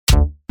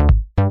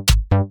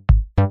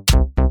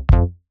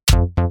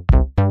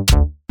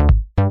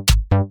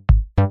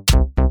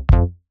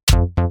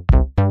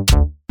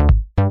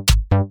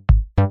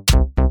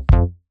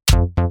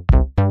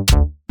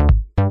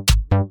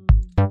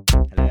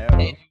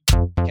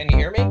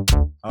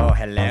Oh,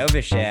 hello,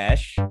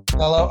 Vishesh.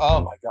 Hello.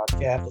 Oh my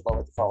God. You have to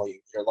lower the volume.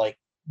 You're like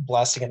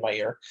blasting in my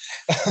ear.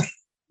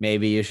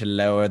 Maybe you should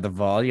lower the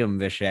volume,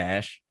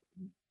 Vishesh.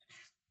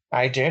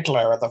 I did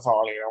lower the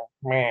volume.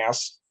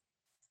 Yes.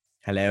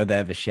 Hello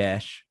there,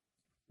 Vishesh.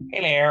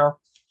 Hello.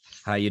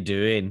 How you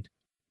doing?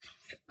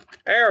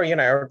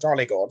 Oh,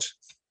 jolly good.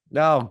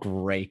 Oh,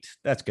 great.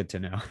 That's good to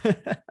know.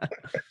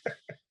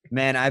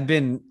 Man, I've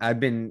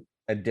been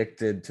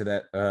addicted to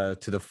that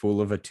to the Fool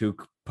of a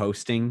Toque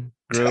posting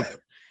group.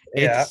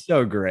 Yeah. It's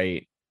so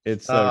great.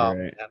 It's so Oh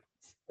great.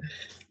 man.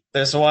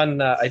 There's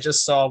one. I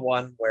just saw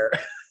one where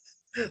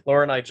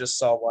Laura and I just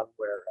saw one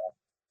where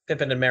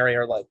Pippin and Merry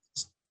are like,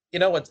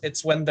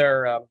 it's when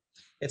they're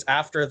it's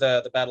after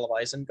the Battle of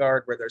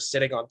Isengard where they're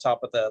sitting on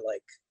top of the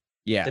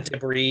Yeah.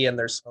 debris and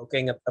they're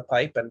smoking a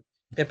pipe and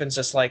Pippin's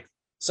just like,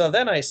 so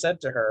then I said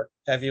to her,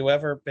 "Have you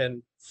ever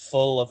been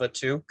full of a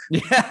toque?"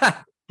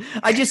 Yeah.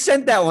 I just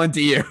sent that one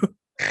to you.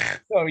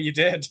 Oh, you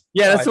did.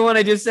 Yeah, Oh, that's the one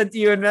I just sent to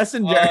you in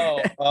Messenger.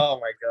 oh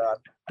my God.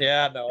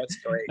 Yeah, no, it's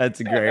great. That's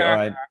a great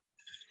one.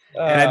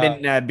 And I've uh,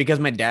 been because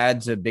my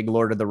dad's a big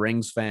Lord of the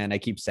Rings fan. I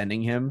keep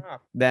sending him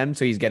them,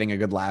 so he's getting a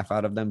good laugh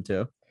out of them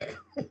too.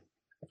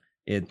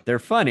 They're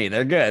funny.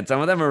 They're good.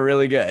 Some of them are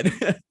really good.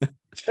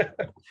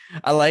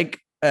 I like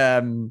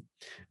the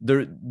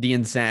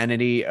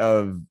insanity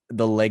of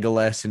the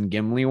Legolas and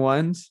Gimli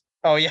ones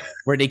oh yeah.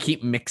 where they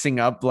keep mixing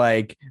up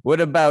like, what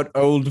about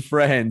old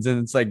friends? And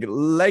it's like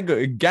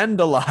Lego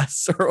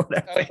Gandalas or Oh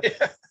whatever.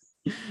 yeah.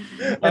 And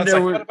It's there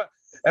like, what were about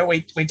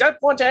we don't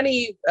want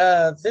any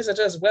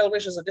visitors, well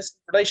wishes, or distant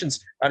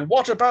relations. And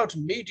what about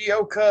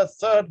mediocre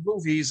third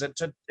movies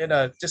in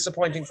a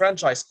disappointing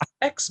franchise?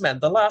 X-Men: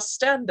 The Last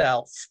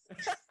Standout.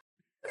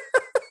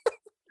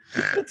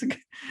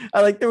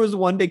 I like there was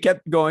one they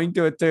kept going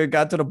to it to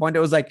got to the point it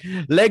was like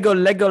Lego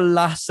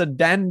Lassa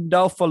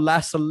Dandolfo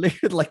Lassa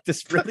like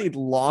this really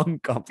long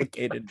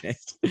complicated name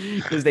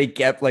because they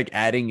kept like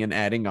adding and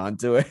adding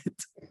onto it.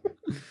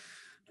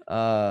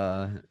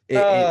 Uh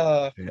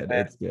Oh man.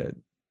 it's good.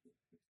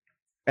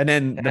 And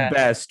then the Yeah.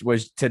 best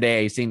was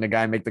today seeing the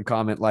guy make the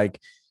comment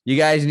like, you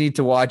guys need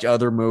to watch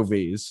other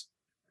movies.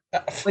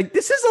 Like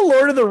this is a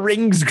Lord of the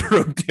Rings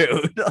group,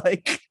 dude.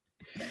 Like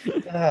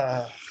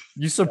Uh,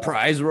 you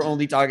surprised we're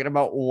only talking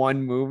about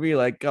one movie?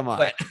 Like, come on.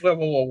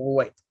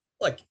 wait.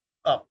 Like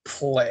a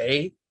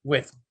play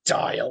with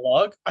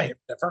dialogue? I have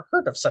never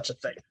heard of such a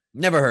thing.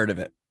 Never heard of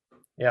it.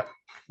 Yeah.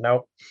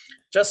 No.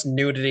 Just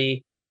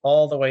nudity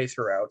all the way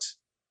throughout.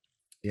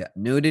 Yeah,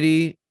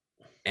 nudity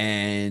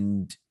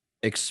and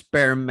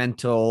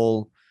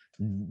experimental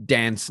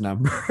dance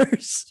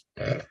numbers.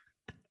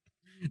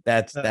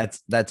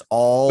 That's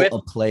all With a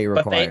play but they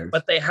requires.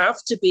 but they have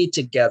to be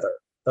together.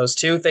 Those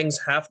two things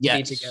have to be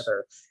Yes.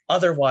 together.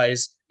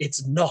 Otherwise,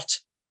 it's not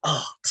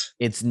art.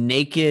 It's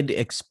naked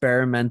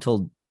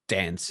experimental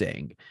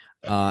dancing.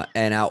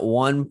 And at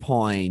one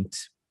point,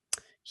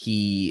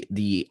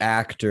 the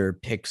actor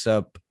picks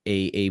up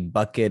a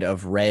bucket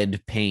of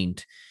red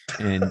paint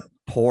and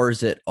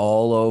pours it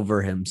all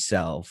over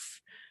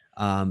himself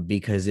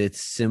because it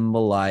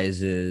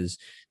symbolizes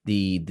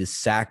the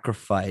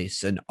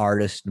sacrifice an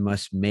artist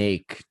must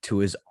make to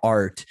his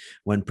art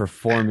when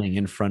performing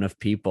in front of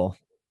people.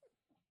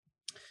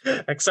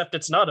 Except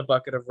it's not a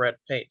bucket of red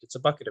paint, it's a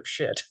bucket of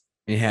shit.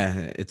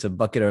 Yeah, it's a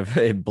bucket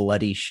of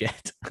bloody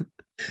shit.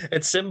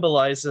 It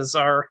symbolizes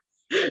our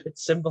it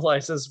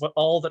symbolizes what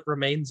all that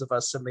remains of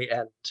us in the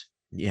end.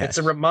 It's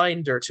a Yes.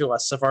 reminder to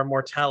us of our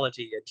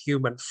mortality and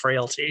human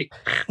frailty.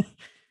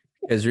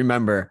 Because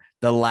remember,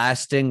 the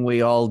last thing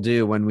we all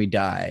do when we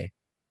die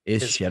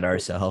is Is shit poop.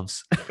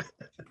 ourselves.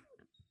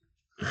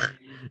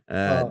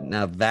 Oh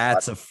Now God.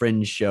 that's a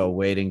fringe show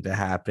waiting to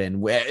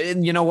happen.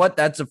 And you know what?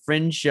 That's a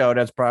fringe show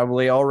that's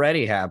probably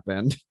already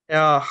happened.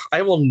 Yeah,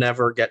 I will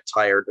never get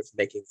tired of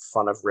making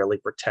fun of really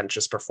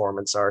pretentious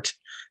performance art.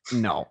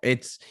 No,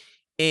 it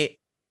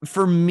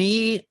for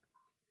me,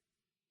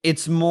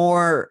 it's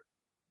more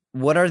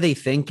what are they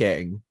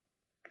thinking?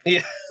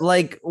 Yeah,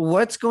 Like,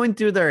 what's going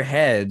through their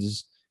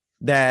heads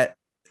that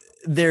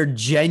they're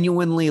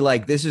genuinely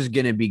like, this is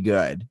gonna be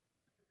good.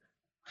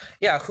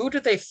 yeah. Who do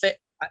they think?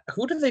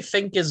 Who do they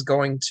think is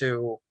going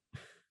to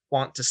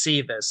want to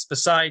see this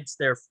besides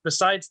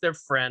their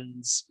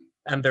friends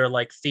and their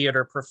like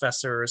theater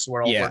professors who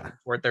are all Yeah. working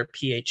toward their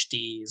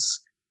PhDs?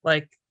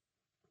 Like,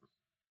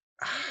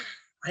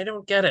 I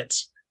don't get it.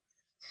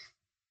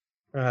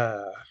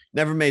 Uh,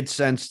 Never made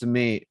sense to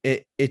me.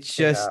 It's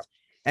yeah, just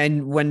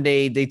and when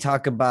they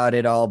talk about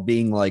it all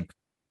being like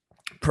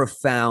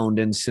profound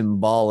and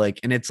symbolic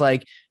and it's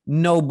like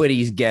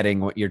nobody's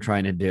getting what you're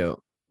trying to do.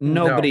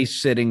 no,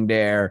 Nobody's sitting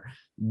there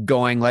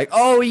going like,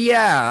 "Oh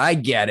yeah, I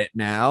get it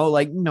now."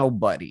 Like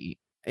nobody.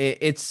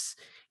 It's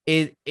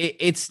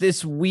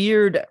this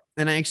weird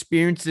and I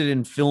experienced it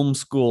in film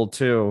school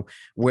too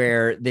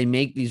where they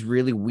make these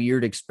really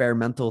weird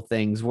experimental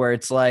things where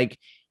it's like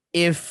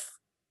if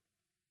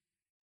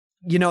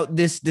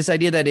this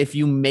idea that if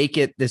you make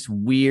it this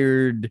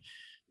weird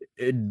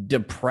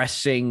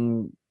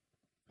depressing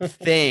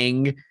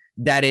thing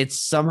that it's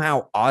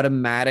somehow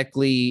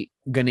automatically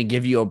gonna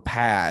give you a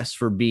pass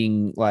for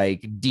being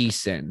like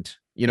decent.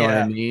 You know what I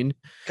Yeah. mean?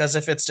 Because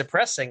if it's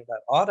depressing, that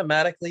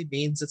automatically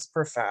means it's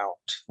profound.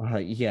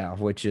 Yeah,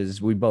 which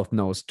is we both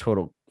know is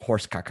total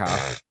horse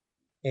caca.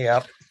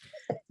 Yep.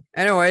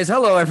 Anyways,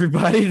 hello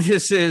everybody.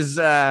 This is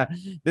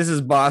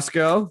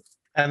Bosco.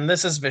 And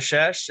this is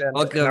Vishesh, and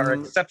in our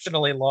Welcome.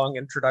 exceptionally long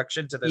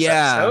introduction to this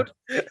Yeah.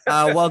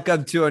 episode.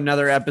 Welcome to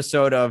another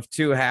episode of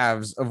Two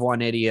Halves of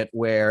One Idiot,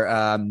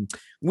 where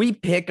we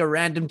pick a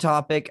random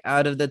topic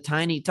out of the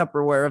tiny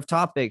Tupperware of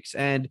topics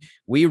and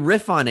we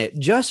riff on it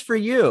just for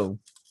you.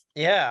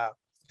 Yeah.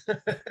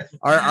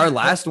 Our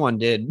last one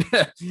did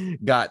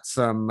got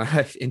some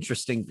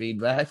interesting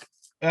feedback.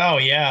 Oh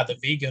yeah, the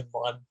vegan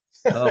one.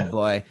 Oh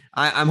boy,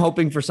 I'm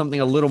hoping for something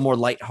a little more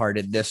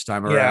lighthearted this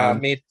time Yeah,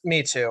 around.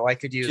 me too. I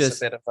could use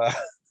Just a bit of a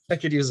I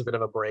could use a bit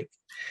of a break.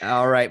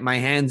 all right, my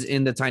hands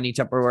in the tiny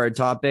Tupperware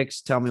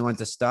topics. Tell me when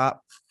to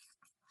stop.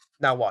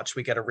 Now watch,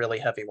 we get a really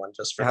heavy one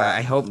just for I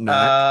that. hope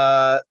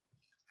not.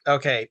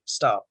 Okay,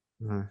 stop.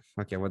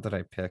 Okay, what did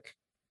I pick?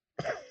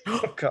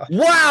 Oh god.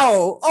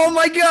 Wow! Oh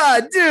my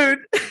god, dude!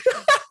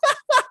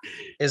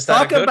 Is that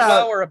Talk a good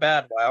about- wow or a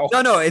bad wow?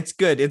 No, it's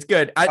good. It's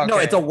good. No,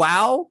 Okay. it's a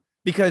wow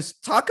because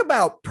talk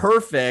about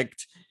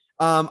perfect.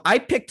 I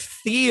picked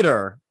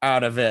theater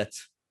out of it.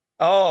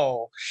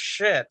 Oh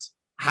shit.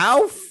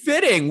 How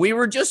fitting. We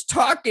were just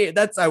talking.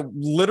 That's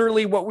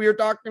literally what we were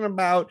talking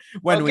about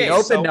when we Okay,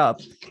 opened so-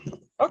 up.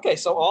 Okay,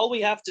 so all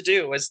we have to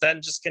do is then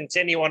just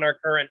continue on our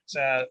current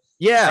train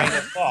Yeah.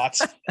 of thought,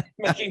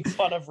 making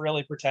fun of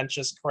really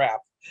pretentious crap.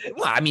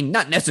 Well, I mean,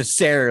 not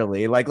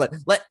necessarily. Like,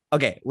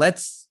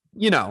 let's,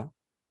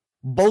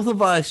 both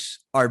of us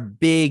are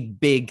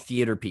big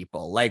theater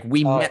people. Like,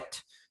 we Oh.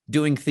 met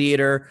doing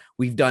theater.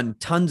 We've done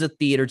tons of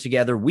theater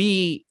together.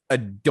 We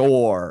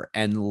adore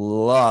and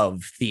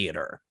love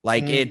theater.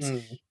 Like,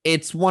 Mhm.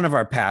 it's one of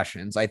our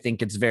passions. I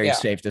think it's very Yeah.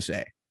 safe to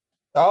say.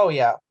 Oh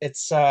yeah,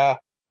 it's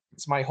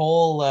my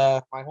whole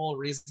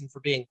reason for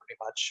being pretty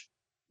much.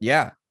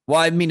 Yeah. Well,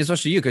 I mean,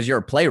 especially you, because you're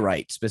a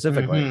playwright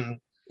specifically. Mhm.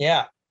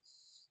 Yeah.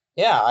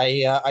 Yeah,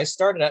 I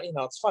started out,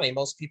 it's funny,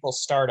 most people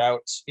start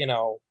out,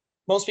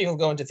 most people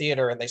go into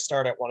theater and they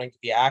start out wanting to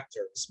be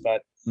actors,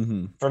 but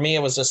Mhm. for me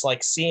it was just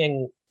like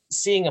seeing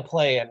a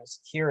play and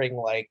hearing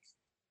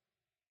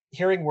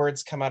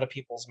words come out of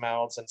people's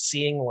mouths and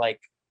seeing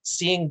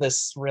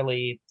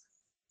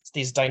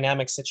these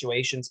dynamic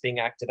situations being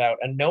acted out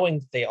and knowing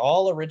that they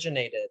all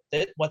originated,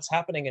 that what's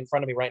happening in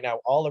front of me right now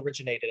all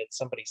originated in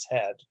somebody's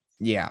head,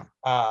 Yeah.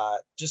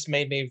 just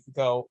made me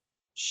go,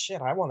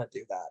 shit, I want to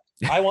do that.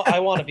 I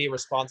want to be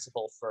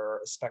responsible for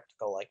a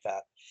spectacle like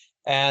that.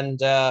 And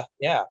yeah,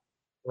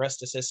 the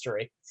rest is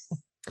history.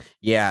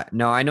 Yeah,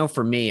 no, I know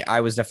for me, I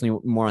was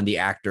definitely more on the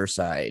actor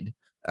side.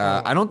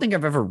 I don't think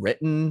I've ever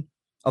written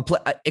a play,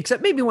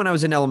 except maybe when I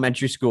was in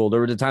elementary school.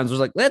 There were the times where I was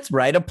like, let's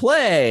write a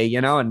play,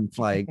 and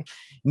like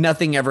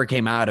nothing ever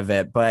came out of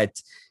it. But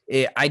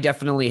I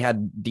definitely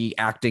had the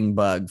acting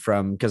bug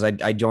because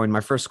I joined my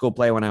first school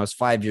play when I was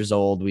 5 years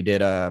old. We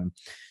did a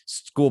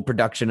school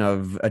production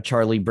of A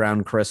Charlie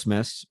Brown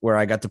Christmas where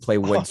I got to play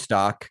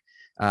Woodstock.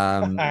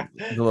 The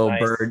little Nice.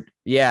 bird.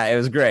 Yeah, it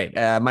was great.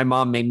 My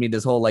mom made me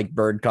this whole like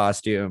bird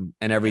costume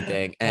and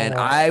everything, and Oh.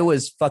 I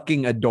was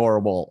fucking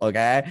adorable.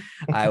 Okay,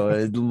 I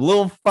was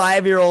little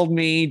 5-year-old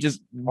me, just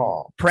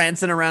Oh.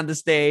 prancing around the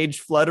stage,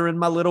 fluttering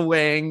my little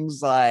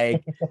wings,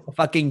 like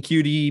fucking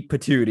cutie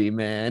patootie,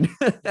 man.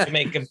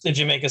 Did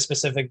you make a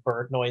specific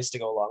bird noise to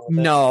go along with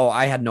it? No,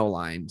 I had no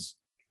lines.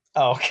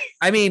 Oh, okay.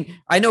 I mean,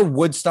 I know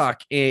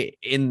Woodstock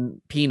in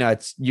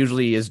Peanuts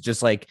usually is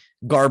just like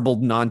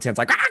garbled nonsense,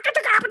 like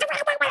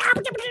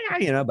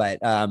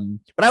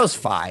but I was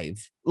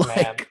 5.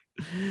 Like,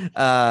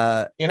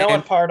 You know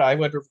what part I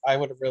would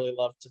have really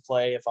loved to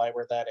play if I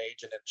were that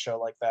age and in a show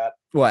like that?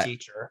 what?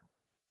 Teacher.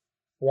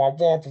 Well,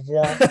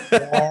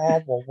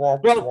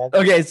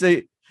 okay,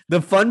 so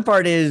the fun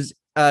part is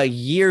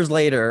years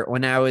later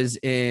when I was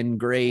in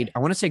I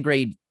want to say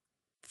grade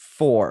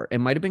 4, it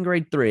might have been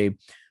grade 3,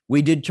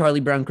 we did Charlie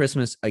Brown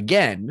Christmas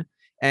again,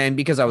 and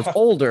because I was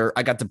older,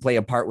 I got to play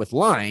a part with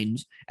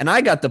lines, and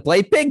I got to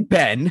play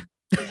Pigpen.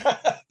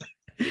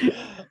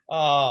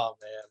 Oh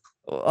man.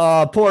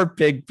 Oh, poor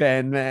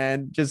Pigpen,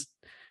 man, just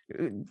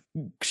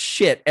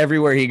shit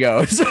everywhere he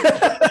goes.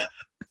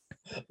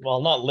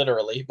 Well, not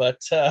literally, but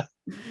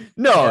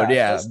No,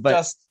 just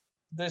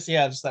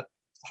that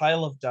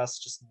pile of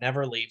dust just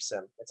never leaves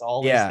him. It's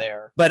always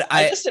there. but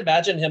I just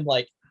imagine him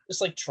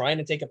just trying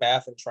to take a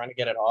bath and trying to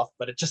get it off,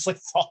 but it just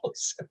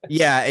follows.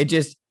 Yeah,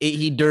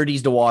 he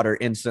dirties the water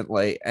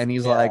instantly, and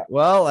he's Yeah. like,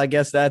 "Well, I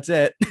guess that's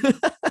it.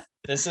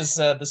 This is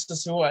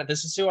who I am.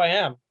 This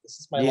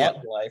is my Yeah. lot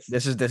in life.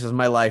 This is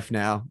my life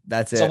now.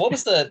 That's it." So what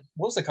was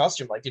the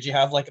costume like? Did you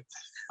have like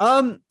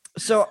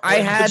So I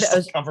had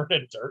just covered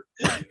in dirt?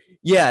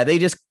 yeah, they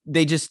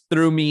just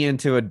threw me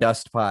into a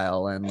dust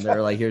pile, and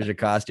they're like, "Here's your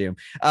costume."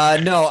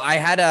 No, I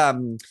had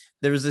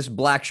there was this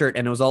black shirt,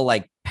 and it was all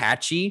like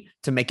patchy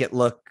to make it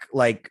look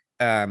like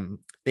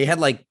they had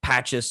like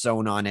patches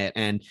sewn on it,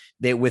 and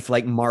they with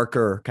like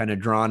marker kind of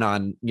drawn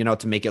on,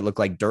 to make it look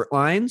like dirt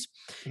lines.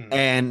 Mm,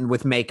 And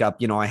with makeup,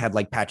 I had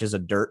like patches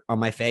of dirt on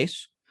my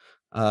face.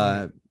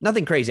 mm.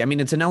 Nothing crazy. I mean,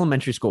 it's an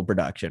elementary school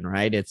production,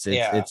 right?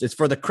 Yeah. It's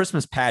for the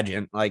Christmas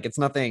pageant. Like it's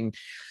nothing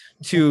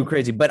too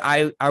crazy, but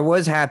I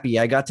was happy.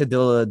 I got to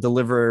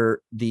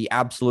deliver the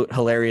absolute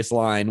hilarious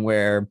line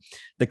where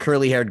the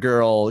curly haired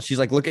girl, she's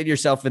like, "Look at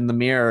yourself in the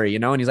mirror,"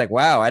 and he's like,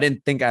 "Wow, I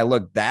didn't think I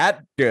looked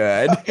that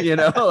good,"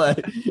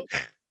 like,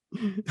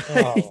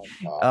 Oh my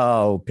God.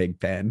 oh,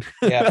 Pigpen.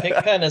 Yeah,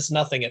 Pigpen is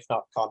nothing if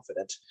not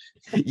confident.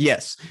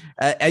 Yes,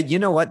 you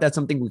know what? That's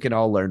something we can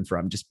all learn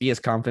from. Just be as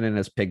confident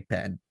as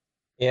Pigpen.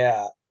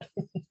 Yeah.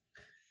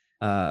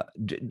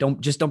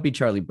 Don't be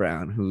Charlie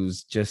Brown,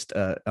 who's just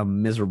a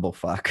miserable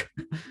fuck.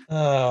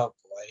 Oh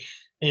boy.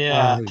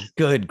 Yeah.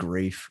 Good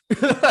grief.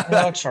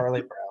 Oh,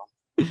 Charlie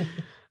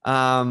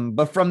Brown.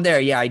 But from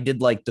there, yeah, I did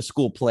like the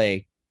school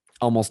play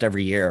almost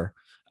every year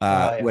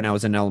Yeah. when I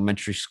was in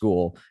elementary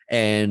school,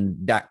 and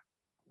that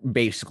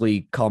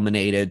basically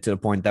culminated to the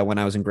point that when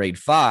I was in grade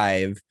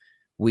 5,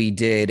 we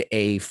did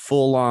a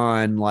full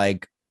on,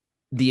 like,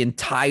 the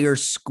entire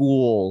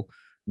school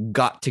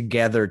got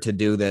together to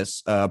do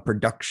this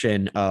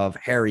production of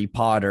Harry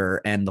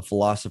Potter and the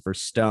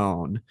Philosopher's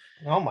Stone.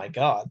 Oh my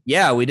God.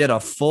 Yeah, we did a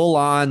full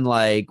on,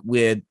 like,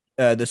 with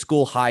the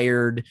school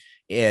hired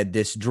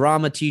this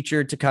drama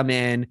teacher to come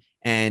in,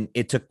 and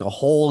it took the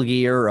whole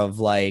year of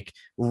like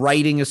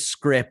writing a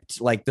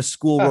script. Like the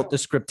school wrote the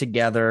script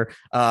together,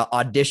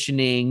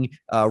 auditioning,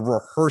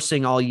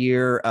 rehearsing all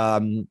year.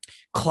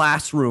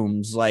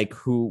 Classrooms, like,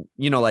 who,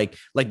 like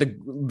the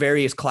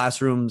various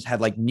classrooms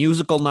had like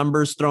musical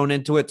numbers thrown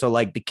into it. So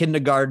like the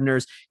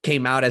kindergartners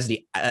came out as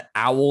the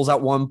owls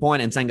at one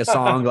point and sang a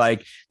song.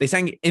 Like they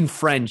sang in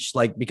French,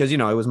 like, because it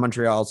was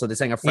Montreal, so they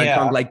sang a French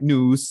song like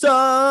 "Nous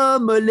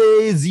sommes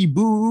les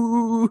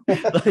boo."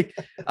 Like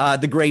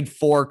the grade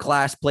 4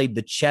 class played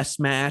the chess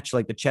match,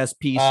 like the chess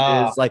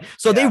pieces, like,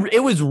 so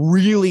it was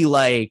really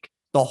like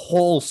the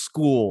whole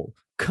school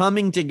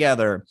coming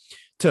together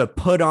to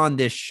put on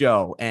this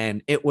show.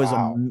 And it was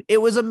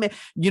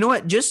you know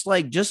what, just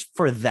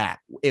for that,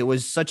 it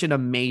was such an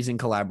amazing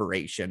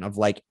collaboration of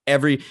like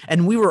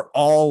and we were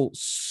all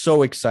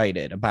so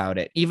excited about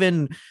it.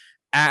 Even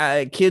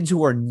kids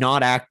who are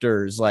not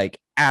actors, like,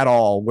 at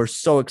all, were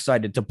so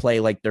excited to play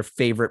like their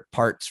favorite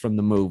parts from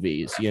the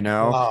movies. Oh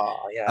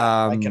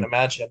yeah, I can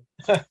imagine.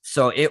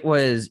 So it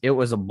was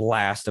a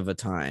blast of a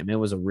time. It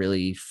was a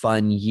really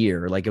fun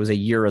year. Like, it was a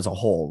year as a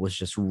whole was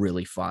just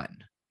really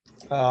fun.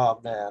 Oh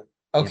man.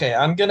 Okay,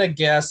 I'm gonna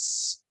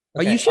guess.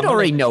 Oh, you should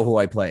already know who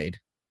I played.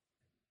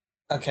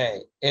 Okay,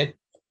 it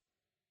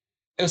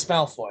was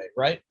Malfoy,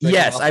 right?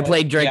 Yes, Malfoy? I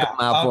played Draco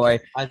Malfoy.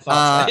 Okay. I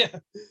thought so.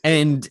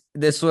 And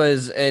this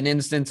was an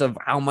instance of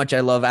how much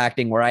I love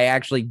acting, where I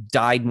actually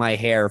dyed my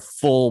hair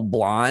full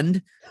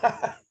blonde.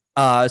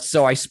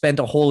 So I spent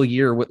a whole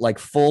year with like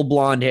full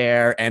blonde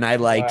hair, and I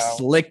like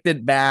slicked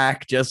it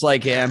back just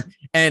like him.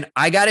 And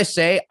I gotta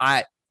say,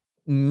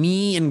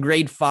 me in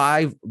grade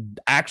 5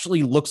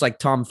 actually looks like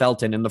Tom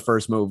Felton in the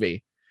first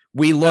movie.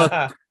 We look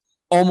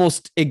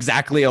almost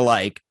exactly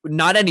alike.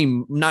 Not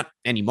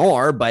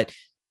anymore, but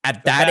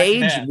at that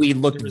age, we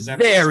looked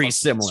very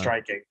similar.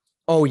 Striking.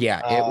 Oh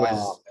yeah,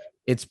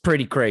 it's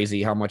pretty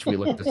crazy how much we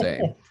look the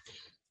same.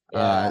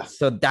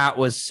 So that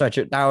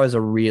was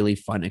a really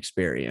fun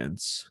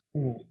experience.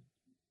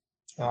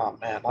 Oh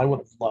man, I would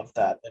have loved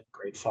that in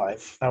grade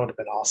 5. That would have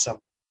been awesome.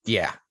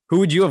 Yeah. Who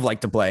would you have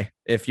liked to play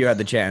if you had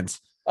the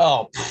chance?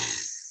 Oh,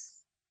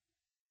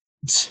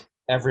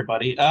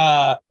 everybody.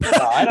 I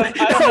don't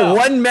know.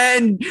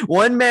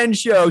 one man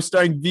show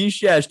starring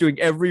Vishesh doing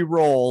every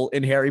role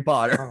in Harry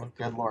Potter. Oh,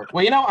 good Lord.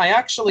 Well,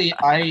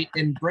 I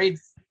in grade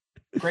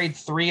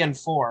 3 and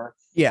 4,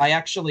 I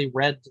actually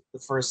read the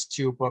first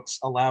 2 books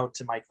aloud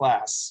to my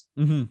class.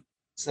 Mm-hmm.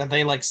 So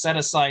they like set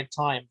aside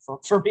time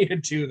for me to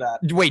do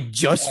that. Wait,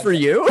 just for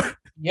you?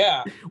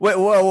 Yeah. Wait,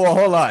 whoa,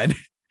 hold on.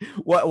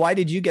 Why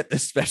did you get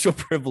this special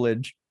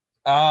privilege?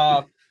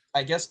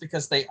 I guess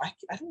because I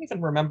don't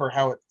even remember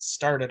how it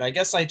started. I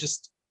guess I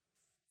just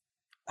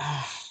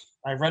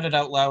I read it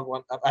out loud.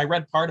 I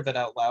read part of it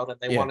out loud,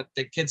 and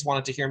the kids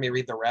wanted to hear me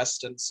read the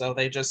rest, and so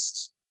they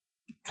just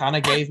kind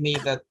of gave me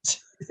that.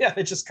 Yeah,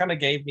 they just kind of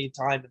gave me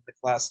time in the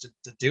class to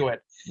do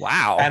it.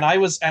 Wow. And I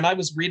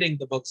was reading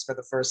the books for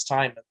the first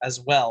time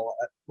as well,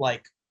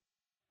 like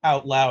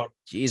out loud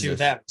to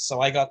them.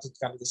 So I got to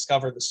kind of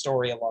discover the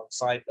story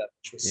alongside them,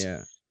 which was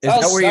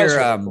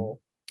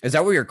Is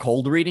that where your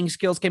cold reading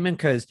skills came in?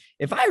 Because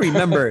if I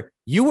remember,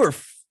 you were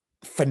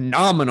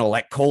phenomenal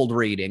at cold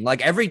reading.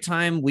 Like every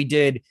time we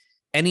did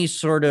any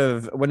sort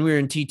of, when we were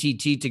in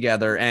TTT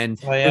together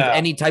and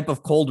any type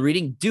of cold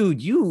reading,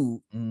 dude,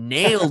 you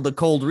nailed the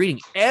cold reading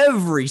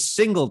every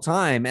single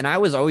time. And I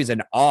was always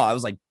in awe. I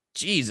was like,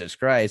 Jesus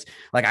Christ.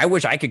 Like, I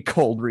wish I could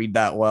cold read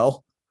that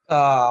well.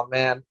 Oh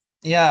man.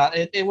 Yeah,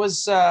 it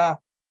was I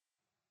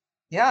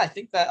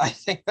think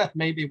that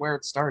may be where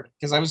it started,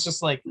 because I was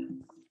just like,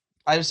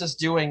 I was just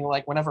doing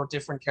like whenever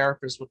different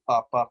characters would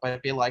pop up,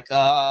 I'd be like,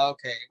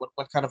 okay,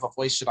 what kind of a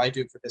voice should I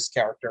do for this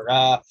character?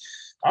 Yeah.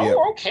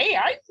 Oh, okay,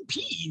 I'm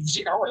Peeves,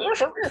 you know.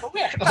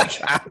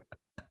 Like,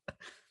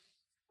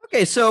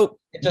 Okay, so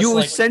it just you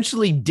like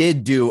essentially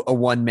did do a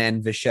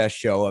one-man Vishesh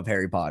show of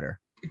Harry Potter.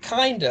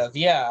 kind of,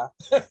 yeah.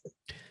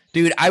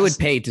 Dude, I would Just,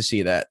 pay to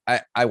see that.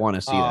 I want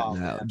to see that oh now.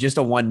 man. Just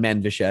a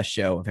one-man Vishesh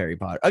show of Harry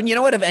Potter. You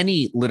know what? Of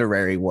any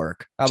literary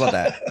work. How about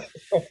that?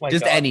 Oh my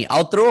Just god. any.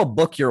 I'll throw a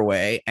book your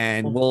way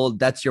and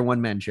that's your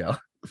one-man show.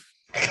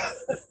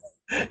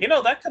 You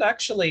know, that could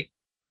actually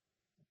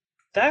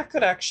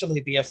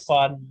be a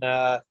fun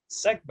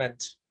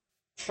segment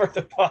for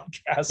the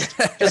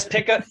podcast.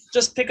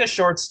 Just pick a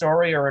short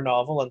story or a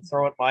novel and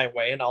throw it my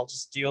way, and I'll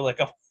just do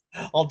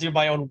I'll do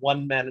my own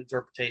one man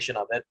interpretation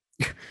of it.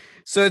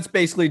 So it's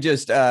basically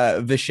just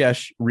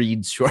Vishesh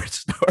reads short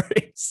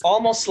stories.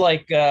 Almost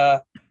like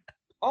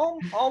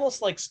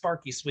almost like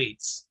Sparky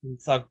Sweets and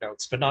Thug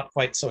Notes, but not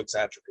quite so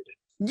exaggerated.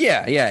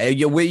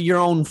 Yeah, with your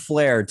own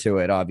flair to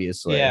it,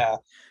 obviously. Yeah.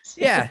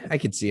 Yeah, I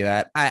could see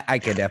that. I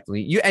could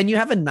definitely you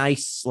have a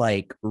nice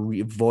like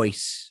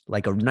voice,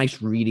 like a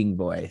nice reading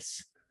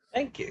voice.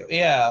 Thank you.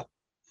 Yeah.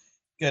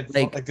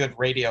 Like A good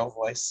radio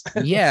voice.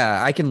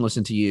 yeah, I can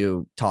listen to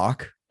you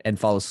talk and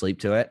fall asleep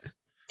to it.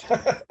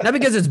 Not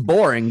because it's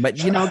boring, but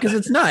because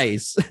it's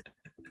nice.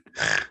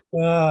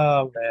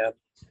 Oh man.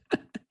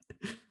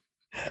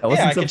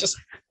 Yeah, I could just.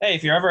 Hey,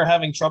 if you're ever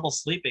having trouble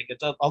sleeping,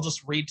 I'll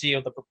just read to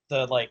you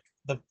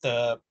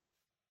the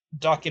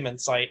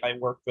documents I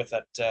worked with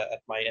at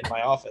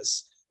my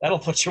office. That'll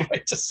put you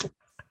right to sleep.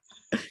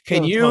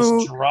 Can The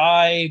most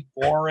dry,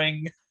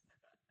 boring.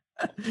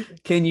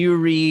 Can you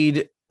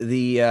read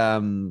the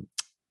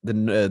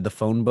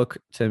phone book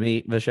to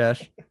me,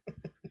 Vishesh?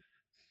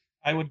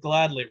 I would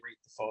gladly read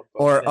the phone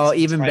book. Or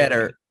even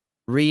better,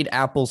 read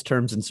Apple's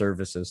terms and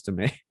services to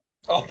me.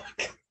 Oh my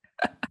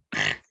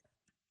god.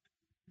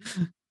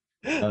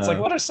 It's like,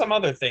 what are some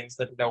other things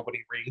that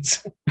nobody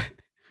reads?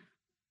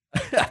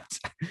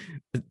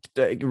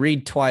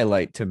 Read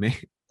Twilight to me.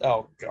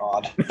 Oh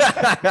God.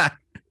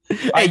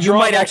 Hey, you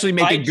might actually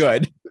make it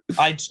good.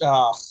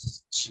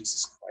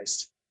 Jesus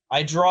Christ.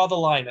 I draw the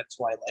line at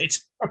Twilight.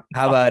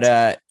 How about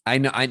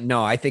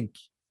I think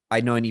I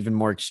know an even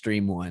more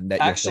extreme one that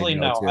actually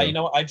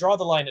no. I draw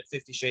the line at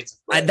 50 Shades of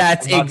Grey.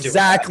 That's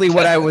exactly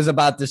what I was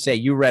about to say.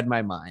 You read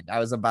my mind. I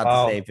was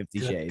about to say 50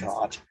 Shades.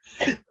 God.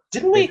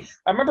 Didn't we?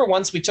 I remember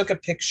once we took a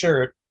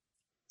picture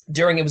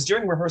during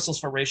rehearsals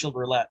for Racial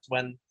Roulette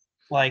when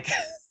like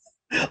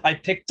I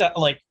picked up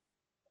I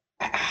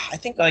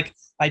think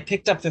I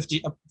picked up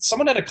 50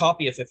 someone had a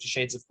copy of 50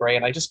 Shades of Grey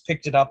and I just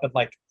picked it up and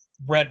like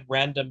read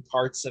random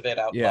parts of it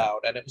out loud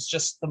and it was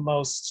just the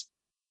most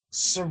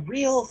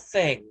surreal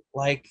thing.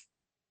 Like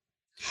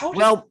how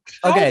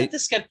did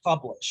this get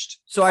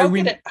published? So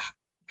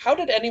how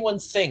did anyone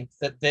think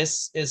that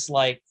this is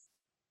like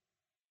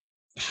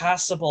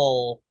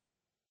passable,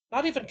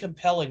 not even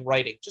compelling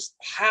writing, just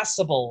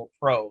passable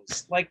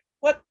prose? Like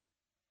what?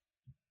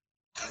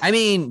 I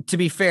mean, to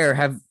be fair,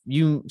 have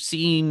you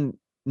seen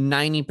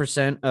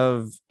 90%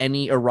 of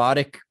any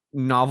erotic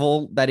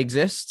novel that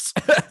exists?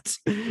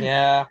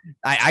 Yeah.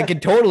 I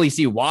could totally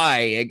see why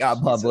it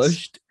got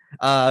published.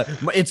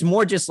 It's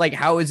more just like,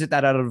 how is it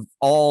that out of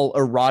all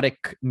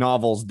erotic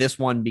novels, this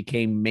one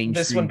became mainstream?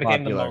 This one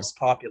became the most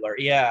popular.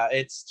 Yeah,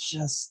 it's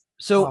just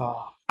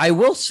so. I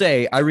will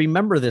say, I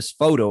remember this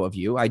photo of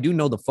you. I do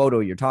know the photo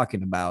you're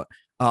talking about.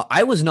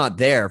 I was not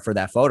there for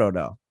that photo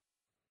though.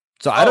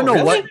 So I don't know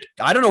really?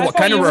 what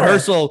kind of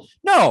rehearsal.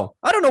 No,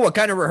 I don't know what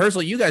kind of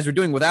rehearsal you guys were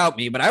doing without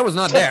me, but I was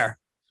not there.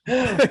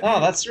 Oh,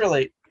 that's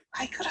really.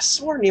 I could have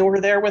sworn you were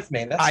there with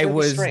me. That's really I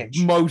was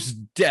strange. most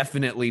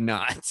definitely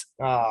not.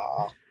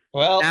 Oh,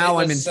 well. Now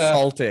I'm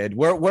insulted.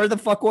 Where the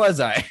fuck was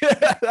I?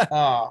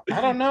 I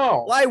don't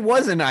know. Why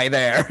wasn't I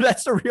there?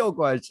 That's the real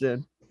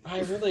question.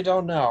 I really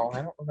don't know.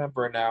 I don't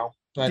remember now.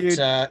 But Dude,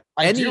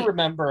 I do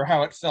remember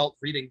how it felt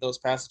reading those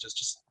passages.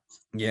 Just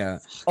yeah.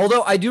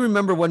 Although I do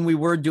remember when we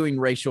were doing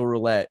Racial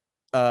Roulette,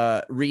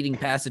 reading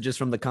passages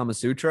from the Kama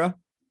Sutra.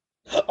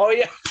 Oh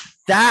yeah.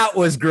 That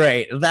was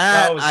great.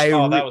 That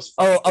was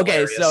okay.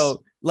 Hilarious.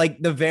 So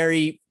like the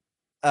very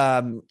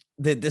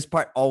this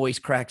part always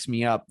cracks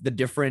me up. The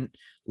different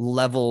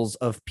levels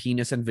of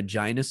penis and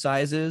vagina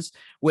sizes,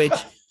 which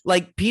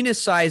like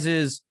penis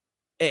sizes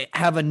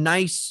have a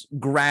nice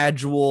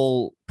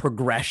gradual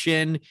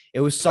progression.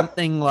 It was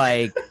something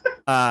like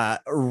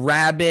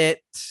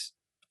rabbit,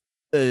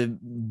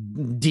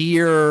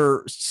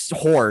 deer,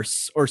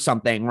 horse, or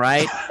something,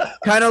 right?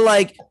 Kind of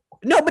like.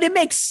 No, but it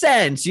makes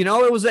sense.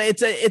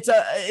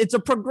 It's a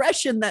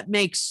progression that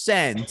makes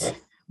sense.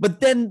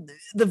 But then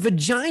the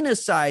vagina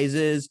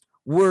sizes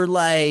were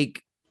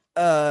like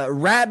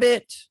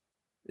rabbit,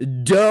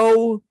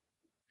 doe,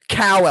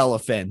 cow,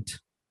 elephant.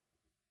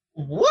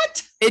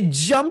 What? It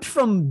jumped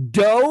from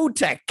doe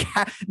to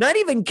cow, not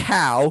even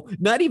cow,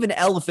 not even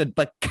elephant,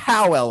 but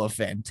cow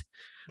elephant.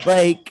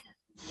 Like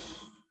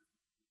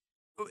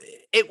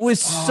it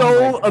was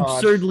so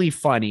absurdly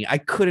funny. I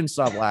couldn't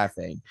stop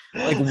laughing.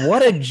 Like,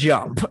 what a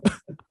jump.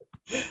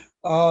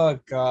 Oh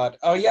God.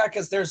 Oh yeah,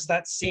 because there's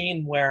that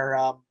scene where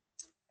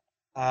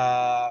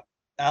uh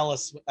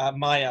Alice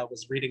Maya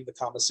was reading the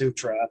Kama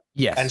Sutra, and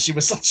Yes. she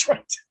was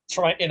like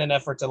try in an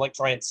effort to like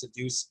try and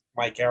seduce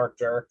my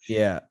character.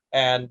 Yeah.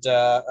 And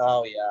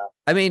oh yeah,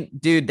 I mean,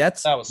 dude,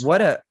 that's that was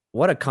what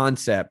a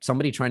concept.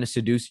 Somebody trying to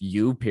seduce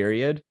you,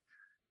 period.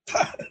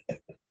 fun.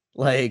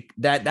 Like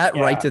that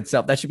writes Yeah,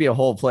 itself. That should be a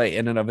whole play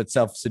in and of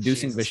itself,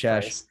 seducing Jesus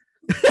Vishesh.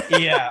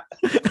 Christ. Yeah.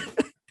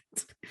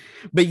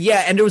 But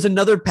yeah, and there was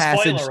another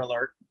passage. Spoiler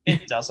alert,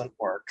 it doesn't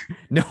work.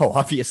 No,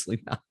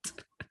 obviously not.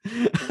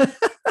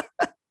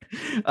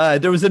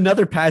 There was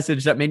another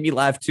passage that made me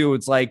laugh too.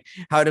 It's like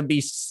how to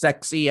be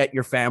sexy at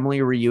your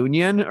family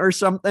reunion or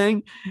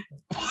something.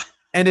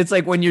 And it's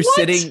like when you're What?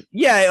 sitting,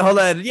 yeah, hold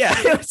on, yeah.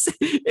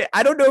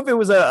 I don't know if it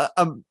was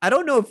I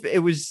don't know if it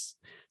was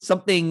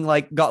something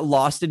like got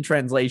lost in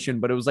translation,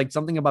 but it was like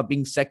something about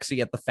being sexy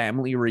at the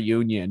family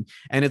reunion.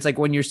 And it's like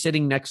when you're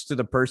sitting next to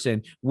the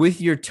person with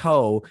your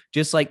toe,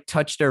 just like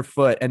touch their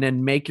foot and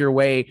then make your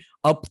way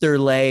up their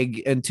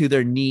leg and to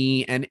their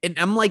knee. And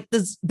I'm like,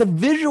 this, the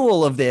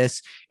visual of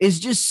this is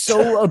just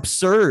so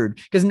absurd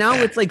because now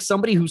it's like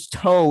somebody whose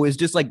toe is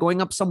just like going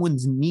up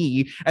someone's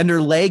knee and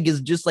their leg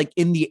is just like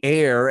in the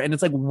air. And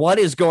it's like, what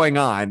is going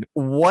on?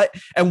 What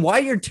and why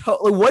your toe?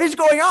 Like, what is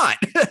going on?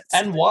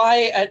 And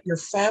why at your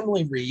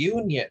family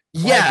reunion?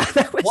 Yeah, Like,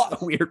 that was what?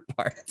 the weird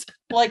part.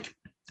 Like,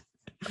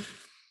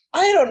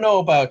 I don't know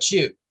about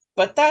you,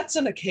 but that's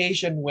an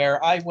occasion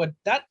where I would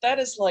that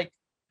is like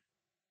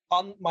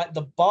on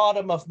the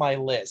bottom of my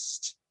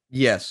list.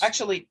 Yes.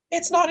 Actually,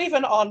 it's not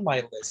even on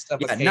my list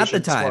of Yeah, occasions not the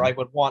where time. I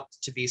would want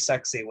to be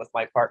sexy with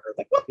my partner.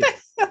 Like, what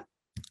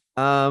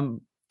the Um,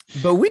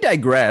 but we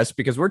digress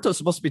because we're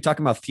supposed to be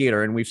talking about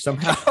theater, and we've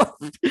somehow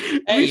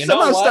Hey, we've you know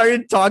somehow what?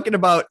 started talking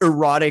about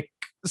erotic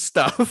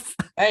stuff.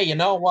 Hey, you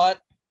know what?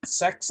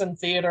 Sex and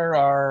theater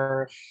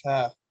are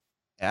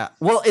Yeah.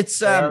 Well, it's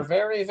they are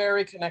very,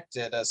 very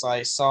connected, as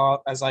I saw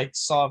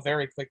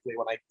very quickly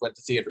when I went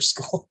to theater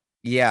school.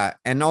 yeah,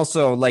 and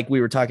also like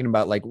we were talking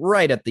about, like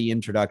right at the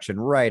introduction,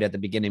 right at the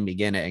beginning,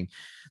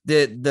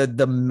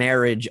 the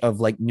marriage of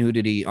like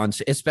nudity on,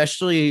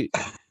 especially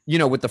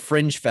with the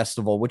Fringe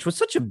Festival, which was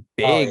such a Oh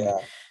big yeah.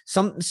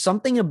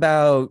 something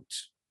about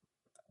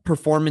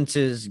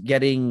performances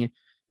getting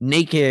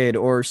naked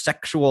or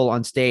sexual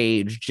on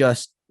stage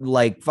just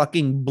like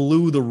fucking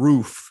blew the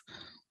roof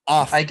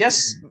off. I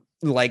guess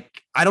Like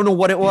I don't know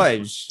what it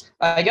was.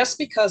 I guess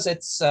because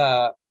it's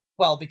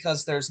well,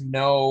 because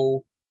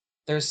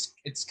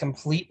it's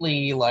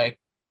completely like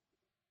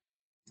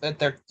that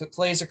the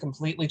plays are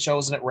completely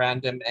chosen at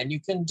random and you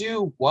can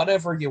do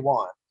whatever you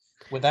want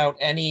without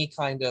any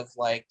kind of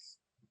like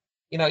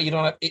you don't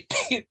have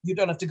you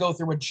don't have to go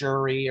through a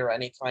jury or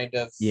any kind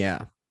of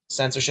Yeah.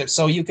 censorship.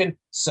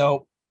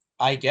 So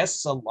I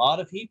guess a lot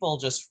of people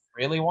just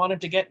really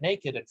wanted to get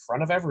naked in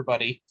front of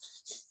everybody.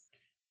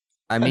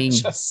 I And mean,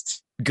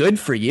 just good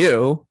for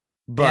you,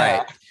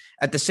 yeah, but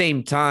at the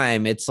same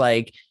time, it's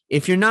like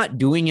if you're not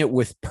doing it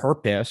with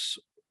purpose,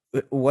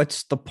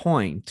 what's the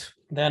point?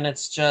 then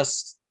it's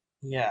just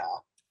yeah.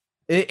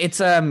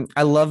 It's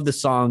I love the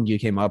song you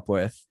came up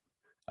with.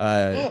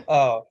 Uh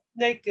Oh,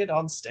 naked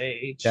on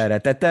stage. da, da,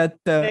 da, da,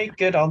 da.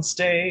 Naked on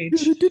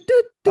stage.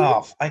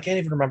 Oh, I can't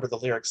even remember the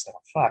lyrics now.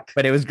 Fuck.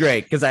 But it was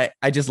great because I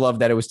just love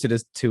that it was to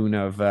the tune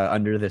of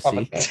Under the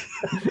Sea.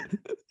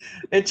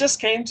 It just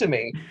came to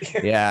me.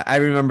 Yeah, I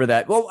remember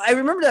that. Well, I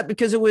remember that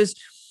because it was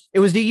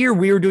the year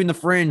we were doing the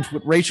Fringe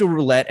with Racial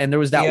Roulette, and there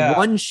was that Yeah.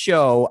 one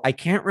show. I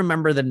can't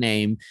remember the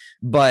name,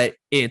 but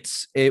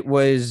it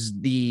was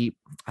the,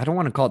 I don't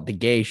want to call it the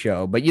gay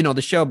show, but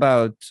the show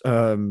about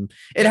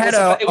it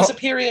had it was a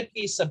period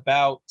piece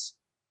about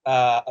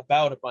a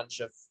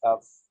bunch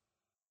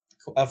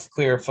of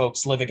queer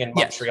folks living in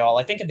Yes. Montreal.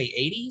 I think in the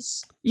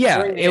 80s. Yeah,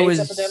 during the it AIDS was.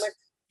 epidemic.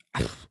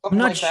 I'm Something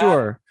not like that.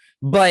 sure,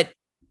 but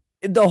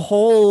the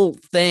whole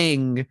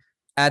thing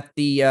at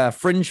the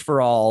Fringe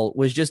for All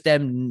was just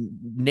them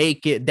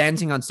naked,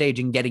 dancing on stage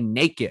and getting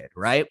naked,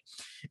 right?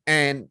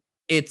 And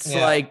it's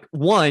Yeah. like,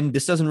 one,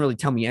 this doesn't really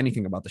tell me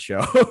anything about the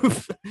show,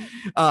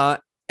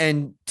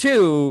 and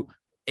two,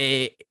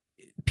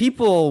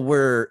 people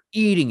were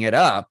eating it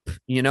up.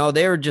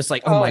 They were just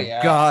like, oh, Oh, my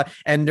yeah. God.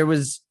 And there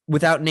was,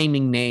 without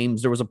naming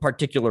names, there was a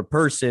particular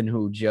person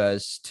who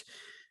just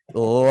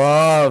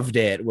loved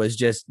it, was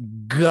just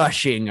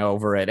gushing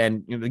over it,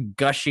 and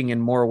gushing in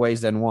more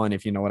ways than one,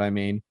 if you know what I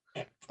mean.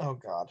 Oh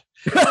God.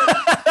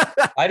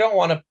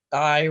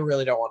 I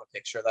really don't want to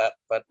picture that,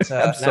 but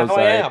I'm so now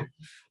sorry. I am.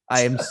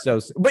 I am so,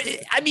 but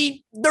I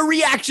mean, the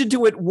reaction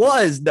to it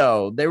was,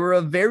 though, they were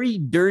a very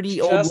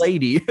dirty old Just-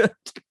 lady.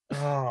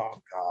 Oh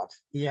God.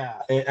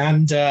 Yeah.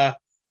 And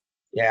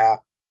yeah.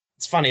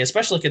 It's funny,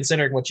 especially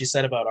considering what you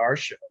said about our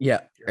show.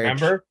 Yeah,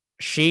 Remember?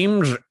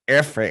 seems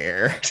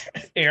iffy.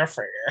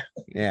 Airfare.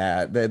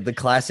 Yeah, the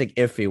classic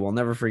iffy. We'll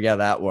never forget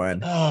that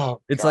one.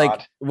 Oh, It's God.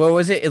 like, what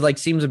was it? It like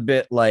seems a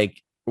bit like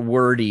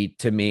wordy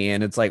to me,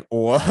 and it's like,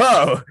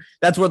 whoa,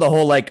 that's where the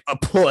whole like a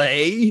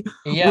play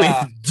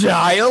yeah. with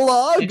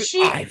dialogue. Did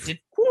she?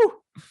 Whew.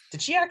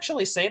 Did she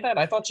actually say that?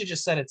 I thought she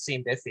just said it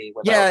seemed iffy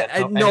without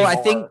Yeah, no, any I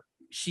think more.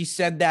 she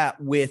said that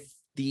with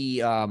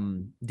the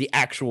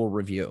actual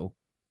review.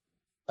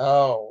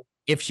 Oh,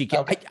 If she can,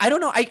 okay. I don't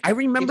know. I She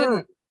remember.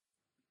 didn't.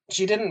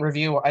 She didn't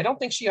review. I don't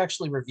think she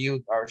actually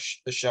reviewed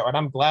the show, and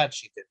I'm glad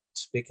she didn't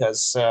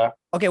because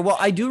Okay, well,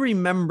 I do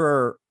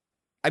remember.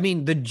 I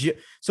mean,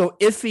 so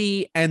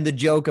Iffy and the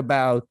joke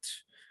about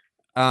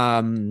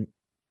um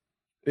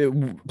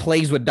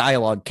plays with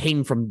dialogue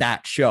came from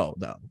that show,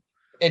 though.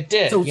 it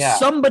did, So yeah. But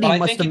somebody I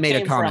must think have it made a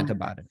came comment from.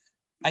 about it.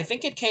 I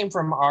think it came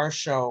from our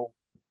show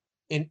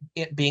in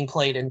it being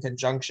played in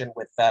conjunction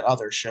with that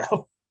other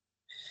show,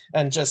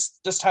 and just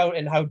how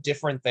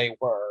different they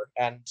were,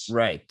 and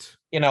Right.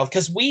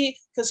 because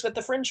with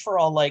the Fringe for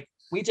All, like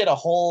we did a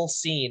whole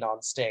scene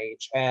on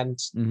stage, and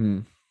Mm-hmm.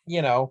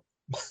 you know,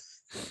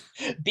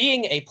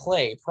 being a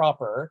play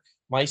proper,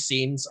 my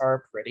scenes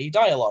are pretty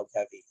dialogue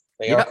heavy.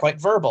 They are Yep. quite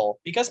verbal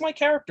because my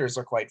characters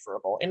are quite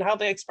verbal in how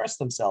they express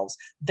themselves.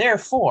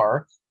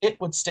 Therefore, it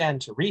would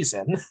stand to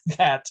reason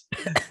that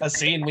a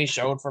scene we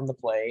showed from the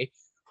play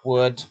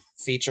would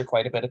feature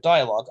quite a bit of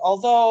dialogue.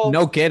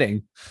 No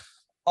kidding.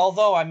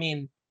 Although I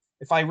mean,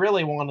 if I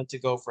really wanted to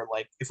go for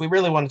like, if we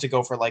really wanted to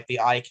go for like the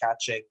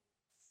eye-catching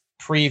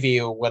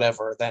preview,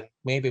 whatever, then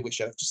maybe we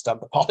should have just done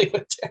the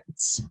Bollywood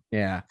dance.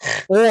 Yeah.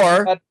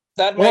 Or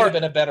That might have or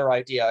been a better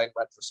idea in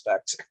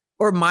retrospect.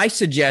 or my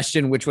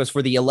suggestion, which was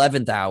for the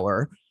 11th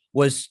hour,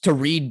 was to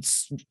read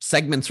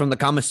segments from the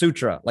Kama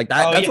Sutra. Like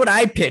that. Oh That's yeah, what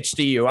I pitched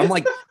to you. I'm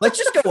like, let's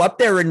just go up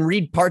there and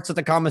read parts of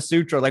the Kama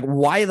Sutra. Like,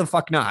 why the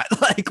fuck not?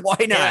 Like, why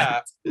not?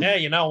 yeah, yeah.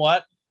 You know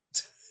what?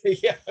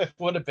 Yeah, it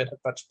would have been a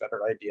much better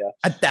idea.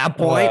 At that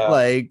point,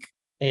 like,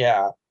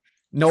 Yeah,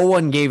 no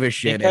one gave a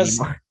shit because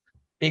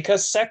anymore.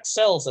 sex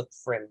sells at the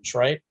Fringe,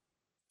 right?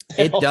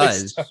 It It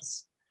always does.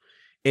 does.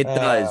 It Uh,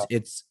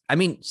 does. I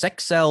mean,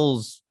 sex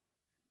sells,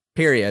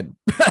 period.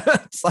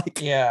 It's like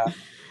yeah,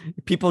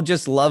 people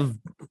just love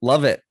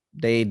it.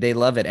 They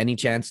love it any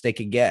chance they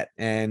could get.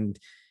 And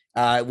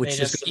they which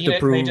just just goes eat to it. They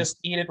prove, just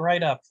eat it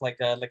right up like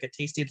a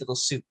tasty little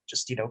soup.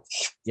 Just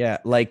yeah,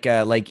 like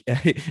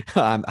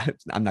I'm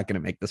not gonna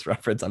make this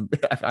reference.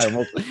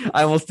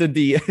 I almost did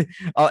the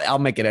I'll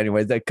make it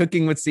anyways. The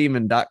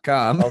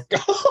cookingwithseaman.com. oh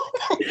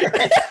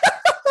god.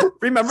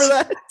 Remember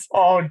that?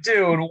 Oh,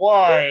 dude,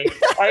 why?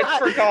 I'd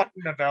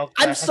forgotten about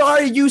I'm that.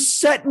 sorry you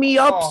set me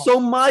up Oh, so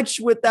much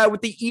with that,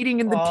 with the eating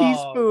in the oh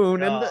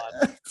teaspoon and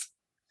God.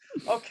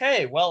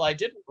 Okay, well, I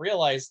didn't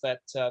realize that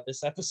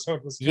this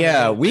episode was going to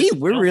yeah, go this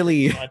we're filthy,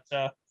 really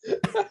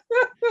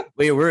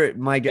but we're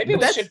my god. maybe But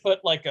we that's should put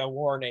like a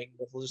warning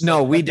with just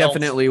no, like we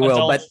definitely will.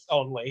 adult But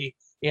only.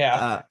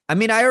 Yeah, I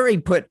mean, I already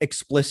put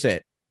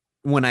explicit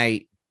when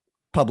I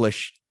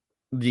publish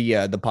the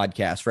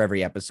podcast for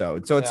every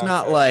episode, so it's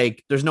not okay.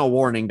 like there's no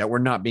warning that we're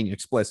not being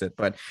explicit.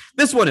 But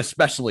this one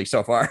especially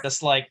so far.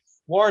 Just like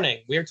warning,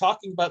 we're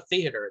talking about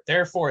theater,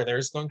 therefore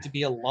there's going to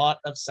be a lot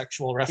of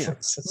sexual Yeah.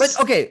 references. But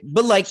okay,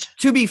 but like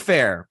to be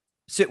fair,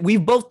 so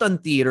we've both done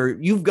theater.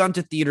 You've gone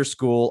to theater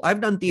school.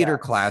 I've done theater Yeah.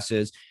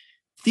 classes.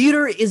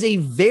 Theater is a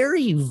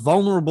very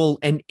vulnerable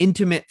and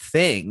intimate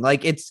thing.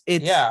 Like it's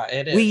Yeah,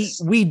 it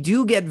is. we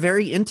do get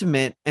very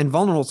intimate and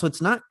vulnerable. So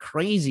it's not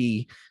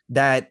crazy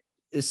that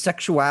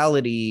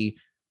sexuality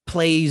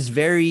plays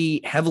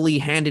very heavily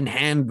hand in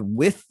hand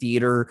with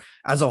theater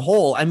as a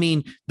whole. I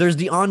mean, there's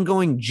the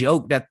ongoing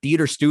joke that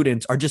theater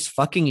students are just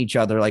fucking each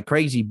other like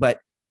crazy, but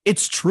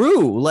it's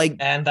true. Like,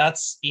 And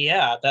that's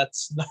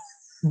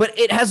but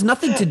it has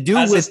nothing to do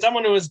as with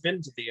someone who has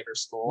been to theater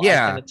school, I can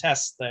yeah,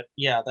 attest that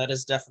that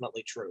is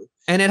definitely true.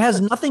 and it has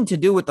nothing to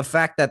do with the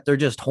fact that they're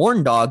just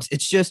horn dogs.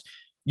 It's just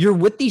you're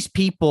with these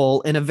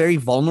people in a very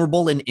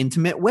vulnerable and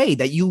intimate way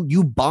that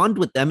you bond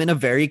with them in a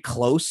very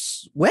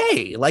close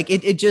way. Like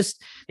it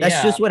just that's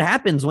Yeah. just what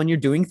happens when you're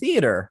doing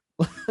theater.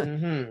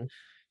 Mm-hmm.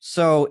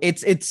 So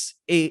it's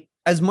a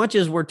as much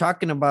as we're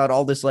talking about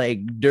all this like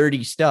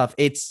dirty stuff,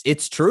 it's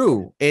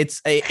true.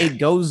 It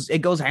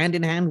goes hand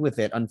in hand with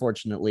it,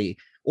 unfortunately,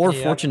 or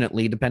Yeah.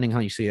 fortunately, depending how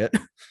you see it.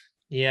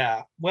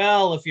 Yeah.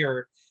 Well, if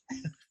you're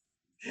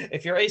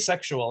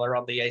asexual or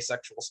on the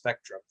asexual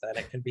spectrum, then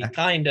it can be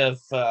kind of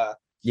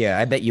Yeah,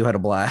 I bet you had a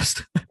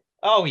blast.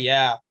 oh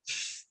yeah,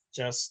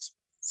 just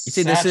You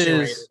see, this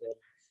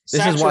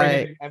is why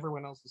in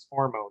everyone else's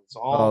hormones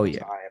all oh the yeah,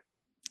 time.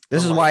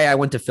 this is like, why I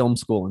went to film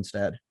school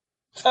instead.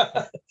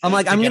 I'm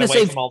like, to I'm get gonna away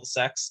save. from all the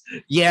sex.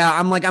 Yeah,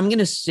 I'm like, I'm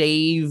gonna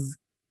save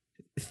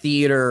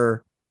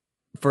theater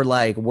for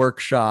like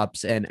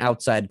workshops and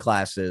outside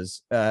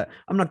classes. I'm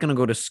not gonna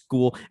go to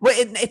school. Well,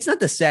 it's not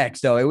the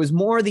sex though. It was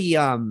more the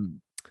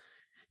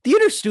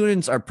theater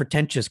students are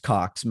pretentious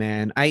cocks,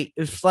 man.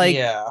 It's like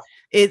Yeah.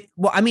 it.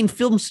 Well, I mean,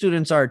 film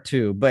students are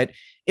too, but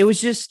it was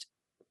just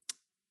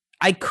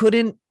I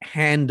couldn't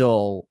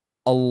handle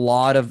a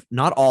lot of,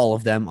 not all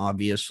of them,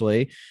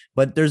 obviously,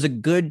 but there's a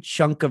good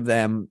chunk of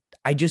them.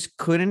 I just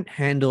couldn't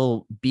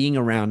handle being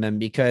around them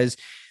because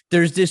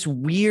there's this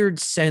weird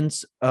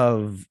sense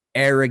of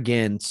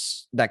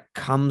arrogance that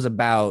comes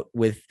about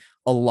with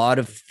a lot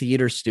of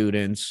theater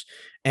students.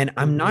 And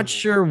I'm not Mhm.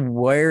 sure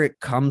where it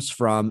comes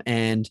from.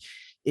 And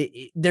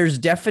there's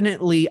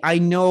definitely, I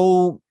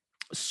know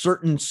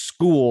certain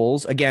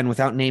schools, again,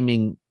 without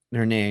naming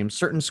their names,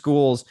 certain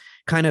schools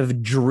kind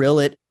of drill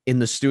it in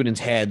the students'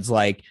 heads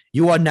like,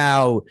 you are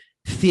now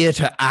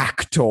theater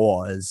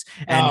actors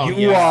and Oh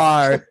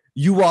yeah.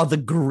 you are the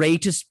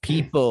greatest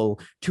people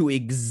to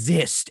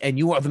exist and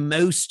you are the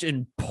most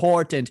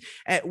important,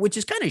 which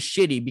is kind of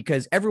shitty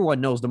because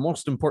everyone knows the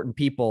most important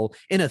people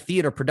in a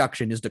theater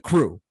production is the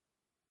crew.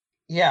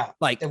 Yeah.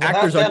 Like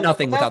actors are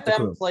nothing without the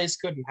crew. Plays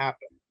couldn't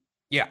happen.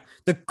 Yeah,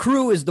 the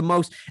crew is the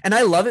most, and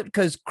I love it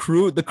because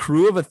the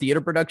crew of a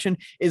theater production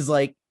is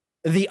like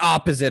the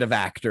opposite of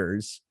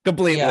actors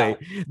completely.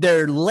 Yeah.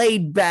 They're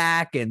laid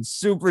back and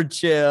super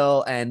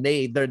chill, and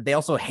they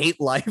also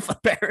hate life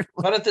apparently.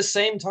 But at the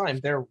same time,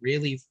 they're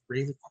really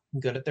really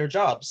good at their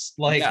jobs.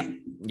 Like,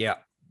 yeah,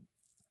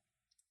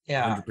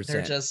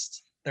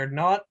 100%. They're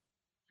not.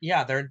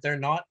 Yeah, they're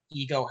not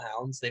ego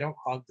hounds. They don't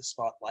hog the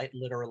spotlight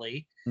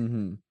literally.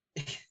 Mm-hmm.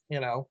 You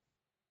know.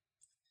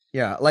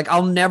 Yeah, like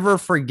I'll never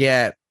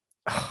forget.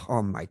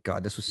 Oh my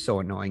God, this was so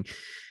annoying.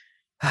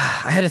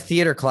 I had a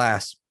theater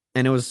class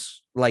and it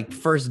was like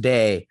first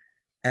day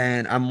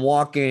and I'm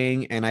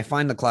walking and I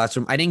find the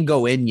classroom. I didn't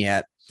go in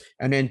yet.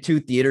 And then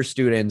two theater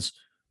students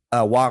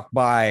walked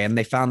by and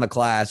they found the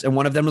class. And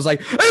one of them was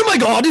like, oh my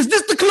God, is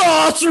this the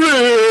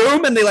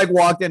classroom? And they like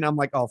walked in. I'm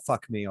like, oh,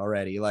 fuck me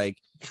already. Like,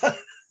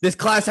 this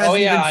class hasn't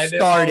even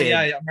started.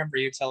 I remember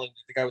you telling me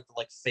the guy with the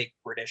like fake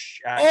British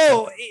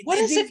accent. What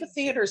is it with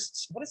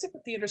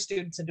theater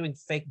students and doing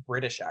fake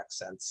British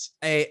accents?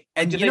 And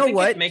you know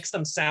what? It makes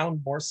them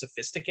sound more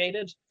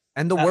sophisticated.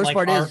 And the worst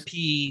part is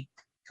RP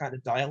kind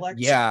of dialect.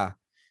 Yeah.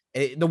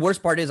 The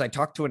worst part is I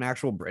talked to an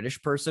actual British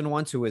person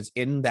once who was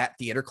in that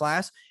theater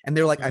class and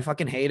they're like, I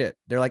fucking hate it.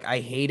 They're like,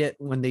 I hate it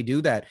when they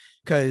do that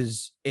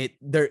because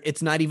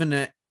it's not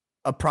even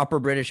a proper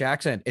British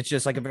accent. It's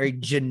just like a very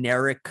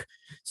generic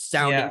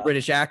sounding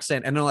British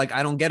accent. And they're like,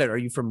 I don't get it. Are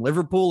you from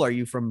Liverpool? Are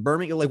you from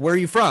Birmingham? Like, where are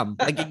you from?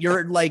 Like,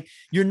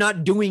 you're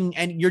not doing,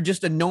 and you're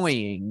just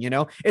annoying, you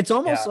know? It's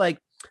almost like,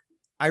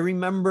 I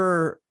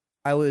remember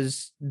I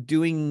was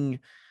doing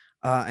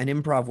an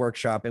improv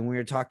workshop and we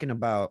were talking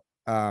about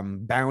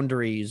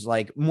boundaries,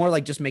 like more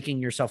like just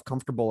making yourself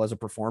comfortable as a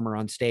performer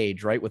on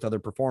stage, right? With other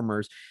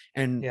performers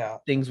and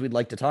things we'd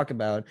like to talk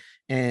about.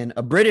 And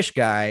a British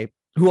guy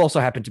who also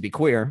happened to be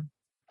queer,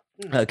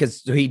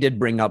 because he did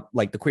bring up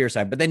like the queer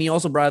side, but then he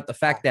also brought up the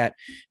fact that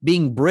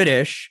being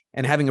British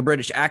and having a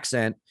British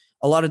accent,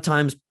 a lot of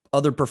times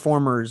other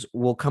performers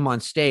will come on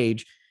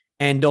stage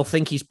and they'll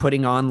think he's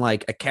putting on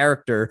like a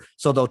character,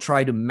 so they'll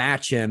try to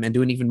match him and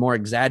do an even more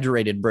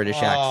exaggerated British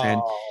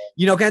accent,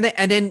 you know.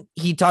 And then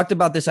he talked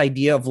about this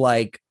idea of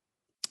like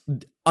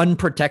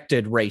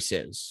unprotected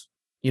races.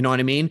 You know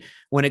what I mean?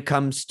 When it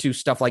comes to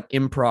stuff like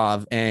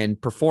improv and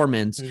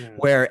performance,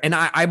 and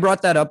I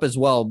brought that up as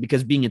well,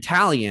 because being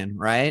Italian,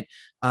 right?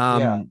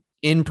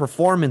 In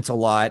performance a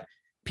lot,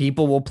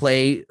 people will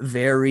play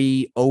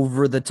very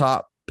over the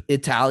top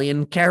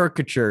Italian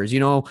caricatures. You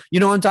know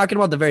I'm talking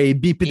about, the very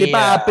beepity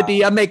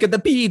boppity, I'm making the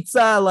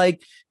pizza,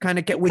 like kind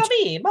of, which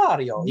me,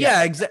 Mario.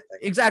 Yeah,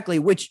 exactly.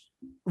 Which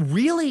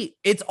really,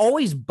 it's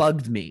always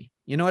bugged me.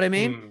 You know what I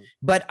mean?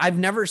 But I've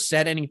never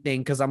said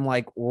anything because I'm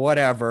like,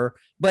 whatever.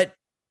 But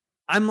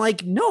I'm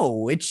like,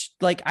 no, it's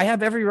like, I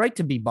have every right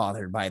to be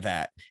bothered by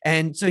that.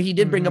 And so he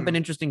did bring up an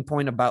interesting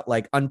point about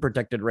like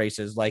unprotected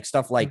races, like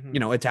stuff like, you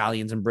know,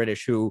 Italians and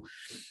British, who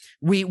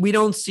we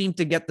don't seem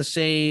to get the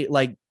same,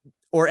 like,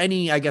 or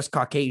any, I guess,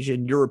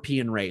 Caucasian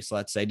European race,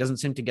 let's say, doesn't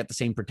seem to get the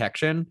same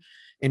protection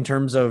in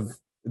terms of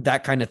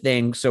that kind of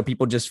thing. So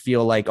people just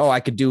feel like, oh, I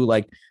could do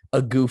like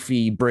a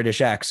goofy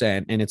British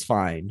accent and it's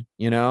fine,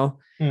 you know?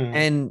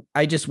 And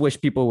I just wish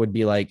people would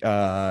be like,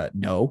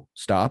 no,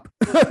 stop.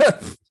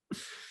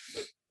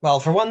 Well,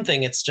 for one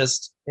thing, it's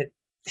just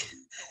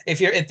if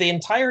the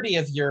entirety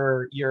of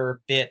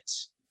your bit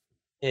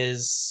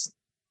is,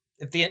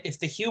 if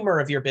the humor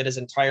of your bit is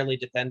entirely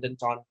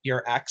dependent on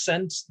your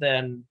accent,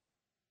 then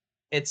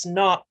it's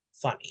not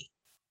funny.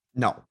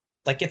 No,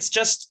 like, it's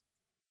just.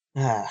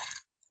 I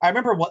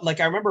remember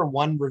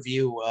one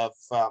review of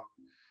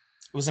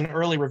it was an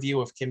early review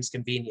of Kim's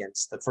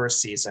Convenience, the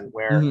first season,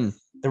 where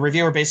the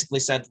reviewer basically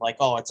said like,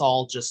 oh, it's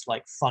all just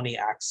like funny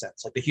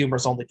accents, like the humor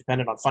is only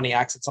dependent on funny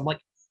accents. I'm like,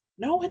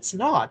 no, it's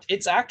not.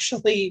 It's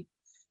actually,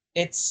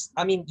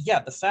 I mean,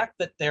 the fact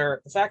that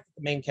the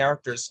main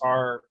characters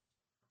are,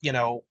 you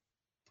know,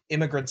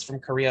 immigrants from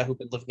Korea who've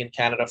been living in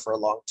Canada for a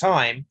long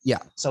time. Yeah.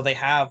 So they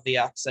have the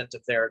accent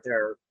of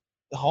their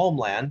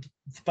homeland,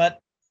 but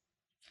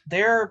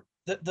the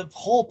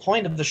whole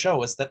point of the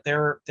show is that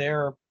they're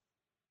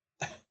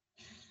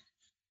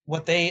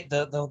what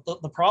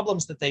the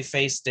problems that they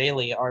face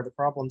daily are the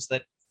problems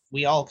that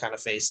we all kind of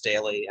face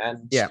daily.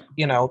 And,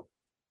 you know,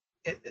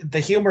 the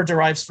humor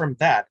derives from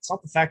that. It's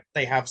not the fact that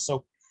they have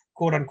so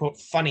quote unquote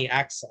funny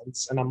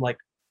accents. And I'm like,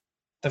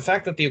 the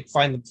fact that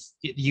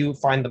you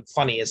find them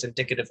funny is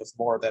indicative of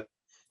more than,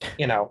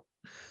 you know,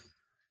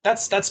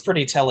 that's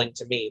pretty telling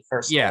to me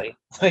personally.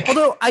 Yeah. Like,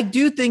 although I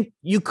do think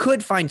you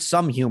could find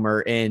some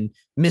humor in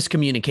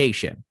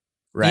miscommunication.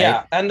 right?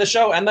 Yeah, and the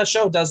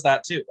show does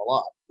that too a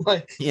lot.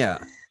 Like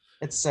Yeah.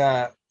 it's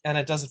and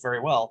it does it very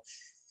well.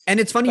 And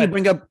it's funny you But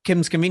bring up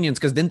Kim's Convenience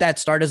because didn't that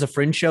start as a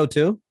fringe show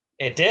too?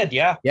 it did,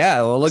 yeah.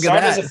 Yeah, well, It look at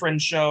started as that. a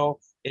fringe show.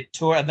 It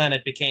toured, and then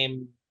it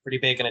became pretty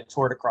big, and it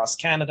toured across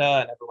Canada,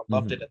 and everyone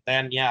loved it. Mhm. And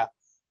then, yeah,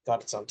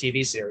 got its own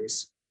TV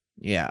series.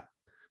 Yeah.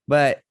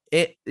 But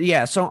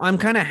yeah, so I'm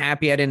kind of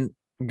happy I didn't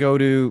go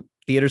to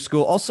theater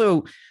school.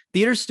 Also,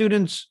 theater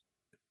students,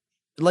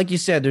 like you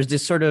said, there's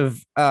this sort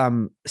of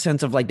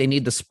sense of like they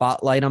need the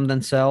spotlight on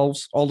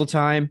themselves all the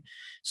time.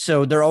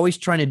 So they're always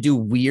trying to do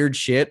weird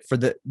shit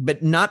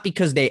but not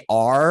because they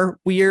are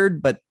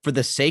weird, but for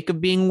the sake of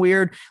being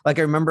weird. Like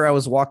I remember I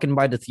was walking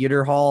by the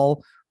theater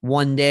hall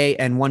one day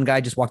and one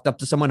guy just walked up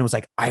to someone and was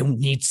like, I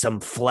need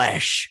some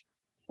flesh.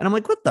 And I'm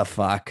like, what the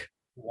fuck?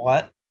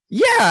 What?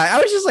 Yeah.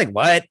 I was just like,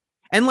 what?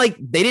 And like,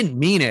 they didn't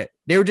mean it.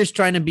 They were just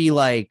trying to be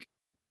like,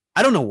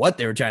 I don't know what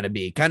they were trying to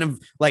be. Kind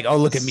of like, oh,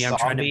 look A at me. I'm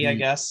trying to zombie, I be,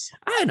 guess.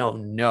 I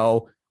don't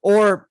know.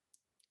 Or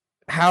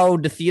how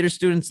the theater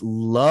students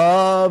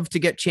love to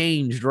get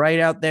changed right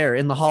out there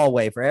in the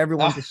hallway for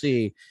everyone to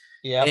see.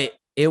 Yep.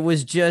 It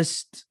was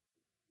just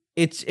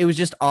it was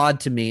just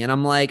odd to me. And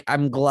I'm like,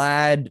 I'm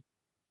glad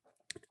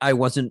I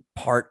wasn't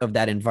part of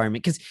that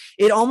environment because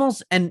it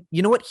almost, and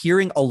you know what,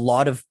 hearing a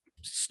lot of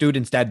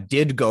students that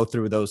did go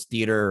through those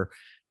theater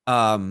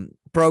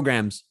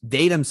programs,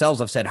 they themselves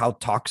have said how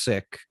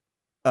toxic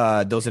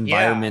those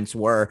environments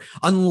were,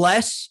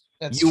 unless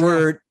That's you true.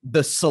 were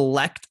the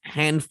select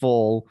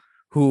handful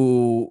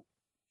who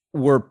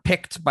were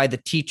picked by the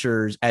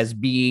teachers as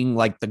being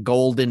like the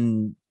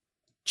golden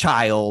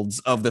childs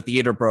of the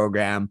theater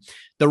program.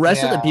 The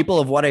rest of the Yeah. people,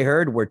 of what I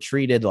heard, were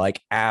treated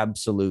like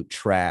absolute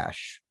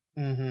trash.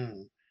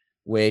 Mm-hmm.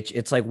 Which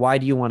it's like, why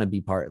do you want to be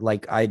part?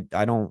 Like, I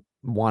don't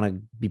want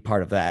to be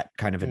part of that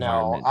kind of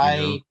No,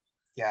 environment. You know?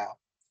 yeah.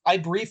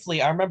 I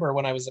remember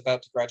when I was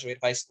about to graduate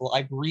high school,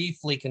 I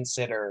briefly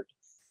considered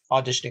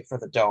auditioning for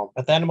the Dome.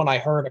 But then when I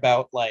heard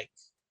about the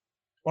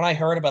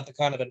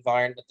kind of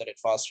environment that it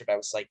fostered, I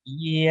was like,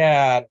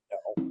 yeah,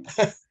 no.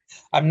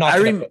 I'm not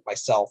going to put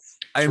myself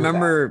I through that.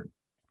 remember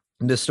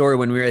the story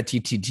when we were at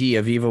TTT.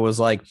 Aviva was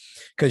like,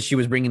 because she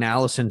was bringing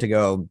Allison to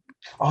go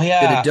Oh to the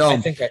yeah,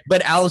 Dome,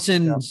 but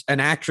Allison's an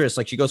actress.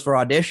 Like she goes for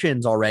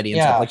auditions already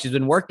and stuff. Like she's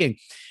been working,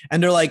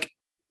 and they're like,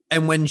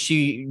 and when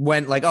she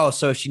went like, oh,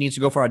 so she needs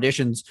to go for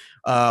auditions.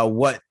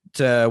 What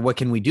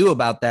can we do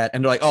about that?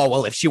 And they're like, oh,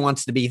 well, if she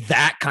wants to be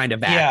that kind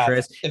of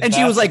actress, and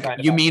she was like,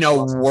 you mean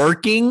a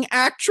working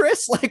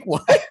actress? Like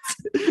what?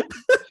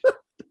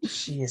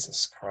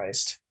 Jesus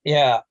Christ.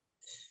 Yeah.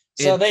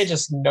 So they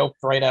just noped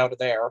right out of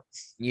there.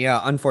 Yeah,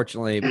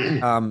 unfortunately.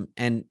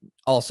 And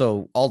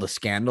also all the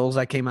scandals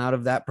that came out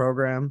of that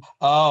program.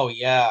 Oh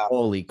yeah.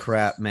 Holy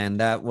crap, man.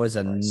 That was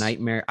a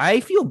nightmare. I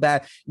feel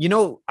bad. You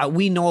know,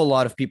 we know a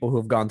lot of people who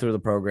have gone through the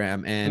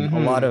program and a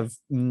lot of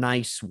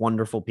nice,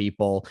 wonderful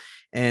people.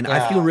 And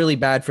I feel really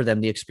bad for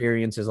them, the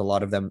experiences a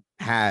lot of them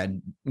had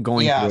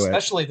going through it.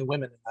 Especially the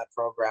women in that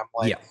program.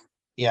 Like,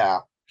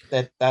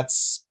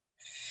 that's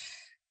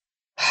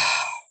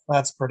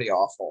pretty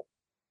awful.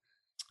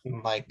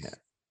 Like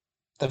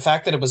the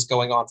fact that it was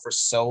going on for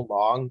so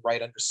long,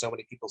 right under so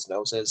many people's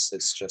noses,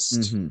 it's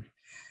just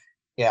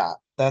that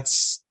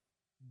looks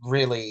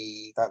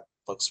really,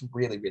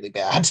 really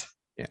bad.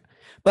 Yeah.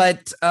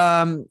 But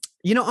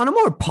you know, on a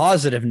more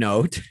positive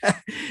note,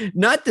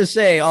 not to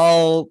say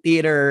all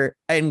theater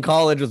in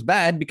college was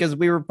bad, because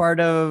we were part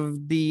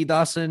of the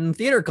Dawson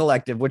Theater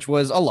Collective, which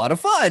was a lot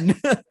of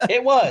fun.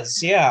 It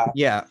was, yeah.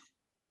 Yeah.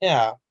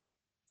 Yeah.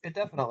 It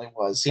definitely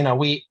was. You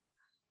know,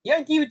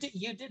 you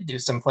did do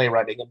some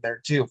playwriting in there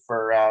too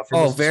for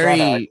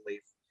very, I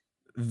believe.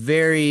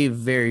 Very,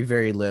 very,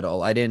 very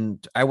little.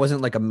 I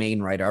wasn't like a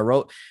main writer. I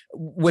wrote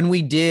when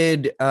we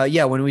did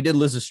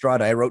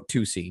Lysistrata, I wrote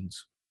 2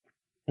 scenes.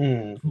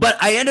 But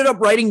I ended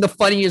up writing the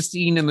funniest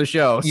scene in the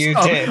show. You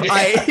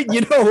did. You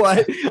know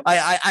what?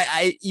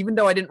 I even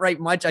though I didn't write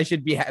much, I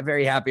should be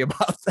very happy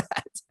about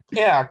that.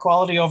 Yeah,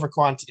 quality over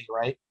quantity,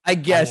 right? I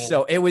guess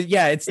so. It was,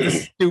 it's the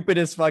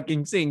stupidest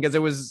fucking scene because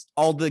it was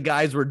all the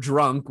guys were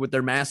drunk with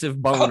their massive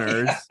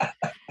boners. Oh,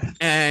 yeah.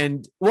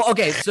 And well,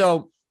 okay,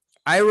 so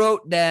I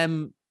wrote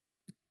them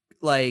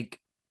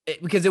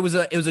because it was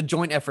a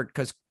joint effort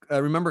because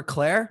remember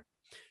Claire?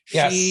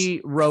 She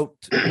wrote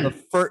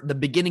the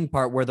beginning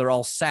part where they're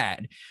all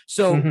sad.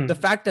 So the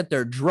fact that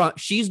they're drunk,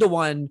 she's the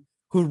one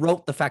who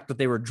wrote the fact that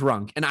they were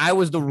drunk. And I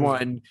was the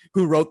one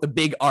who wrote the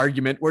big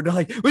argument where they're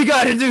like, we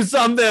got to do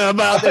something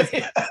about this.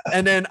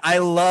 And then I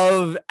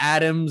love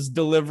Adam's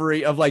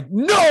delivery of like,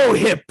 no,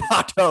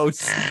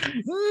 Hippotos,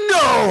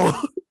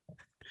 no.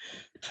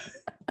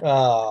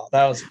 Oh,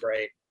 that was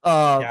great.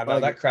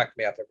 That cracked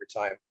me up every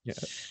time. Yeah.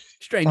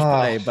 Strange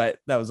play, but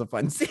that was a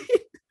fun scene.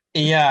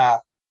 Yeah.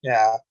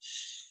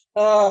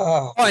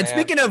 And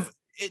speaking of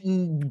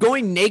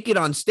going naked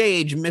on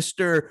stage,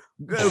 Mr.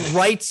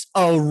 writes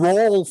a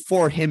role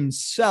for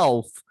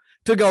himself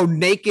to go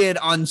naked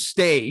on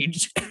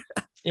stage.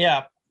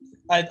 Yeah.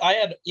 I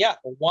had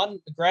one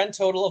grand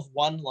total of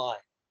 1 line.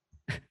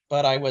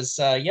 But I was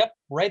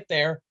right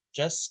there,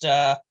 just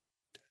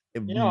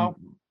You know,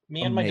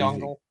 me and my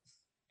Amazing. dongle.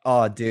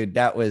 Oh, dude,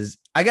 that was,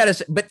 I gotta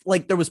say, but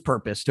like there was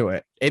purpose to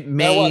it. It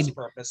There was a made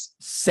purpose.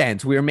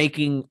 sense. We were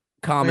making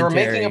We were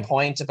making a commentary.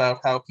 point about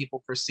how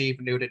people perceive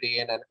nudity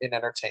in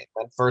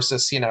entertainment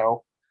versus,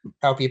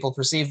 how people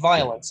perceive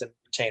violence in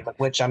entertainment,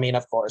 which I mean,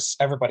 of course,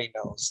 everybody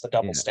knows the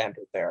double Yeah.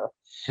 standard there.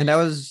 And that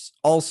was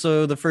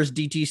also the first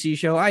DTC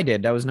show I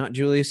did. That was not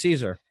Julius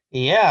Caesar,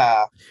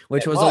 Yeah,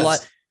 which it was a lot.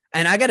 was.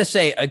 And I got to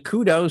say,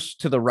 kudos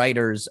to the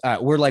writers.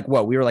 We're like,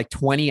 what? We were like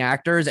 20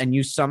 actors, and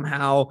you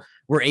somehow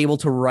were able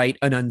to write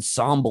an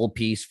ensemble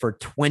piece for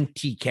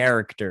 20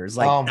 characters.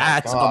 Like, Oh my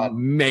that's God.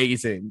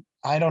 amazing.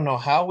 I don't know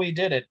how we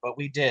did it, but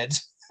we did.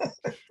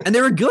 And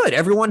they were good.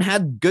 Everyone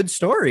had good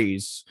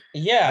stories.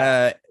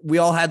 Yeah. We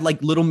all had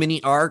like little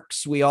mini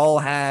arcs. We all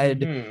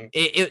had Mhm.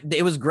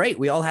 it was great.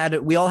 We all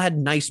had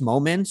nice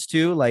moments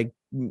too, like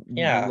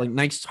Yeah.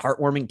 nice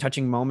heartwarming,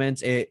 touching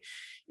moments. It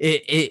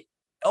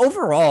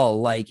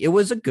overall, like it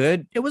was a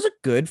good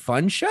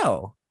fun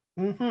show.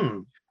 Hmm.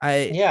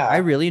 I Yeah.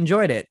 really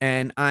enjoyed it,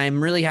 and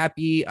I'm really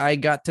happy I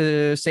got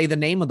to say the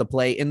name of the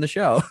play in the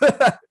show.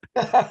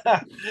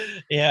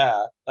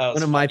 Yeah. That One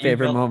was of fun. my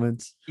favorite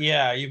moments.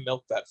 Yeah, you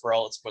milked that for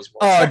all it's was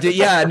Oh, worth.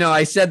 yeah, no,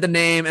 I said the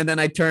name and then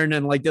I turned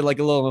and like did like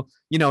a little,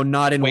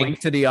 nod and wink Wink.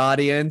 to the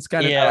audience,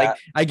 kind of like Yeah.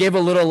 I gave a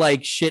little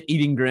like shit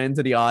eating grin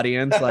to the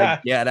audience, like,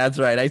 yeah, that's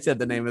right, I said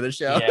the name of the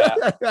show.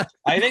 Yeah.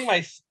 I think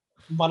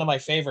one of my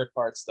favorite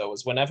parts though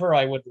was whenever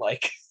I would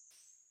like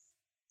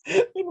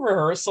in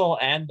rehearsal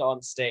and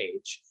on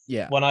stage,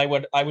 Yeah, when I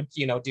would,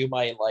 do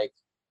my like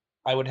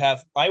I would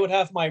have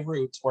my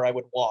route where I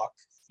would walk,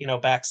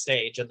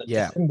 backstage in the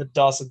yeah. in the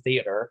Dawson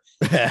Theater,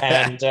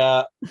 and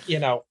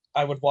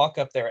I would walk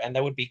up there, and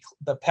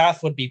the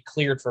path would be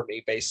cleared for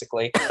me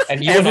basically,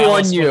 and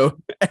Everyone knew.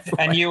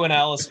 and you and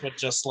Alice would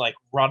just like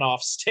run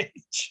off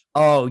stage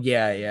Oh,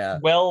 yeah, yeah.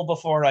 well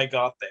before I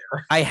got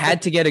there. I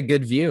had to get a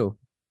good view.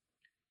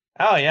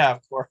 Oh yeah,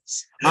 of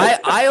course.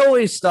 I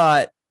always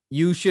thought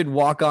you should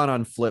walk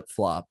on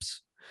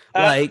flip-flops.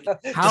 Like,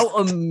 how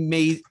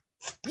amazing.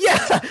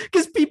 Yeah,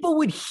 because people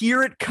would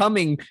hear it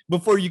coming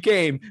before you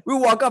came. We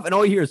would walk up and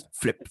all you hear is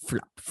flip,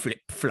 flop, flip,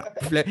 flop,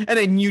 flip. And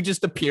then you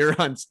just appear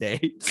on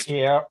stage.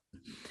 Yeah.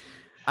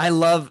 I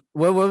love,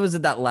 what was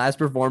it, that last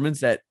performance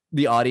that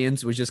the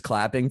audience was just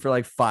clapping for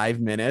like 5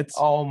 minutes?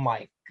 Oh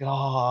my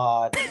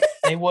God.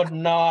 They would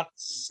not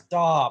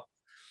stop.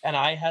 And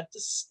I had to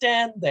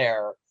stand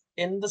there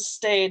in the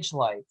stage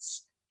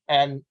lights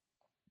and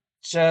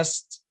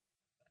just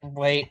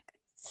wait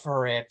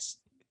for it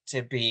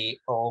to be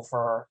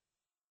over.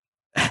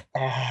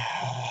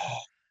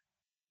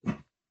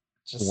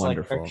 Just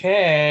Wonderful. like,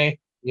 okay,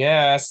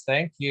 yes,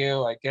 thank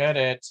you. I get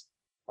it.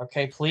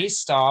 Okay, please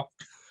stop.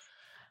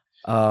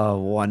 Oh,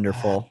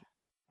 wonderful.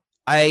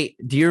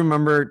 Do you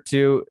remember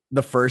too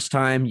the first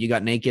time you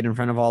got naked in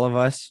front of all of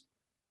us?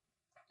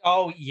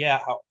 Oh yeah,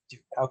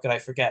 how could I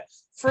forget?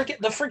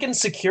 Forget the freaking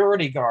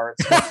security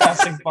guards were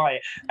passing by,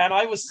 and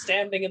I was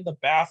standing in the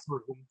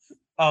bathroom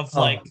of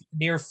like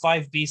near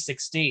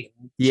 5B16.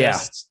 Yeah.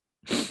 Just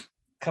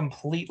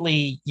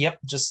completely, yep,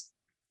 just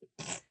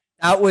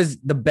That was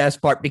the best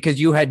part because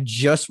you had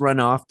just run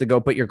off to go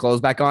put your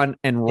clothes back on.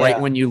 And right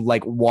when you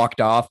like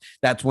walked off,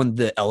 that's when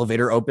the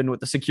elevator opened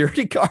with the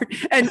security guard.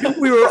 And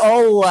we were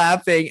all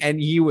laughing and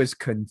he was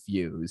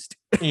confused.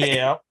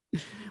 Yeah.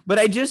 But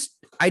I just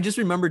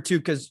remember too,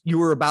 because you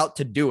were about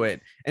to do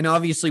it. And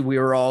obviously we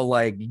were all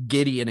like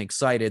giddy and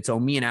excited. So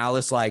me and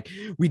Alice, like,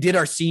 we did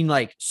our scene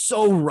like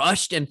so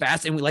rushed and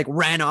fast and we like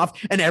ran off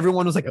and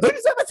everyone was like,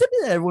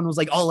 everyone was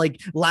like all like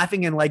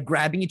laughing and like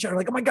grabbing each other,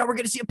 like, oh my God, we're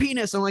gonna see a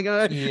penis. I'm like,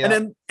 and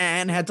then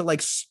Anne had to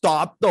like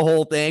stop the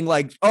whole thing,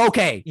 like,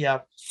 okay,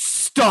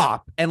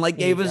 stop, and like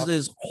gave us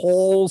this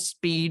whole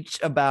speech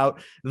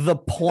about the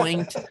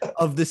point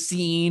of the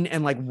scene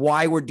and like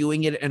why we're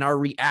doing it, and our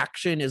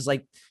reaction is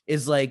like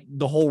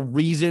the whole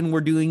reason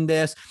we're doing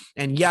this,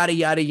 and yada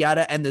yada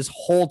yada. And this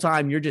whole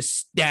time you're just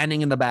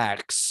standing in the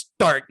back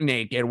stark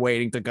naked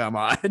waiting to come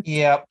on.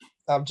 Yep.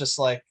 I'm just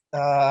like,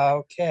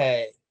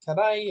 okay, can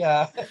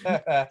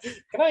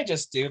I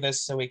just do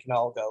this so we can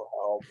all go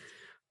home?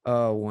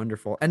 Oh,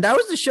 wonderful. And that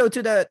was the show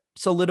too that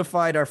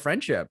solidified our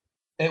friendship.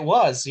 It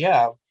was,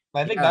 yeah.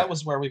 I think that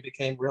was where we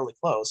became really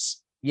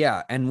close.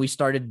 Yeah, and we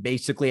started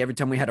basically every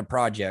time we had a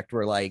project,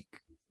 we're like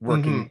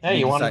working.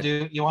 Hey,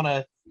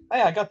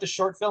 hey, I got this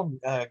short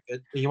film.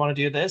 You want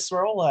to do this,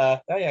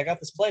 Earl? Hey, I got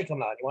this play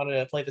coming on. You want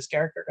to play this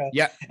character?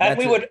 Yeah.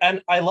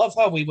 And I love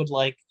how we would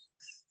like,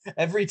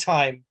 every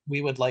time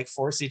we would like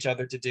force each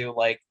other to do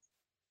like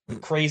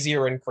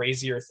crazier and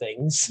crazier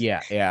things.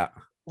 Yeah, yeah.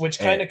 Which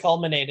kind of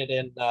culminated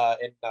in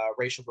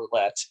Racial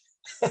Roulette.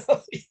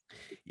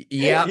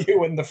 Yeah.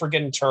 You and the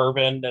friggin'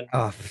 turban and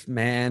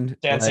man,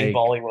 dancing like,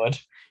 Bollywood.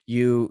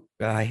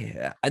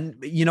 And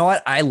you know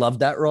what? I love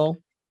that role.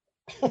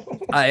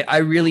 I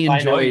really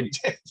enjoyed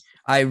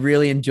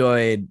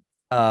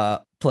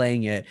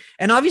playing it.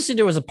 And obviously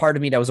there was a part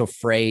of me that was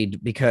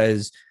afraid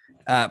because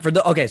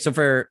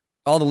for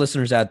all the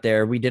listeners out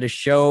there, we did a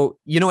show.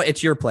 You know what?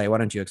 It's your play. Why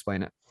don't you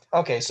explain it?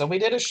 Okay, so we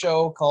did a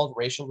show called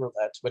Racial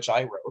Roulette, which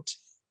I wrote.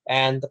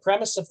 And the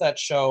premise of that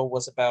show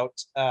was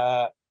about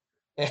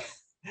it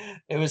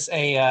was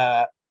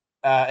a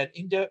an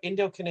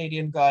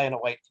Indo-Canadian guy and a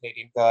white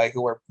Canadian guy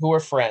who were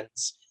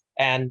friends,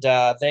 and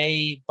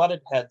they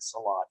butted heads a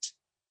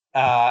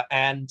lot.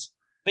 And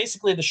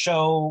basically, the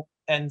show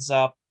ends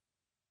up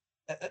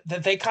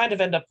they kind of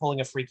end up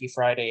pulling a Freaky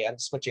Friday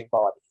and switching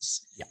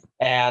bodies, Yeah.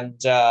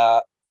 and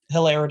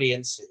hilarity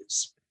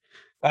ensues.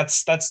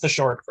 That's the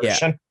short Yeah.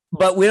 version.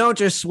 But we don't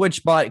just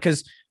switch body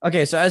because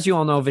okay, so as you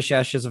all know,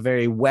 Vishesh is a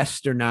very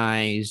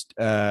westernized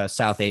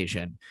South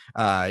Asian.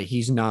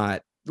 He's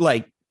not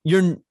like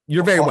you're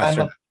very Well,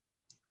 Western.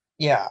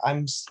 Yeah,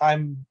 I'm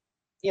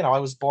I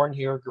was born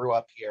here, grew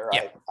up here.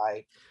 Yeah.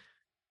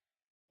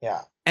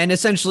 Yeah. And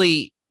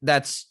essentially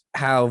that's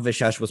how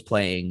Vishesh was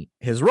playing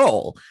his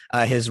role.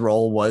 His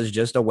role was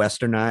just a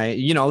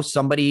westernized,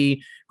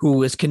 somebody who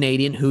was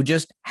Canadian who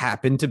just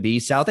happened to be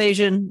South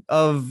Asian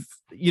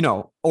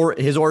or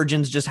his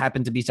origins just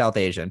happened to be South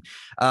Asian.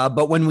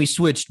 But when we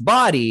switched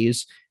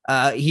bodies,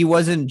 he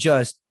wasn't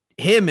just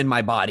him in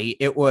my body.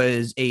 It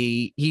was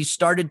he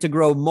started to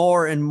grow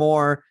more and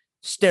more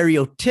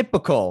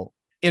stereotypical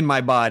in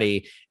my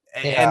body.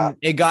 Yeah. And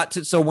it got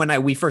to so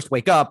when we first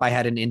wake up, I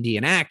had an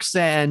Indian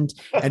accent,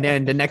 and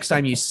then the next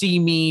time you see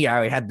me,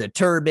 I had the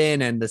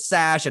turban and the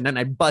sash, and then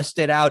I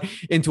busted out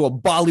into a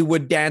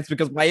Bollywood dance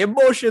because my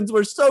emotions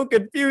were so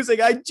confusing.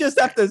 I just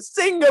have to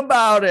sing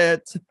about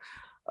it.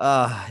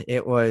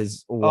 It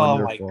was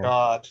wonderful. Oh my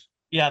god.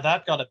 Yeah,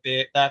 that got a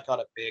big laugh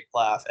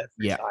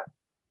every time.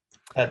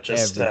 That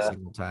just every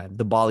single time.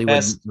 The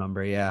Bollywood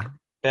number, yeah.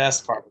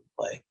 Best part of the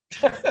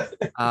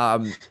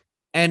play.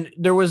 And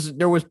there was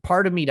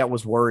part of me that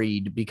was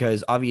worried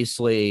because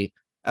obviously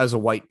as a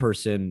white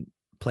person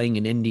playing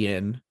an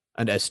Indian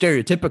and a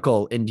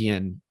stereotypical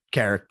Indian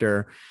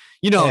character,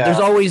 there's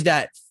always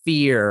that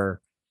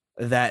fear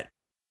that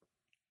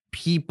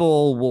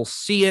people will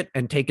see it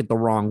and take it the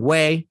wrong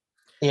way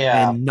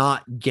and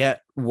not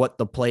get what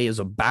the play is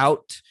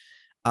about.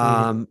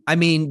 I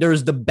mean,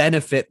 there's the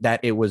benefit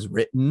that it was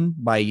written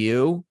by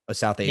you, a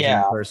South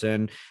Asian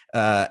person,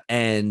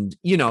 and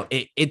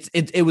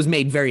it was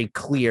made very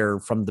clear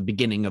from the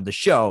beginning of the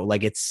show,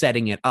 like it's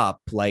setting it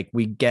up, like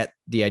we get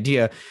the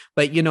idea.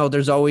 But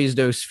there's always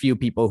those few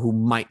people who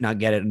might not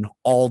get it, and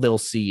all they'll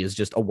see is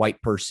just a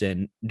white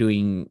person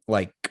doing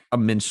like a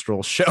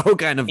minstrel show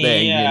kind of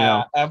thing.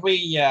 And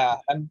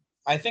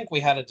I think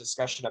we had a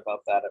discussion about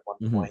that at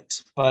one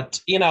point,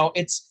 but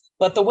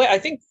But the way I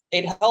think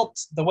it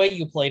helped, the way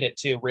you played it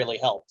too really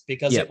helped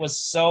because it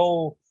was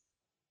so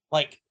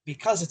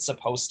because it's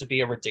supposed to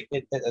be a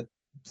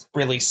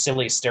really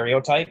silly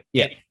stereotype.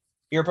 Yeah.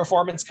 Your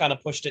performance kind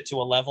of pushed it to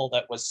a level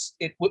that was,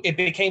 it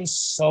became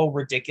so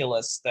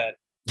ridiculous that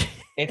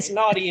it's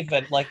not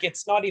even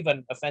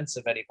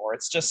offensive anymore.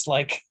 It's just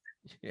like,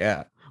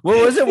 yeah. What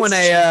was it when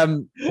I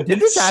did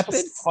this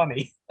happen?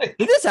 Funny.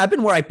 Did this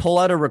happen where I pull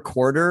out a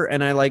recorder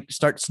and I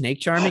start snake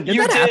charming? Did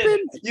that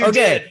happen? You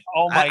did.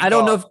 Oh my God. I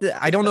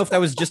don't know if that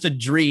was just a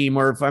dream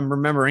or if I'm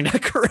remembering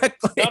that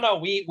correctly.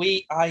 No.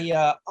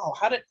 I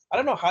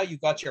don't know how you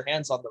got your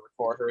hands on the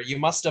recorder. You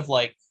must have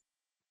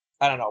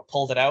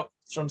pulled it out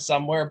from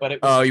somewhere, but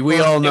it was we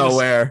all know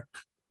where.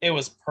 It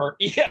was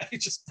yeah, you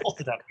just pulled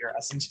it out of your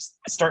ass and just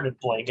started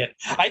playing it.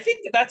 I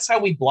think that's how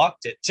we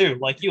blocked it too.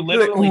 Like you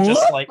literally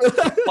just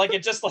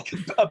it just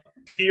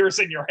appears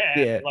in your hand.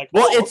 Yeah.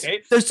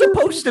 There's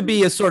supposed to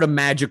be a sort of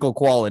magical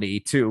quality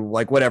to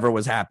whatever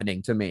was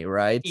happening to me,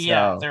 right?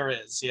 Yeah, there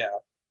is. Yeah.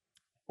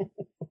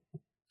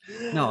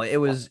 No, it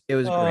was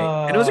great.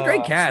 And it was a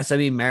great cast. I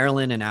mean,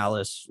 Marilyn and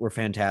Alice were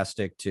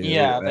fantastic too.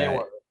 Yeah, they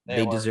were.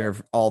 They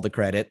deserve all the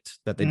credit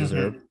that they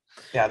deserve.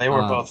 Yeah, they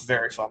were both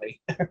very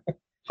funny.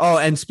 Oh,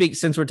 and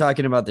since we're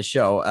talking about the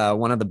show,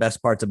 one of the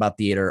best parts about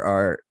theater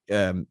are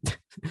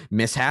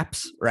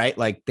mishaps, right?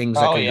 Like things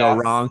that can go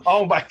wrong.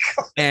 Oh my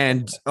God.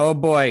 And oh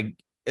boy,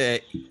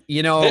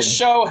 this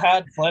show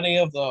had plenty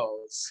of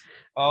those.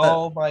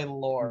 Oh my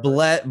Lord.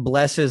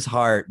 Bless his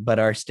heart, but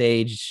our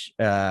stage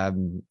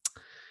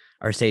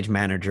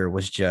manager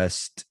was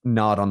just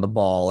not on the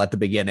ball at the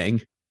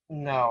beginning.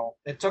 No,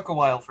 it took a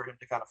while for him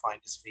to kind of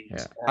find his feet.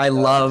 Yeah. I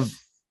love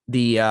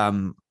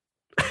the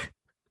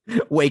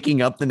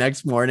waking up the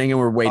next morning and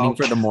we're waiting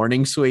for the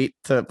morning suite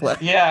to play.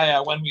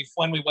 Yeah. When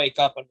we wake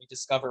up and we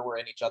discover we're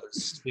in each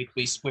other's,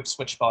 we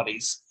switch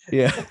bodies.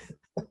 Yeah.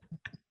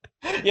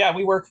 Yeah,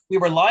 we were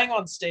lying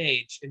on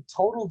stage in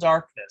total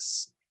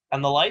darkness,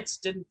 and the lights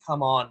didn't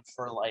come on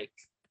for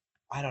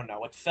I don't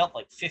know, it felt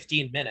like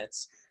 15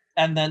 minutes,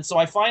 and then so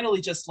I finally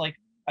just let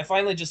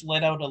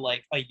out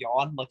a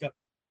yawn, like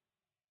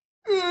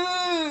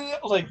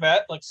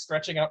that,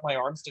 stretching out my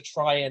arms to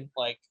try and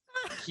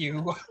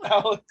cue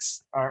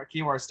Alex, our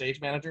stage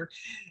manager,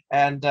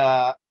 and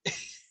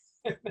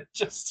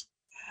just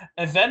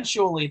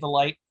eventually the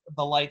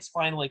lights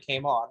finally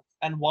came on,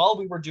 and while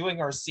we were doing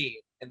our scene,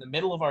 in the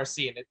middle of our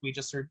scene, we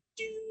just heard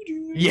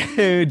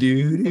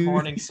the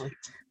morning sleep,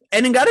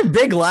 and it got a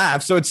big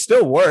laugh, so it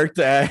still worked.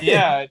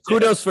 Yeah,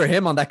 kudos for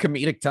him on that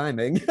comedic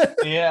timing.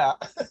 Yeah.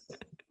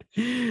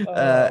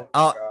 God.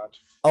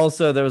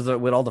 Also, there was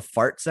with all the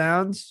fart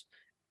sounds.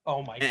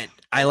 Oh my And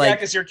I god. Yeah, like,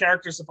 because your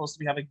character's supposed to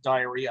be having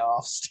diarrhea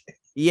off stage.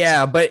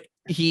 yeah, but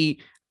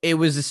it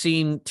was a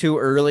scene too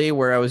early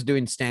where I was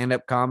doing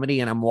stand-up comedy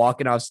and I'm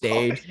walking off Oh,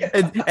 stage yeah.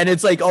 and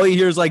it's like all you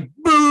hear is like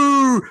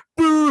boo,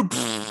 boo.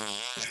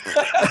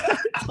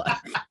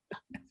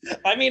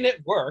 I mean,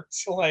 it worked.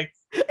 Like,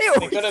 they It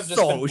could was have just been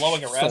so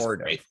blowing a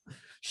sort of. raspberry.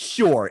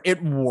 Sure,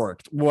 it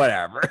worked.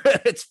 Whatever.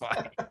 It's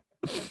fine.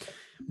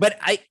 But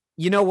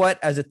you know what?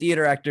 As a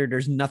theater actor,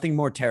 there's nothing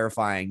more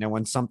terrifying than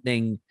when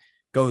something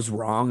goes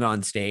wrong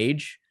on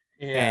stage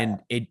Yeah,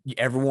 and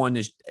everyone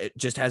it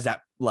just has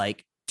that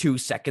like 2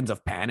 seconds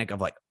of panic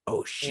of like,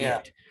 oh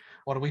yeah. shit,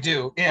 What do we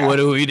do? Yeah. what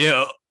do we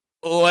do?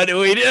 What do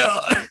we do?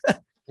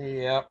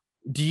 Yep.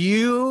 Do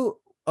you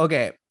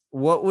okay?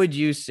 What would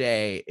you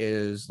say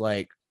is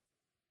like?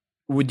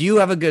 Would you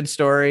have a good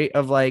story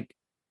of like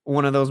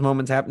one of those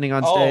moments happening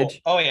on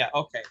stage? Oh yeah.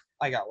 Okay,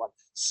 I got one. Great,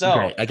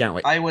 So I can't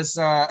wait. I was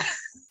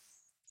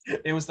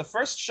it was the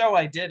first show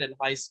I did in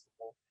high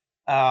school.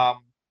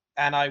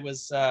 And I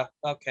was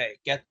okay,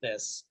 get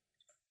this.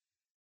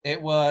 It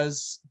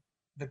was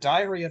The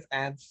Diary of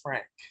Anne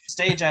Frank,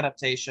 stage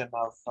adaptation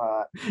of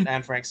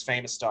Anne Frank's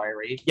famous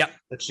diary Yep.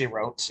 that she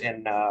wrote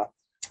in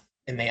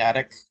the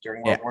attic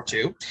during Yeah. World War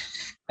II.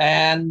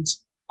 And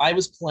I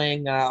was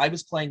playing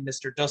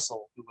Mr.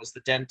 Dussel, who was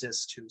the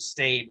dentist who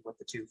stayed with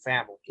the two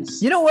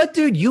families. You know what,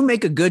 dude? You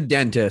make a good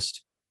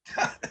dentist.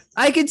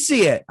 I could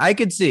see it. I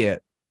could see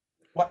it.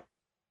 What?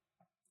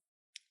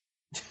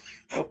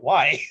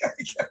 Why?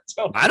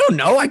 I don't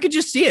know. I could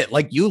just see it.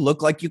 Like you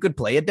look like you could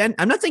play a dent.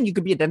 I'm not saying you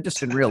could be a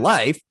dentist in real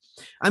life.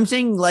 I'm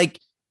saying like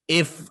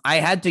if I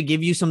had to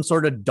give you some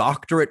sort of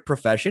doctorate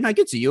profession, I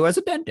could see you as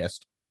a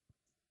dentist.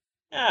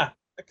 Yeah,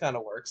 that kind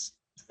of works.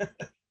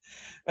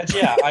 But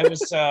yeah, I was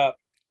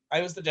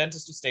the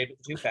dentist who stayed with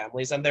the two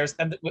families, and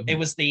it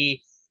was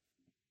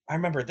I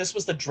remember this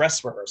was the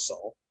dress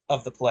rehearsal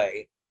of the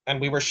play,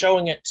 and we were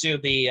showing it to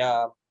the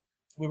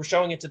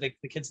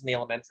kids in the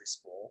elementary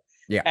school.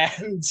 Yeah.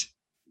 And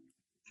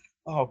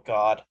oh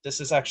god, this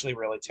is actually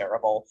really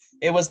terrible.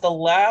 It was the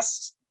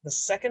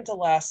second to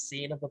last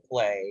scene of the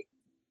play,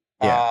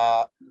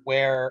 Yeah.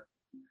 where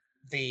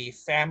the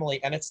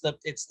family, and it's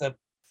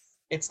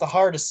the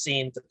hardest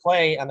scene to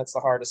play, and it's the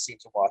hardest scene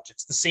to watch.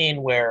 It's the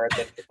scene where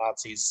the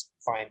Nazis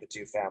find the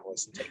two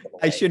families and take them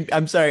away.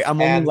 I'm sorry. I'm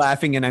only And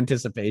laughing in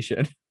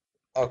anticipation.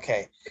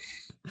 okay,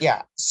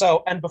 yeah.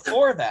 So, and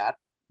before that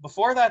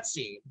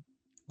scene,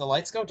 the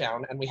lights go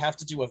down, and we have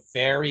to do a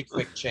very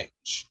quick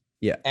change.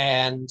 Yeah.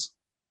 And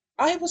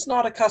I was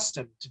not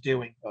accustomed to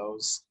doing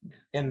those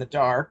in the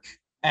dark.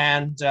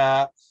 And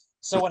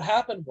so what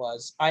happened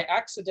was I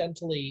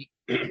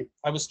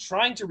was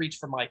trying to reach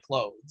for my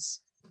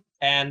clothes,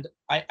 and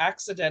I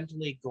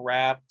accidentally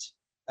grabbed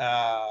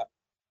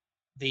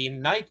the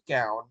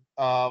nightgown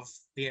of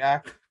the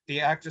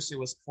actress who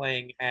was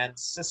playing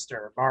Anne's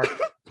sister, Margaret,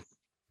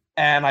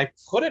 and I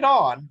put it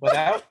on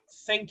without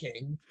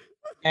thinking,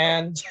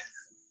 and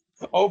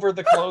over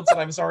the clothes that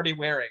I was already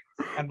wearing.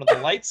 And when the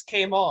lights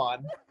came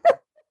on,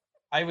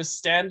 I was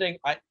standing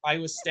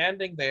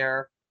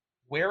there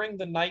wearing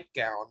the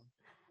nightgown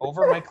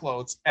over my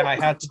clothes, and I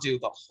had to do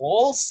the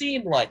whole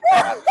scene like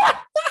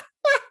that.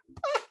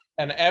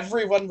 And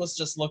everyone was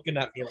just looking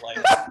at me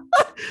like,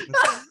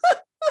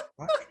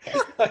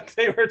 like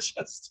they were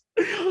just,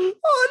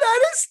 Oh,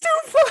 that is too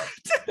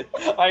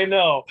funny. I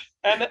know.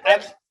 And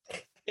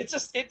it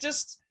just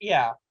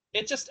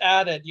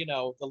added,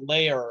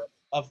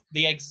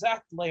 the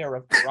exact layer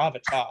of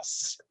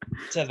gravitas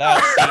to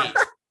that scene.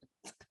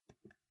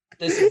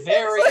 This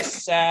very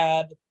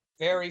sad,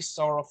 very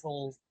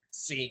sorrowful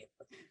scene.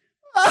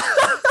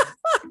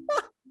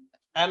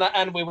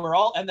 And we were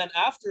all, and then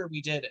after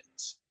we did it,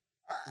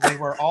 we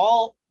were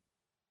all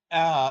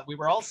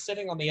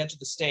sitting on the edge of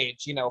the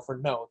stage, for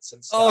notes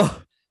and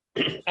stuff.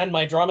 Oh, And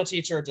my drama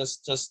teacher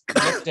just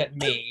looked at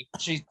me.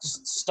 She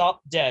just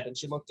stopped dead, and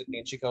she looked at me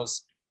and she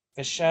goes,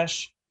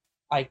 "Vishesh,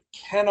 I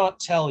cannot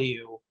tell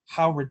you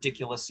how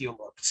ridiculous you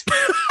looked."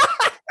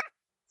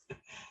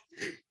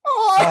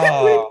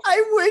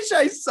 I wish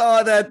I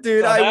saw that,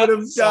 dude. So I would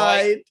have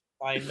died.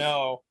 I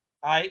know.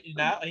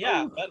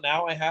 But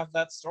now I have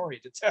that story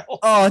to tell.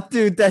 Oh,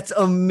 dude, that's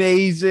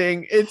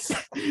amazing. It's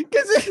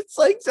because it's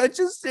like such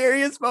a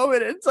serious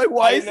moment. It's like,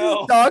 why is this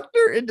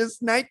doctor in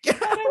this nightgown?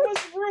 And it was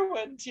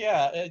ruined.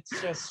 Yeah, it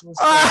just was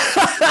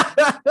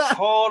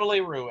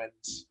totally ruined.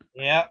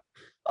 Yeah.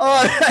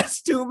 Oh,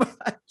 that's too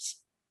much.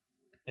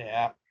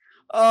 Yeah.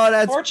 Oh,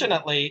 that's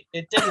Fortunately,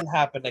 it didn't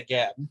happen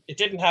again. It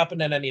didn't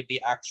happen in any of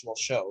the actual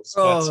shows.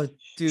 Oh,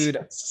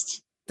 dude,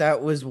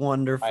 that was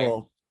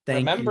wonderful.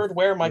 Thank you. Remembered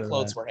where my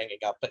clothes were hanging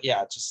up, but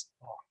yeah, just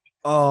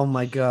oh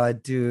my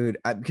god, dude!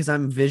 Because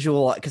I'm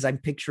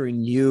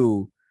picturing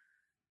you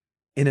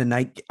in a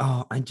night.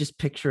 Oh, I'm just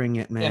picturing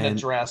it, man. in a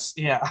dress.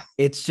 Yeah,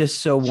 it's just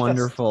so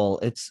wonderful.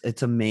 It's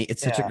amazing.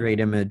 It's such a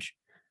great image.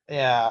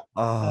 Yeah.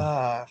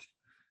 Oh,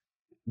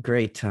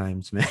 great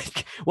times, man.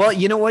 Well,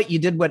 you know what? You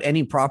did what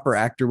any proper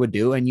actor would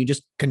do, and you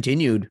just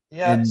continued.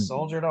 Yeah, and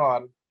soldiered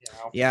on. Yeah.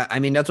 Yeah, I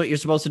mean, that's what you're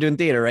supposed to do in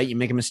theater, right? You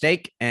make a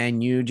mistake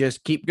and you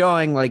just keep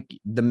going like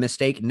the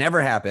mistake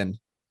never happened.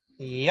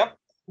 Yep.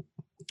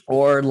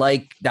 Or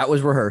like that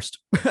was rehearsed.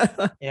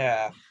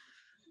 Yeah.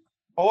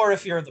 Or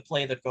if you're the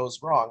play that goes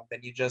wrong,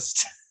 then you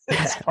just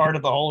it's part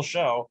of the whole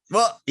show.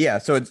 Well, yeah,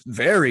 so it's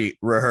very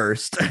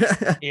rehearsed.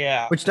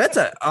 Yeah. Which that's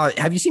a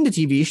have you seen the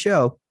TV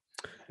show?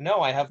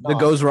 No, I have The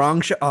not. Goes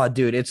Wrong show? Oh,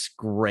 dude, it's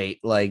great.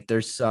 Like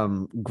there's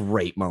some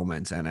great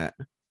moments in it.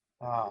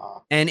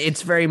 And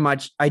it's very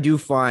much I do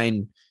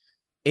find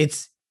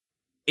it's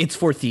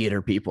for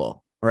theater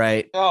people,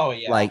 right? Oh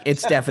yeah. Like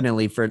it's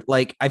definitely for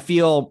like I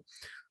feel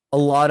a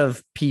lot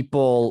of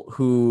people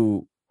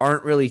who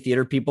aren't really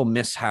theater people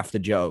miss half the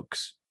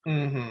jokes.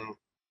 Mm-hmm.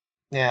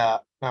 Yeah.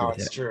 No, With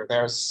it's it. true.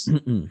 There's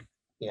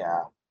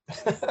yeah.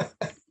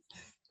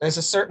 There's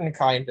a certain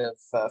kind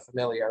of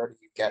familiarity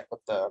you get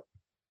with the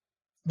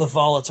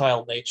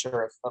volatile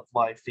nature of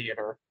live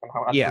theater and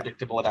how Yeah.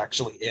 unpredictable it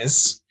actually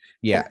is.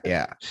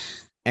 Yeah.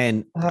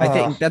 And I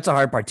think that's a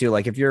hard part too.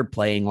 Like if you're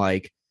playing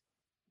like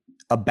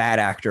a bad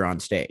actor on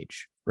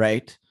stage,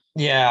 right?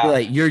 Yeah.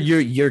 Like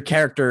your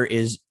character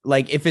is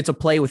like if it's a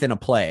play within a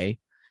play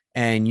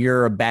and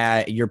you're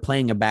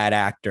playing a bad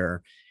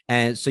actor.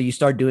 And so you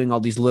start doing all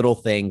these little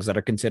things that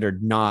are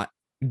considered not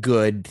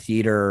good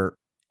theater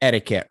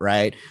etiquette,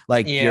 right?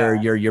 Like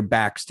your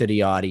backs to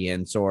the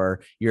audience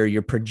or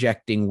you're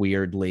projecting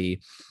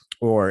weirdly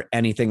or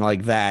anything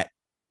like that.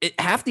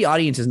 Half the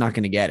audience is not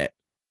going to get it.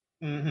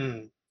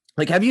 Mm-hmm.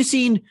 Like, have you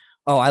seen?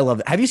 Oh, I love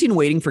it. Have you seen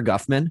Waiting for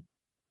Guffman?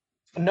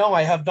 No,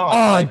 I have not.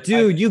 Oh,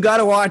 dude, you got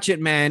to watch it,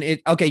 man.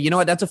 Okay, you know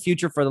what? That's a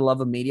future for the love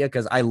of media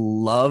because I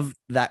love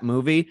that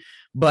movie.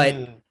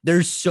 But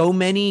there's so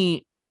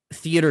many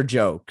theater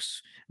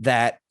jokes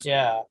that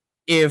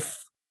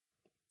if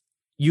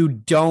you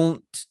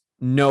don't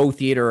know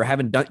theater or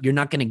haven't done, you're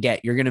not going to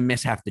get. You're going to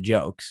miss half the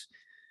jokes.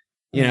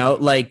 You know,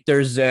 like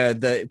there's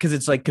because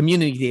it's like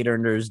community theater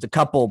and there's the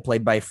couple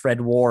played by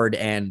Fred Ward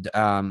and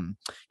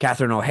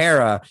Catherine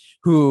O'Hara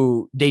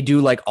who they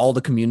do like all the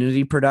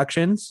community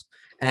productions.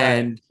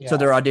 And so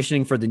they're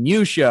auditioning for the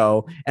new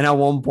show. And at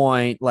one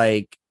point,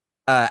 like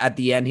at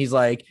the end, he's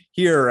like,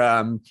 here,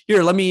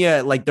 let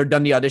me like they're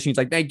done the audition. He's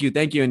like, thank you.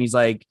 And he's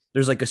like,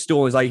 there's like a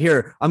stool. He's like,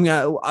 here, I'm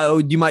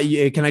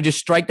gonna can I just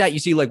strike that? You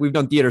see, like we've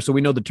done theater, so we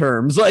know the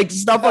terms, like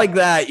stuff like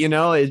that, you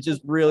know, it's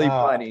just really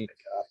funny.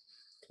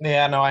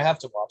 Yeah, no, I have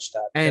to watch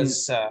that. And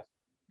it's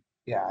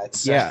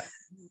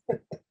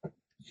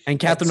and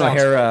Catherine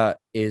O'Hara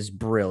is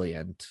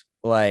brilliant.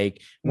 Like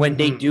when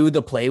they do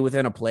the play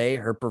within a play,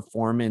 her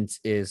performance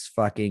is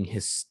fucking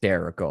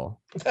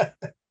hysterical.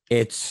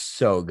 It's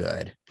so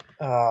good.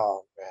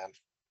 Oh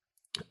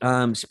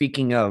man.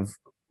 Speaking of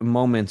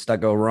moments that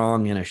go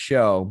wrong in a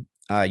show,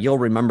 you'll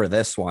remember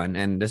this one,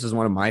 and this is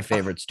one of my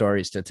favorite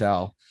stories to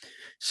tell.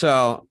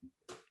 So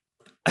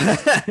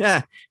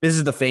this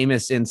is the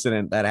famous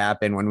incident that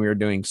happened when we were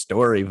doing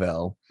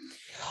Storyville.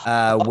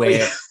 So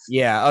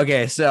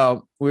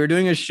we were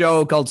doing a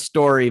show called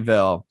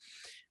Storyville.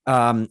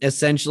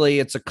 Essentially,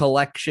 it's a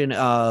collection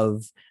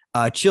of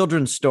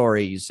children's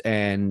stories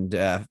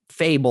and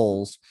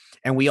fables,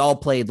 and we all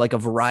played like a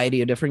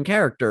variety of different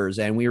characters,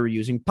 and we were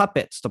using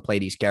puppets to play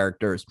these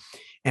characters.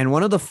 And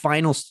one of the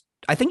final,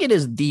 I think it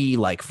is the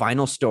like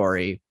final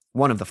story,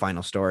 one of the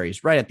final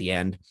stories right at the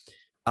end,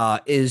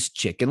 is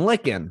Chicken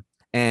Licken.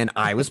 And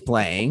I was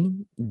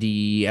playing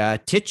the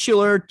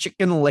titular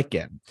Chicken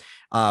Licken.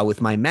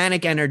 With my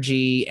manic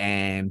energy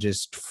and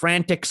just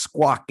frantic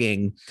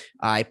squawking,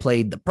 I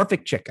played the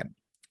perfect chicken.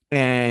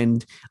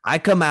 And I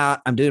come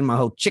out, I'm doing my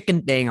whole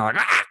chicken thing. I'm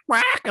like,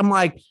 quack. I'm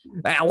like,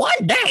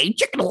 one day,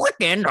 Chicken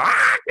Licken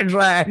is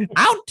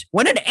out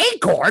when an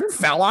acorn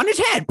fell on his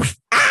head.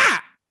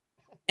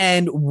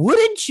 And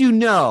wouldn't you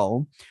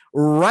know,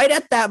 right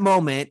at that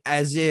moment,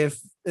 as if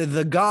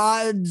the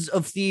gods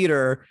of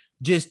theater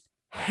just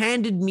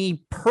handed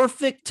me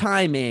perfect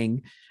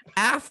timing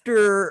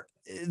after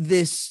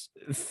this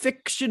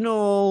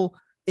fictional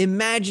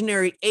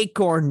imaginary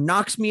acorn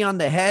knocks me on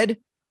the head,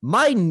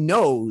 my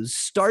nose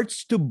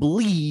starts to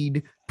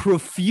bleed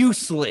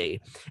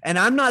profusely. And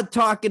I'm not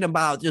talking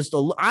about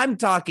I'm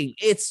talking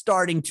it's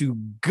starting to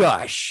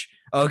gush.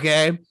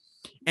 Okay.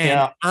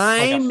 And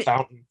I'm like a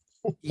fountain.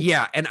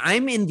 and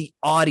I'm in the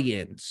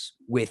audience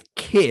with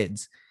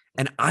kids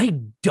and I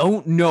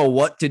don't know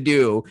what to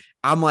do.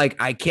 I'm like,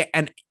 I can't,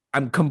 and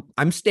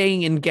I'm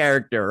staying in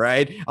character,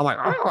 right? I'm like,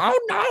 oh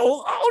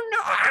no,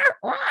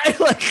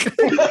 like,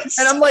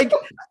 and I'm like,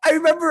 I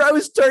remember I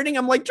was turning,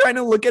 I'm like trying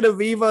to look at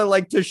Aviva,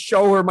 like to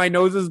show her my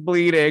nose is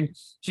bleeding.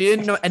 She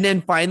didn't know, and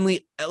then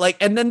finally, like,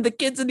 and then the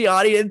kids in the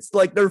audience,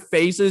 like their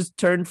faces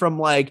turned from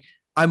like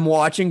I'm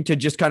watching to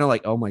just kind of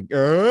like, oh my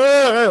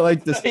god,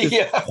 like this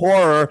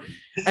horror.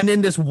 And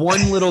then this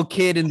one little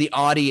kid in the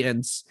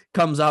audience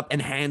comes up and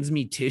hands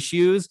me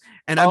tissues.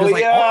 And I'm just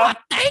like, oh,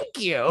 thank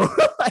you.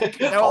 Like,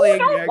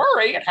 don't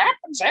worry, it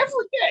happens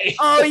every day.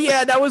 Oh,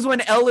 yeah. That was when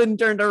Ellen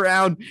turned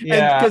around.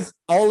 Yeah. Because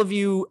all of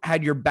you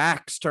had your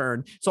backs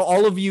turned. So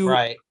all of you,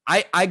 I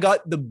I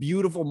got the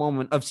beautiful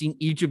moment of seeing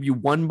each of you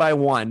one by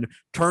one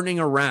turning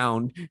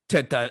around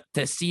to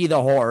see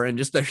the horror and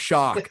just the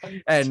shock.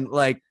 And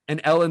like,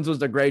 and Ellen's was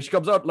the great. She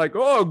comes out like,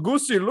 oh,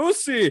 Goosey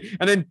Lucy.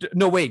 And then,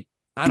 no, wait,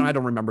 I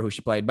don't remember who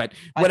she played, but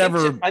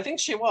whatever. I think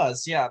she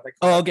was, yeah.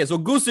 Oh, okay. So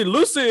Goosey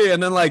Lucy.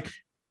 And then like,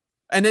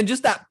 and then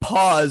just that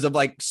pause of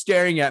like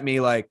staring at me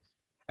like,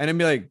 and then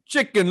be like,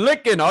 chicken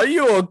licking, are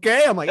you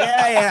okay? I'm like,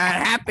 yeah,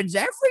 it happens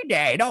every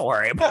day. Don't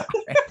worry about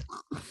it.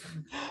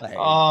 Like,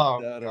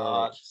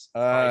 God.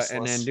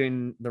 and then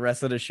doing the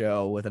rest of the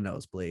show with a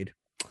nosebleed.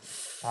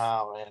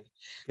 Oh man.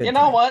 Good You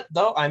know time. what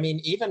though? I mean,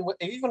 even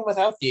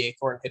without the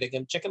acorn hitting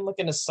him, Chicken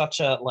Licken is such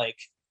a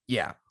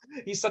Yeah.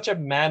 he's such a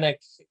manic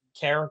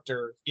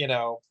character,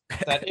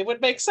 that it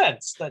would make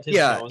sense that his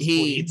Yeah, nose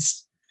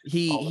bleeds.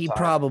 He time.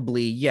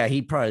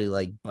 probably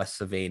like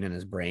busts a vein in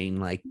his brain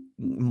like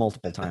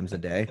multiple times a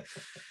day.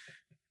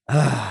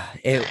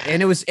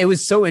 It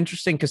was so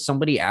interesting because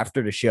somebody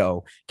after the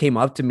show came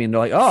up to me and they're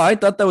like, "Oh, I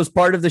thought that was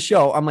part of the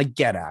show." I'm like,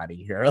 "Get out of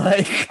here!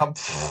 Like,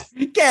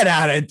 get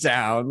out of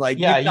town!" Like,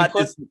 Yeah, you got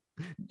this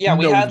we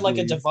had like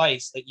a nosebleed.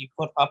 device that you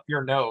put up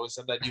your nose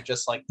and then you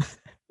just like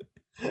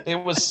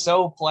it was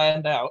so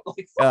planned out.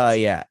 Like,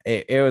 Yeah,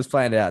 it was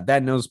planned out.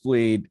 That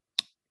nosebleed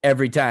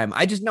every time.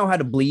 I just know how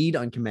to bleed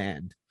on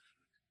command.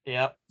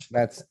 Yep.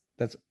 That's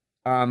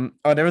oh,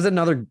 there was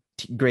another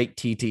great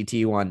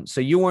TTT one.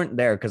 So you weren't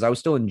there because I was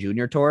still in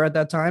junior tour at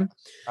that time.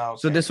 Okay.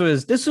 So this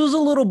was a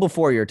little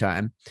before your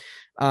time,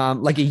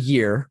 like a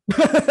year.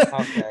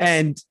 Okay.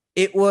 And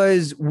it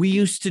was, we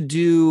used to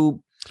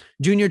do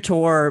junior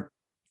tour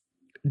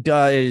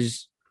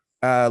does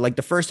like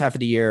the first half of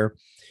the year,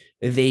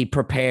 they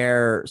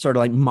prepare sort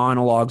of like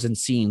monologues and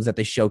scenes that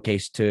they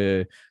showcase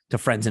to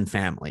friends and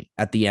family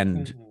at the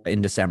end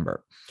in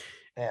December.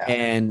 Yeah.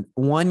 And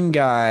one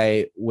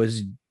guy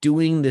was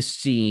doing the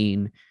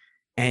scene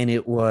and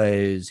it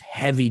was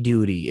heavy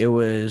duty. It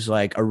was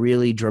like a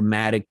really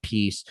dramatic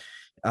piece.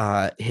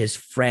 His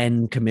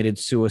friend committed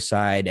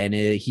suicide and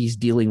he's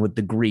dealing with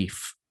the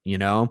grief,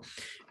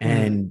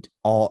 and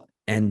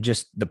and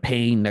just the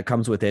pain that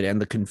comes with it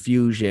and the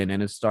confusion.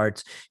 And it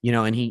starts,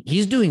 and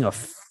he's doing a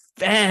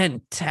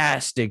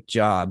fantastic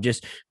job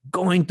just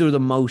going through the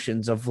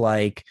motions of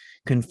like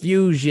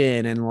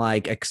confusion and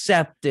like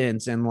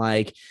acceptance and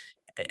like,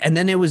 and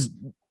then it was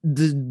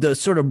the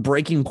sort of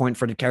breaking point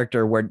for the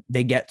character where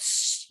he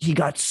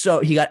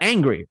got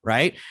angry,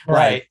 right?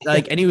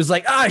 Like, and he was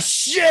like, "Ah,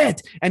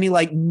 shit," and he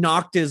like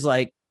knocked his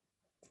like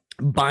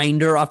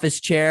binder off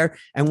his chair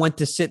and went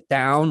to sit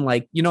down,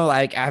 like,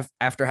 like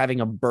after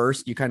having a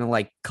burst you kind of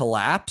like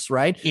collapse,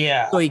 right?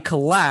 Yeah. So he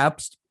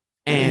collapsed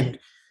and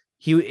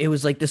it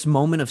was like this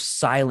moment of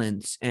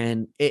silence,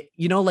 and it,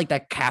 like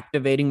that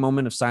captivating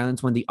moment of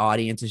silence when the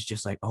audience is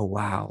just like, oh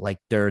wow, like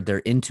they're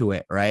into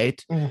it,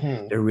 right?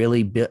 They're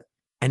really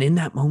and in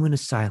that moment of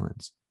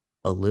silence,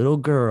 a little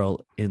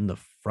girl in the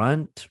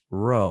front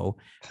row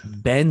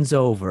bends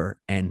over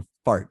and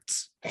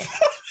farts.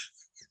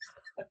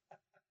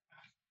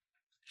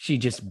 She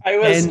just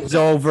bends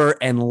over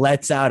and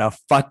lets out a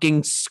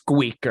fucking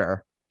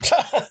squeaker.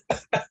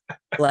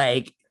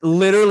 Like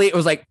literally it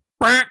was like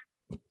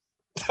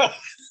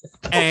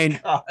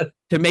and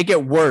to make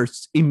it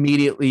worse,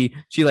 immediately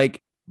she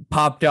like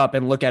popped up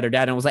and looked at her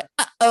dad and was like,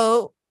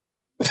 "Uh-oh."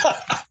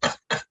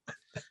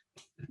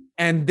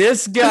 And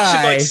this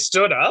guy, she like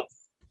stood up.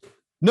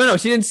 No,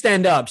 she didn't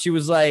stand up. She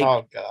was like,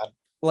 oh god,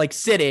 like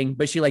sitting,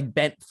 but she like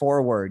bent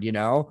forward,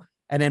 and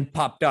then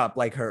popped up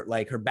like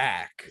her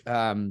back.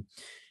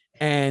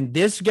 And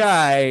this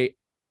guy,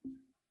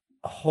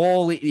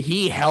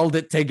 he held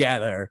it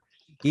together.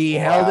 He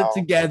held it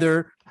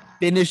together.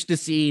 Finished the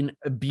scene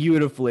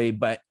beautifully,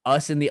 but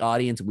us in the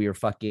audience, we were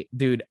fucking,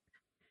 dude.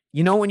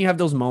 When you have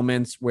those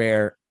moments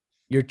where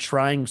you're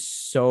trying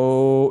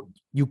so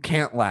you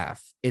can't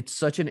laugh. It's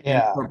such an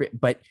inappropriate,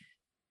 but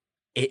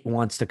it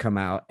wants to come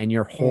out, and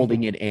you're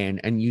holding it in,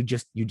 and you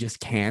just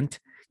can't.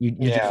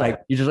 You're just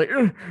like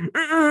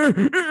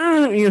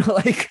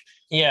like.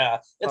 Yeah,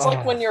 it's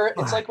like when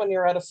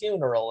you're at a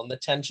funeral and the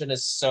tension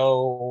is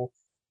so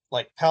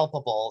like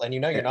palpable and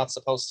you're not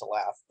supposed to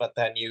laugh, but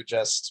then you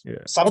just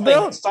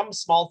some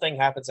small thing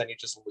happens and you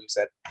just lose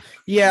it.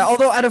 Yeah,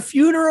 although at a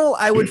funeral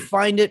I would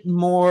find it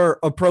more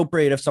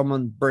appropriate if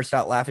someone bursts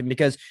out laughing,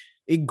 because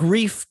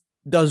grief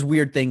does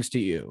weird things to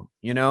you,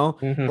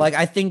 like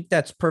I think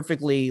that's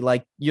perfectly,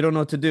 like, you don't know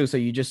what to do, so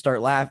you just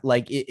start laughing.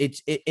 Like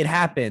it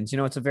happens,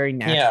 it's a very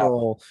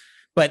natural.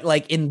 But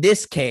like in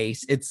this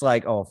case, it's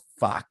like, oh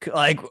fuck,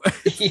 like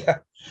yeah.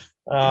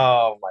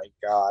 Oh my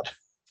god.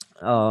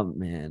 Oh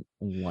man,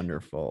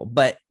 wonderful.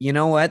 But you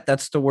know what?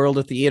 That's the world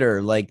of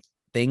theater. Like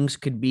things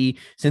could be,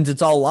 since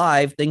it's all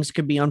live, things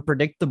could be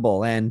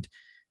unpredictable. And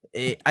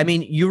I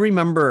mean, you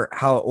remember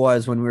how it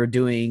was when we were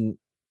doing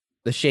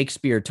the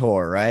Shakespeare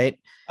tour, right?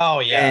 Oh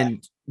yeah.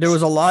 And there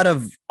was a lot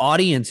of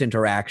audience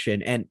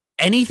interaction, and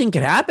anything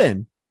could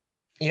happen.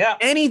 Yeah.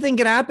 Anything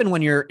can happen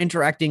when you're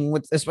interacting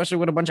with, especially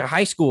with a bunch of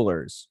high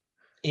schoolers.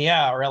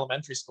 Yeah, or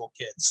elementary school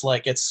kids.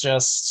 Like it's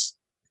just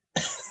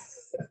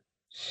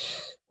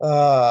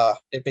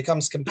It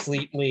becomes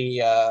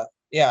completely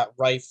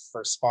rife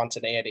for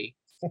spontaneity.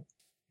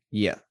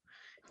 Yeah.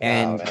 Oh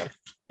And man.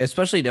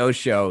 especially those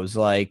shows,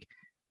 like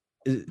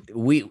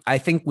I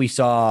think we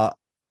saw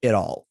it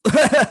all.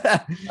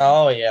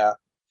 Oh yeah.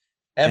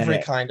 And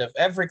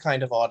Every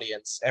kind of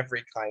audience,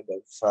 every kind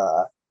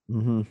of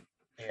mhm.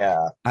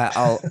 yeah.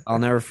 I'll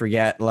never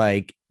forget,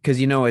 like, because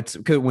it's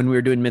cause when we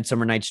were doing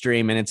Midsummer Night's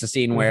Dream, and it's a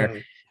scene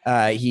where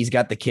Mhm. he's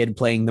got the kid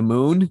playing the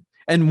moon,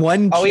 and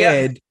Oh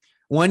yeah.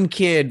 one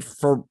kid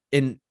for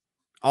in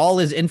all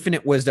his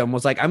infinite wisdom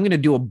was like, I'm gonna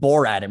do a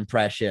Borat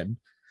impression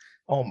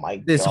Oh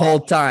my this whole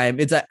God. time.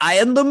 It's like, I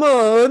am the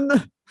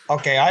moon.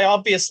 Okay, I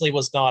obviously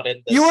was not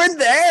in You weren't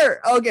this.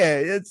 there.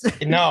 Okay, it's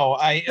No,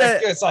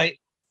 that it's like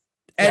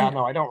yeah, and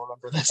no, I don't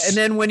remember and this.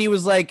 then when he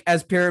was like,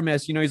 as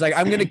Pyramus, he's like,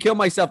 I'm gonna kill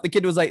myself. The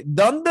kid was like,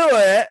 don't do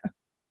it.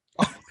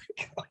 Oh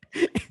my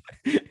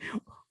God.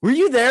 Were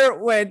you there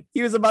when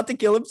he was about to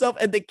kill himself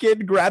and the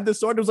kid grabbed the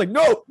sword and was like,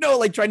 no, no,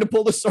 like trying to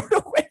pull the sword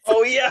away from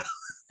Oh yeah.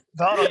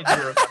 That I do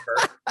remember.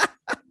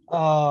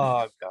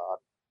 Oh God.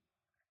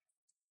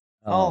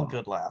 All Oh,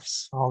 good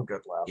laughs. All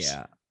good laughs.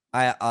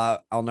 yeah.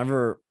 I'll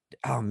never.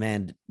 Oh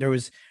man, there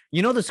was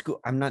the school.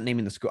 I'm not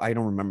naming the school. I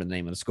don't remember the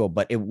name of the school,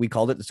 but we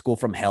called it the school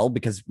from hell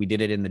because we did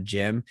it in the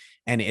gym,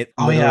 and it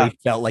Oh yeah. literally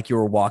felt like you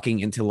were walking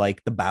into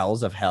like the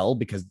bowels of hell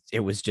because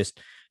it was just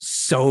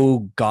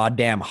so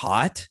goddamn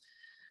hot.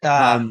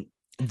 Ah,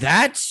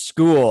 That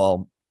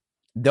school,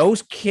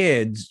 those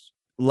kids,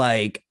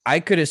 like I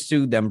could have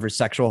sued them for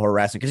sexual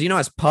harassment because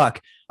as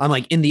Puck, I'm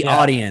like in the yeah.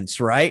 audience,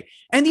 right?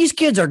 And these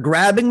kids are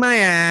grabbing my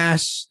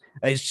ass.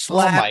 I Oh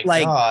slap my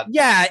like, God.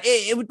 yeah,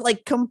 it was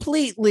like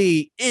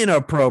completely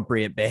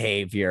inappropriate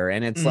behavior.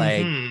 And it's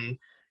like, Mm-hmm.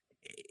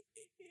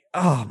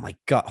 oh my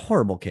God,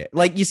 horrible kid.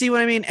 Like, you see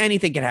what I mean?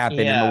 Anything can happen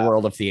in the Yeah.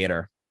 world of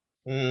theater.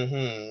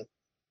 Mm-hmm.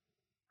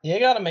 You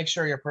got to make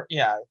sure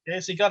yeah.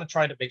 Yes, you got to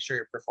try to make sure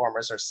your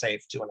performers are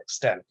safe to an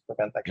extent,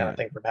 prevent that kind Yeah. of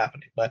thing from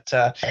happening. But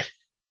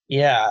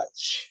yeah,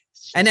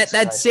 And at Jesus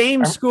that Christ.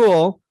 same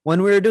school,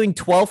 when we were doing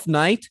 12th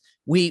night,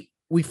 we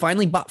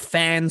finally bought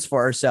fans for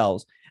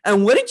ourselves.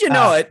 And what did you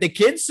know Ah, it? The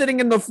kids sitting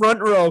in the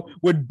front row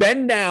would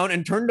bend down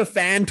and turn the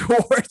fan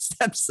towards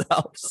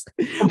themselves,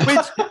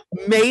 which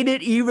made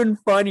it even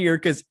funnier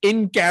because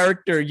in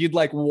character, you'd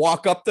like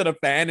walk up to the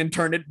fan and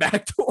turn it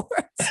back towards.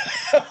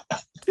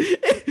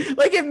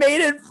 Like it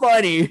made it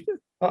funny.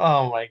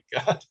 oh my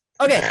God.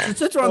 Okay, so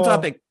since we're on Oh,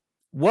 topic,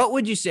 what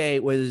would you say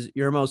was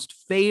your most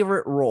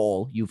favorite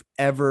role you've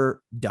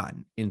ever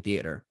done in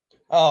theater?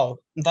 oh,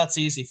 that's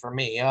easy for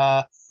me.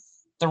 The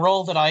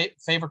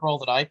favorite role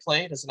that I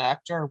played as an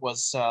actor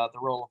was the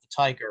role of the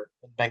tiger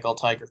in Bengal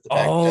Tiger at the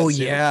Oh Baghdad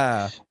Zoo.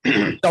 yeah.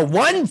 The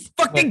one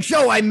fucking When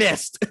show I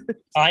missed.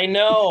 I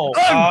know,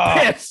 I'm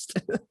pissed.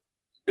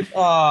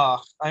 I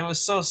was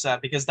so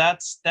sad because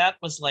that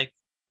was like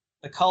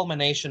the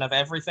culmination of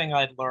everything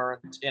I'd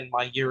learned in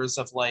my years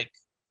of like,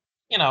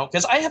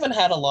 because I haven't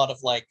had a lot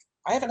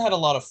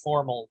of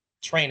formal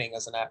training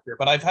as an actor,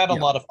 but I've had a Yeah.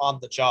 lot of on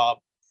the job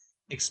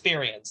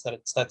experience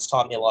that's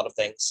taught me a lot of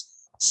things.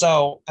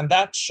 So, and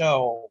that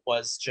show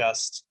was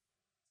just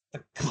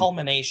the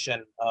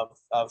culmination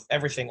of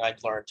everything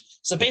I'd learned.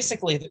 So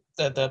basically,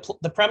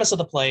 the premise of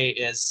the play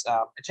is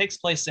it takes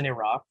place in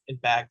Iraq, in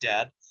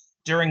Baghdad,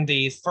 during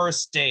the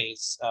first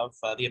days of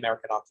the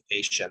American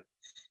occupation,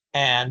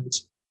 and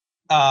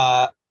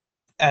uh,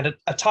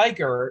 a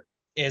tiger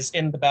is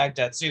in the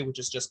Baghdad Zoo, which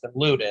has just been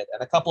looted,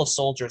 and a couple of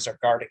soldiers are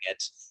guarding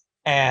it,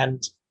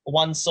 and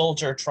one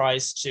soldier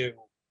tries to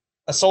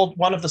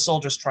one of the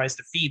soldiers tries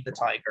to feed the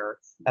tiger,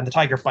 and the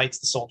tiger bites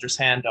the soldier's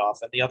hand off,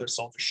 and the other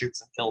soldier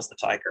shoots and kills the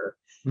tiger.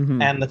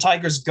 Mhm. And the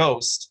tiger's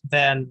ghost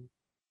then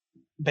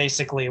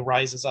basically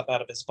rises up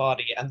out of his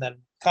body and then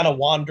kind of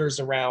wanders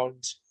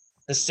around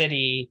the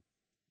city,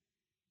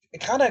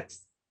 kind of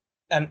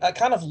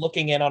kind of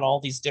looking in on all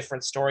these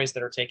different stories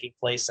that are taking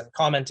place and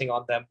commenting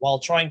on them while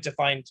trying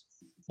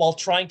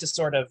to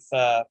sort of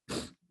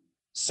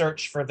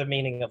search for the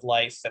meaning of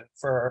life and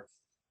for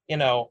you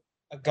know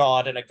a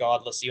god in a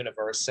godless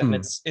universe. And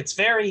Hmm. it's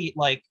very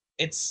like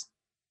it's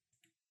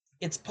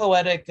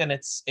poetic, and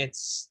it's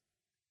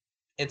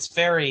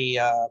very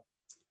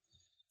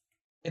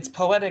it's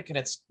poetic, and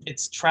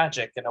it's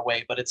tragic in a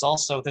way, but there's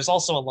also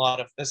a lot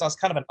of there's also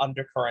kind of an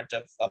undercurrent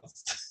of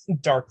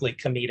darkly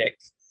comedic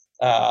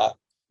uh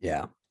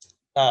Yeah.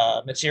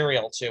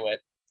 material to it,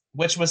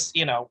 which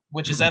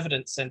is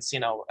evident since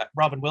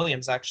Robin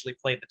Williams actually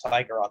played the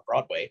tiger on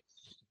Broadway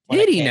when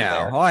Did it he came now?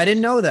 there. Oh, I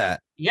didn't know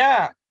that.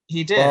 Yeah,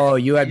 he did. Oh,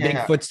 you had big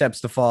Yeah,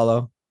 footsteps to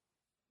follow.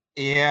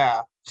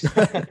 yeah.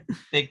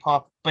 Big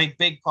paw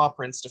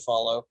prints to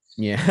follow.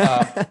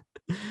 Yeah.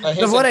 Um,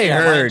 of what I my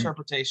heard,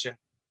 interpretation.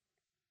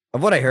 you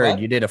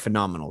What? did a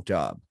phenomenal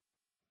job.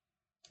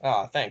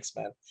 Oh, thanks,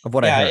 man. Of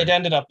what I Yeah, it heard.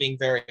 ended up being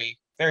very,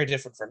 very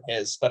different from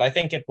his, but I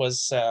think it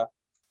was,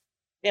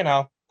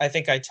 I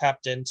think I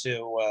tapped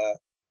into,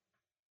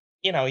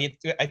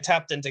 I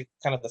tapped into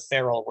kind of the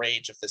feral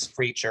rage of this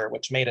creature,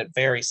 which made it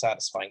very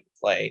satisfying to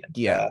play. And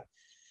Yeah.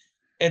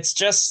 it's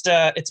just,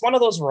 it's one of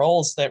those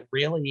roles that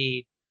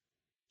really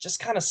just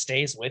kind of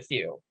stays with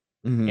you.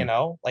 Hmm.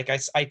 Like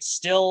I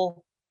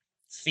still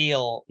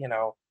feel,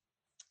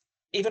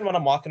 even when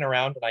I'm walking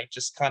around and I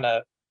just kind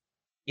of,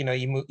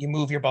 you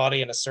move your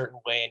body in a certain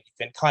way and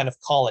you can kind of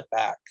call it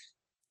back.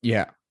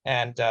 Yeah.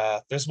 And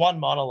there's one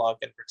monologue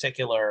in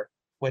particular,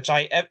 which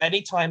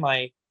anytime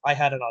I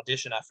had an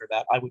audition after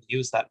that, I would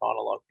use that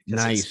monologue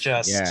because it's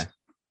Nice. Yeah. just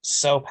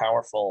so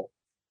powerful.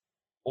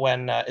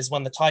 When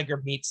the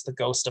tiger meets the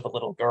ghost of a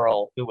little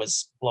girl who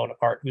was blown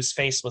apart, whose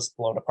face was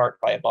blown apart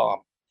by a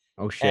bomb,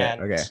 Oh shit.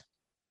 and Okay.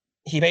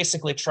 he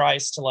basically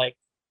tries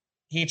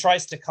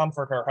to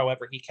comfort her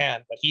however he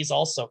can, but he's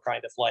also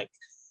kind of like,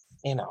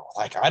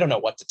 like, I don't know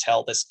what to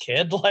tell this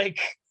kid. Like,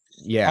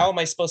 Yeah. how am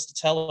I supposed to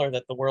tell her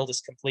that the world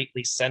is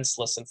completely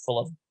senseless and full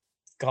of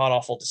god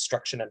awful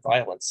destruction and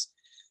violence?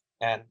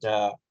 And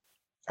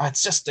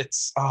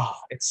it's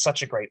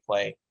such a great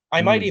play.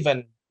 I might Mm.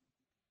 even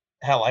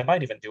hell, I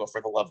might even do a For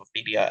the Love of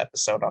Media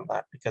episode on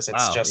that because it's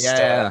Wow. Yeah, just yeah,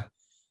 yeah.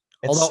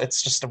 it's Although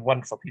it's just a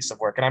wonderful piece of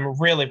work, and I'm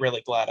really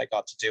really glad I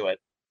got to do it.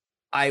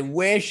 I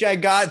wish I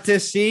got to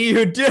see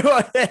you do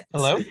it.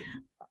 Hello.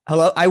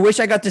 Hello. I wish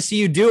I got to see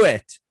you do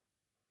it.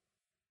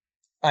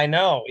 I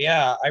know,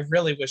 yeah, I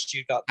really wished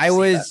you got to I see that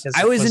was because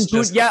I it was was in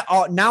just Yeah.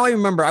 Oh, now I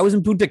remember. I was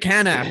in Punta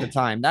Cana at the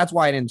time. That's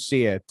why I didn't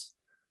see it.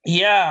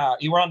 yeah,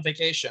 you were on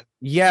vacation.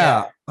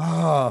 Yeah. Yeah.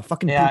 Oh,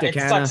 fucking Yeah, Punta it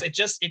sucks.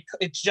 Cana.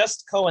 It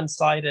just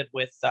coincided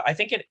with I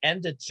think it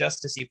ended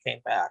just as you came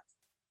back,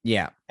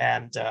 Yeah.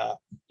 and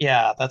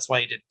yeah, that's why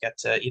you didn't get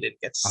to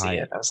see I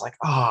it. I was like,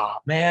 oh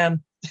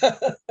man.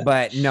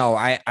 But no,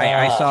 I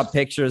uh, saw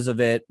pictures of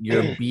it.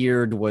 Your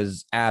beard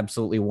was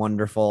absolutely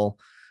wonderful.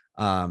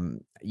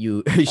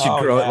 You should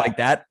oh grow it yeah, like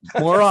that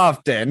more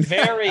often.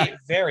 very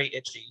very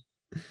itchy.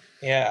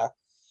 Yeah.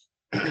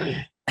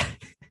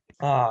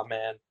 Oh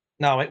man,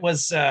 no, it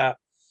was.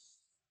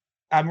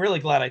 I'm really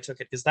glad I took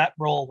it because that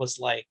role was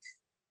like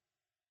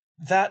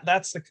that.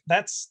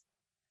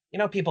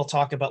 People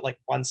talk about like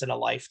once in a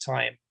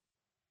lifetime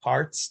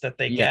parts that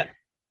they Yeah. get.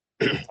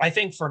 I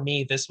think for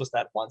me, this was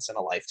that once in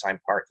a lifetime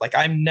part. Like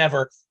I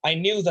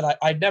knew that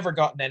I'd never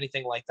gotten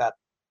anything like that.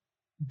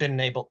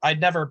 I'd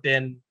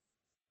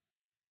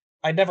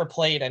never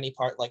played any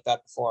part like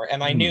that before,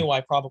 and I Mhm. knew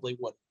I probably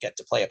wouldn't get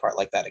to play a part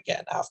like that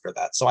again after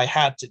that. So I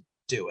had to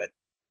do it.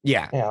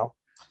 Yeah, You know,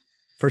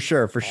 for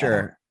sure, for uh,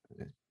 sure.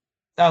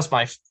 that was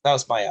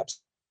my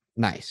abs.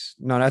 Nice.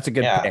 No, that's a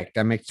good Yeah. pick.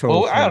 That makes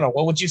total Well, I don't sense. know.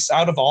 What would you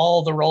out of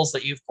all the roles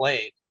that you've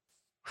played?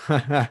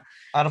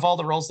 Out of all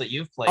the roles that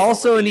you've played over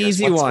Also the an years,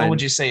 easy what would one.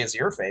 you say is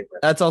your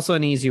favorite? That's also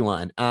an easy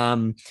one.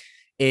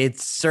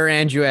 It's Sir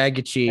Andrew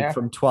Aguichi Yeah.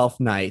 from Twelfth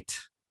Night.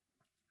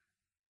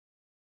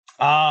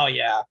 Oh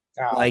yeah.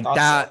 Oh, I Like thought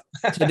so.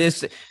 that to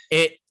this,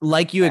 it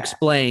like you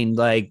explained,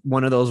 like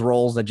one of those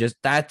roles that just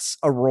that's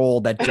a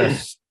role that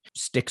just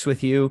sticks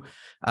with you.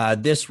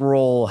 This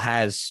role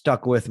has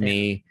stuck with Yeah.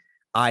 me.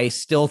 I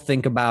still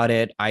think about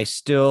it. I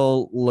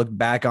still look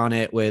back on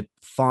it with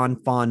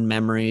fond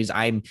memories.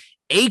 I'm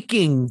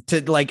aching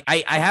to like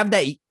I have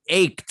that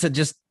ache to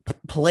just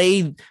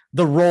play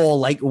the role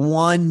like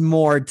one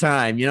more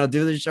time,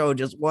 do the show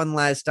just one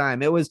last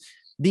time. It was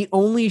the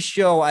only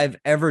show I've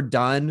ever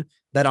done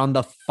that on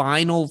the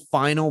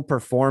final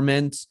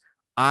performance,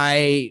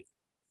 I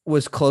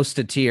was close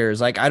to tears.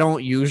 Like I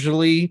don't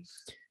usually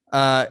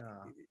uh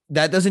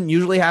that doesn't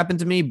usually happen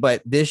to me,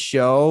 but this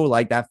show,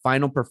 like that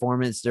final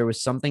performance, there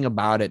was something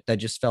about it that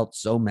just felt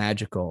so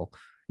magical,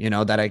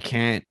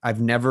 that I've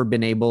never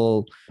been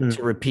able to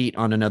Mm. repeat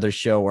on another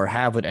show or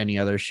have with any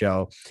other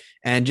show.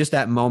 And just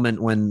that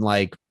moment when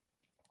like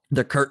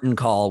the curtain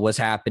call was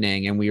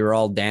happening and we were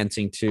all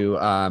dancing to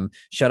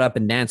Shut Up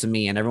and Dance with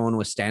Me, and everyone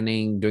was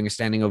standing doing a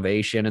standing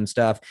ovation and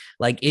stuff.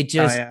 Like Oh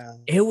yeah.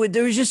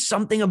 there was just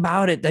something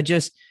about it that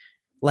just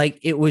like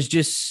it was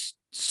just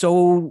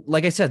so,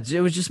 like I said,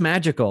 it was just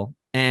magical.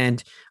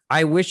 And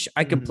I wish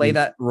I could play Mhm.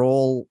 that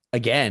role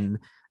again.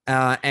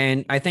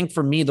 And I think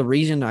for me, the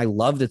reason I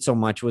loved it so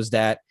much was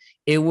that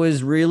it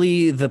was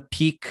really the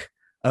peak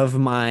of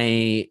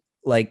my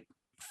like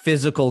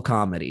physical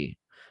comedy.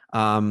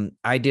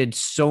 I did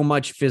so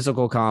much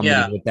physical comedy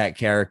Yeah. with that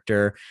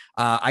character.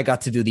 I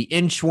got to do the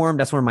inchworm.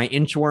 That's where my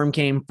inchworm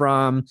came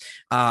from.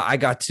 I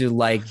got to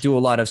like do a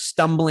lot of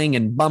stumbling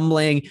and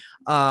bumbling.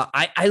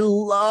 I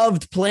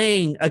loved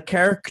playing a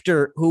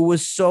character who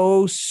was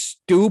so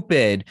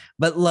stupid,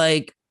 but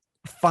like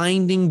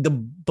finding the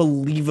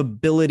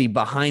believability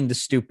behind the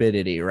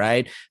stupidity,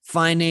 right?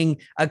 Finding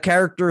a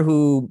character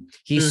who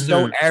he's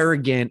so Hmm.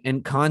 arrogant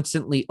and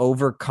constantly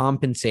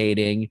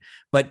overcompensating,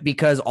 but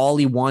because all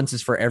he wants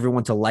is for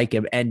everyone to like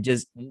him and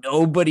just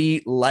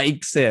nobody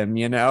likes him,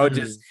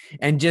 just Hmm.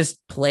 and just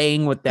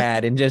playing with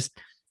that and just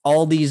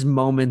all these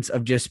moments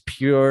of just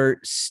pure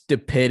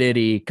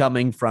stupidity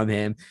coming from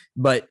him.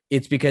 But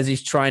it's because he's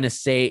just trying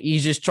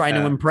to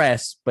Yeah.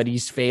 impress, but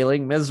he's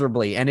failing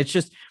miserably. And it's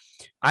just,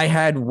 I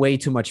had way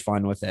too much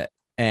fun with it.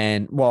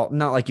 And well,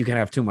 not like you can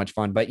have too much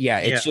fun, but yeah,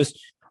 it's Yeah. just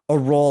a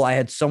role I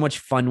had so much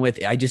fun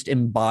with. I just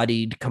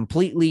embodied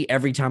completely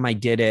every time I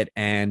did it.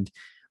 And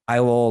I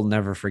will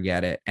never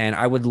forget it. And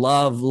I would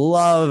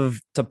love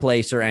to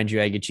play Sir Andrew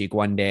Aguichi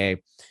one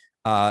day.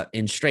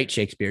 in straight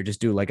Shakespeare,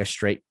 just do like a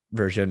straight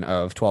version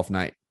of Twelfth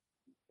Night.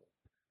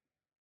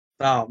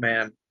 Oh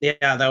man, yeah,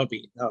 that would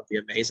be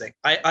amazing.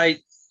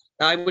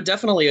 I would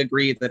definitely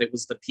agree that it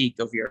was the peak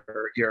of your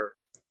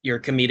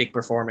comedic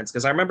performance,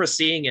 because I remember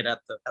seeing it at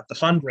the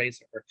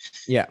fundraiser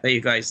Yeah. that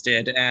you guys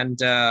did,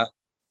 and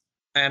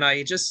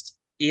I just,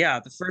 yeah,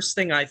 the first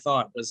thing I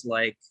thought was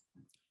like,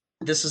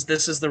 this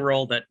is the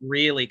role that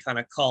really kind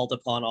of called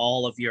upon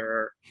all of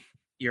your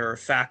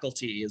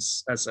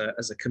faculties as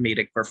a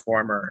comedic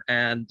performer,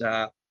 and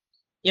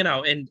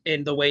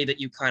in the way that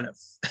you kind of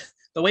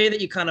the way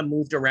that you kind of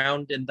moved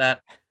around in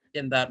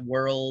that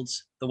world,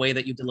 the way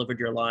that you delivered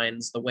your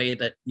lines, the way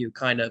that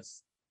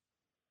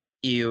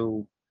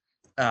you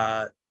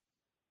uh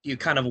you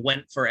kind of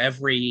went for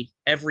every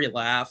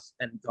laugh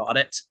and got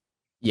it.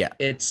 Yeah.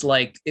 It's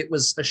like it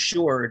was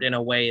assured in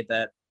a way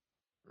that,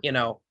 you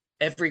know,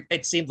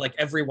 it seemed like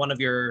every one of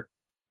your,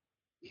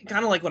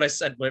 kind of like what I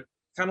said, but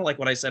kind of like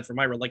what I said for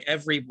my role, like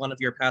every one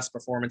of your past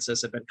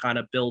performances have been kind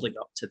of building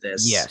up to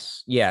this,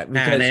 Yes. Yeah. and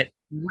Because it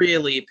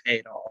really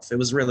paid off. It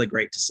was really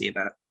great to see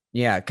that.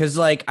 yeah, because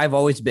like I've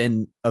always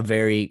been a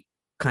very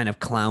kind of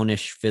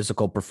clownish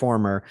physical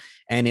performer.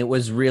 And it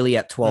was really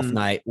at 12th Mm,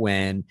 Night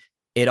when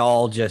it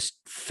all just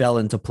fell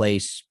into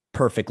place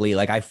perfectly.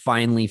 Like I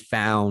finally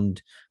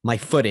found my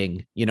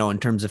footing, in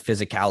terms of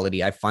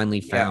physicality. I finally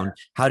yeah. found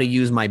how to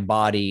use my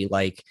body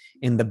like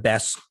in the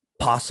best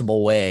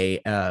possible way,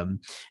 and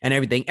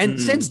everything. And Mm,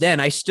 since then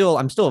I'm still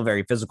a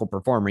very physical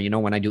performer.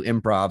 When I do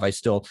improv, I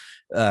still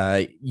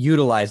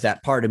utilize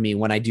that part of me.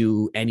 When I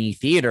do any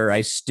theater,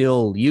 I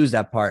still use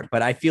that part.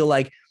 But I feel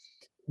like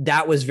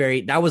that was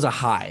a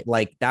high.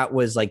 Like that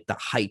was like the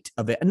height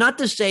of it. Not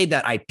to say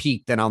that I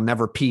peaked and I'll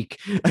never peak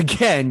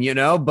again,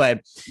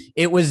 but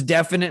it was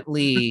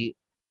definitely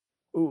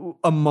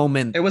a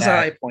moment it was a that,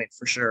 high point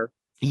for sure.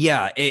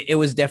 yeah, it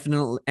was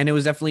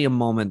definitely a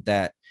moment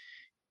that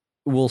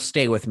will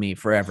stay with me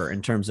forever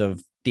in terms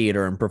of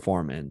theater and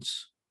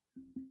performance.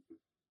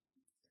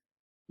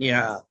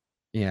 Yeah,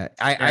 Yeah.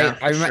 yeah,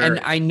 for And sure.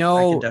 I I can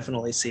know,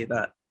 definitely see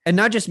that. and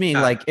not just me,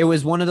 Yeah. like it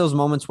was one of those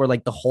moments where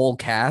like the whole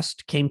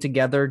cast came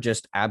together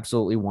just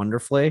absolutely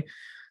wonderfully.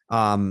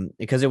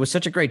 Because it was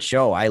such a great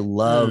show. I Mm,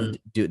 loved,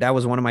 dude, that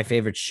was one of my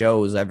favorite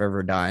shows I've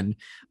ever done.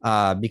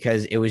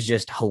 Because it was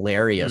just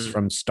hilarious mm,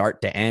 from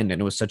start to end, and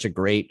it was such a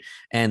great,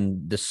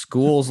 and the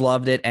schools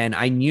loved it. And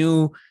I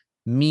knew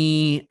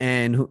me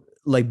and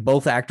like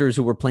both actors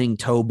who were playing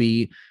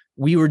Toby,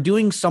 we were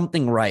doing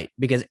something right,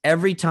 because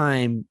every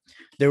time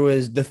there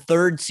was the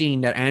third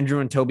scene that Andrew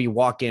and Toby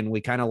walk in, we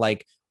kind of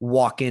like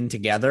walk in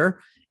together.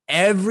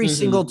 Every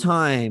single mhm.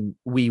 time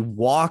we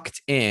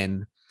walked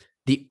in,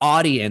 the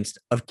audience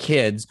of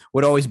kids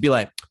would always be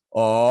like,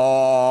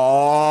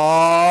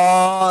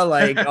 oh,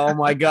 like, oh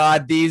my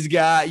God, these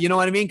guys, you know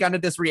what I mean? Kind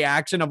of this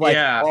reaction of like,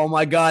 Yeah. oh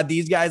my God,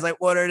 these guys, like,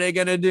 what are they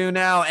going to do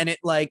now? And it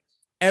like,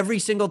 every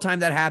single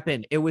time that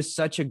happened, it was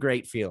such a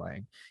great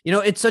feeling.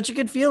 It's such a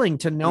good feeling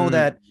to know Mm,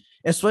 that,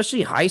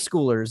 especially high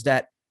schoolers,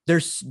 that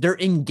they're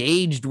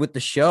engaged with the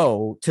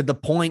show to the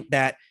point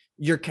that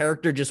your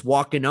character just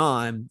walking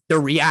on,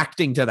 they're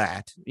reacting to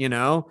that,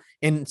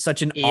 in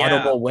such an yeah.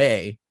 audible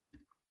way.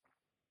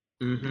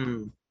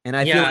 Hmm. And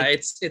I feel Yeah,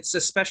 like, it's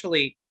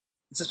especially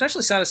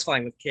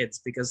satisfying with kids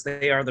because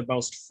they are the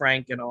most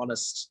frank and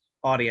honest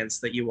audience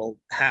that you will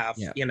have.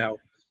 yeah,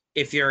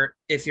 If they're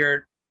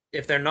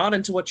not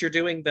into what you're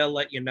doing, they'll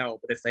let you know.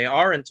 But if they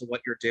are into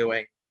what you're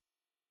doing,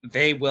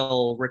 they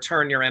will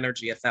return your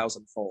energy a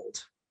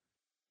thousandfold.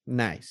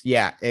 nice.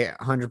 Yeah,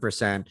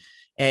 100%.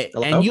 And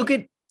Hello? you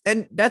could,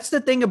 and that's the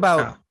thing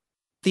about Oh.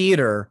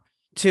 theater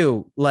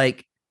too.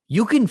 Like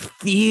you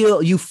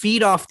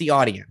feed off the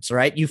audience,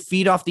 right? You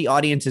feed off the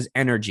audience's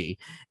energy.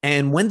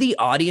 And when the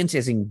audience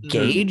is Hmm.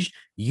 engaged,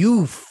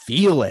 you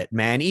feel it,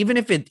 man. Even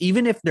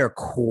if they're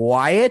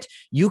quiet,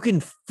 you can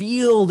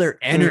feel their Mm.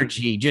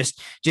 energy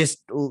just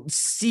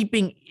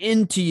seeping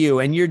into you.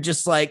 And you're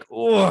just like,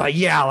 oh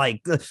yeah, oh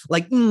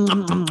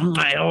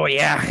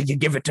yeah, you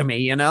give it to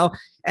me.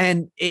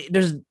 And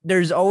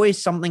there's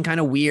always something kind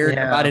of weird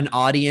about Yeah. an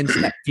audience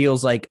that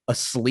feels like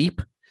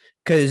asleep,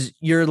 because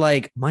you're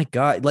like, my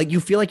God, like you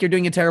feel like you're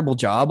doing a terrible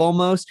job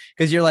almost,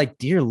 because you're like,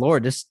 dear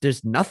Lord,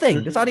 there's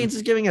nothing. This Hmm. audience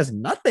is giving us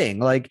nothing.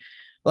 Like,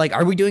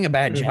 are we doing a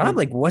bad job? Hmm.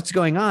 Like, what's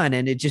going on?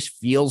 And it just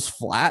feels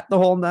flat the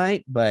whole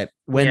night. But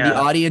when the Yeah.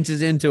 audience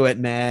is into it,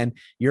 man,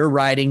 you're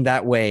riding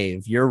that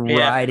wave. You're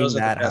Yeah. riding Those are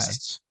that high.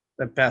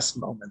 the best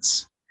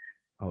moments.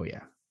 Oh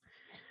yeah.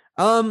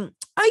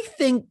 I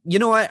think,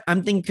 what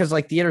I'm thinking, because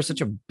like theater is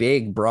such a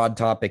big, broad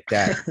topic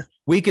that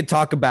we could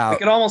talk We about.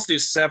 could almost do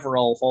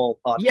several whole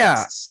Yeah,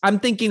 podcasts I'm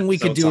thinking we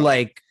could episodes do on it.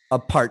 like a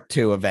part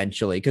two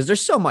eventually, because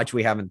there's so much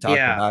we haven't talked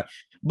Yeah. about.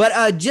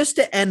 But just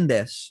to end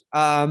this,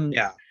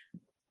 Yeah.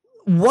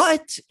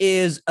 what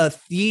is a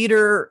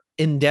theater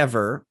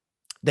endeavor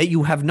that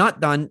you have not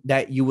done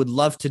that you would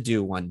love to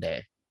do one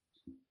day?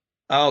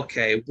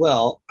 Okay.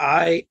 Well,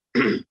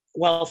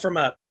 well, from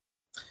a,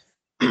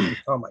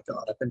 oh my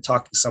God, I've been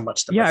talking so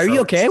much that my Yeah, are you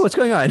throat okay? What's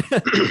hurts. going on?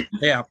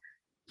 Yeah.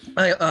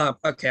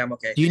 Okay, I'm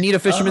okay. Do you need a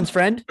fisherman's Um,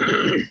 friend?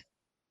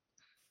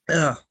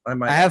 I I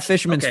might have actually.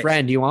 Fisherman's Okay.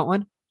 Friend. Do you want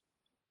one?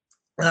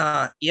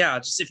 Yeah,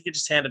 just if you could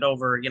just hand it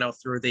over,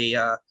 through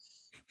the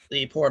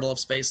portal of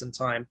space and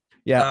time.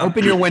 Yeah, Um,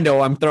 open your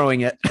window. I'm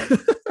throwing it.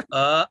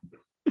 uh,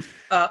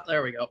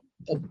 there we go.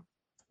 Oh,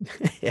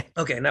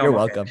 okay, now You're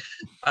I'm okay. welcome.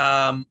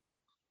 Um,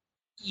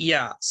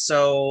 yeah.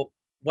 So,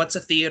 what's a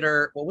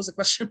theater? What was the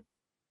question?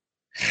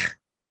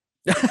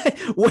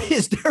 What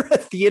is there a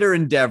theater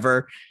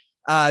endeavor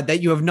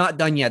that you have not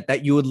done yet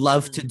that you would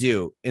love to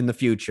do in the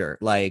future,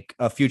 like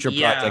a future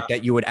Yeah. project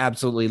that you would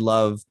absolutely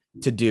love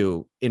to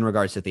do in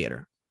regards to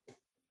theater?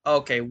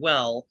 Okay.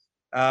 Well,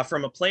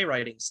 from a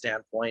playwriting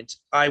standpoint,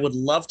 I would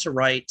love to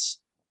write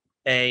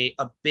a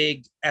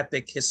big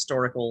epic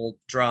historical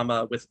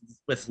drama with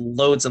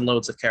loads and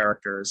loads of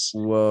characters.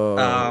 Whoa,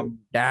 Um,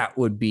 that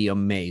would be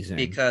amazing.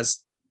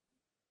 because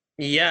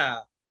Yeah,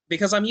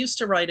 because I'm used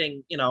to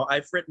writing,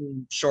 I've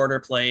written shorter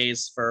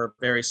plays for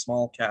very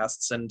small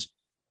casts, and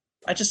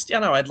I just,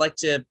 I'd like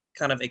to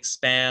kind of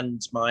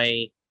expand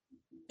my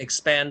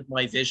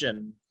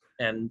vision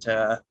and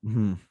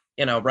Mhm.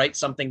 write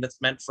something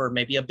that's meant for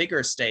maybe a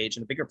bigger stage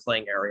and a bigger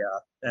playing area,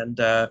 and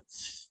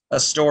a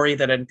story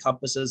that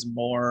encompasses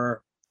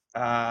more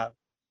uh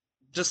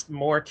just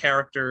more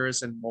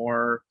characters and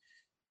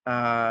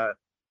uh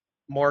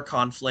more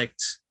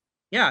conflict.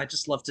 Yeah, I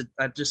just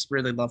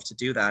really love to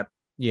do that.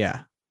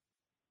 Yeah.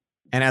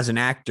 And as an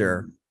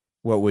actor,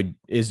 what would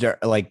is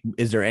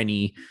there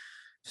any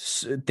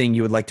thing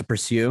you would like to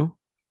pursue?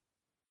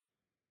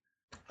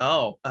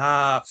 Oh,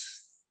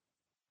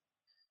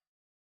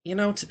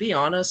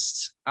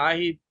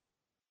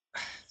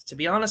 to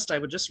be honest, I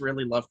would just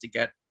really love to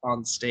get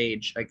on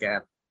stage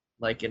again,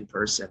 like in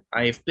person.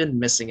 I've been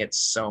missing it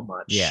so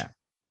much. Yeah.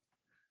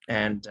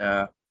 And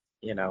I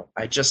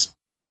would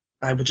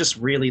just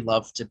really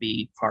love to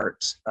be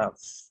part of,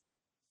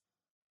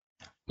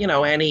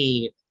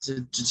 any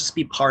to just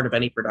be part of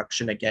any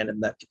production again in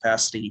that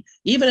capacity.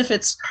 Even if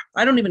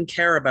I don't even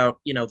care about,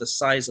 the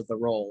size of the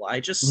role.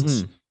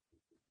 Mhm.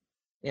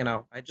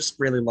 I just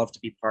really love to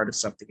be part of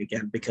something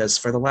again, because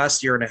for the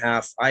last year and a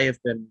half, I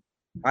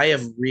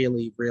have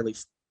really, really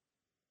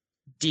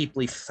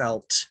deeply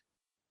felt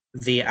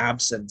the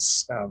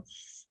absence of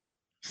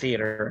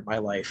theater in my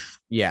life.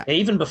 Yeah. And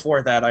even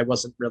before that, I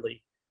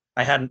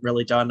hadn't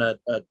really done a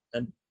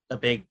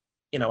big,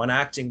 an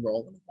acting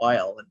role in a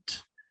while. And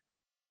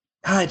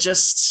I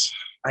just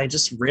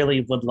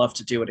really would love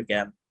to do it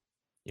again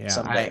Yeah,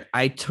 someday.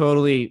 I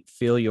totally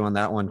feel you on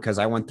that one because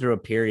I went through a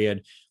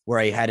period where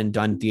I hadn't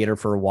done theater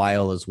for a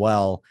while as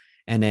well.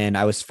 And then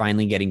I was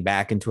finally getting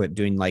back into it,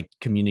 doing like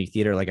community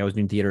theater. Like I was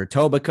doing theater at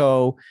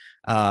Tobico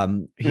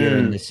here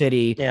in the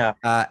city. Yeah.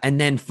 And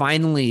then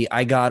finally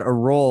I got a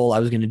role. I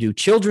was going to do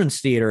children's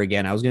theater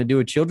again. I was going to do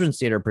a children's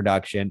theater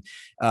production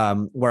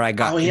where I Oh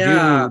got to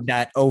yeah. do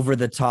that over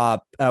the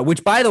top,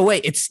 which by the way,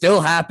 it's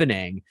still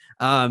happening.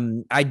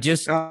 I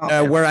just, Oh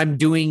man. where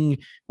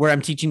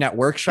I'm teaching that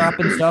workshop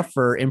and stuff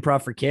for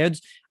improv for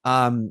kids.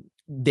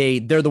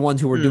 They're the ones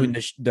who were doing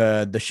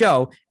the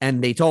show,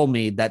 and they told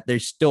me that they're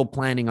still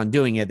planning on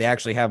doing it. They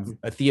actually have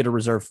a theater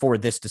reserved for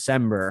this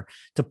December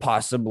to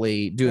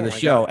possibly do Oh the my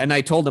show. God. And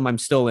I told them I'm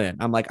still in.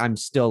 I'm like, I'm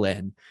still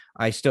in.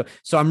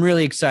 So I'm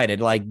really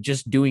excited. Like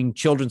just doing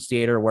children's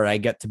theater where I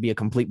get to be a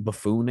complete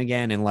buffoon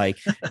again and like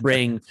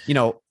bring,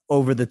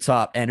 over the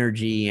top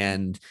energy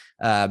and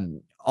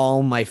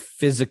all my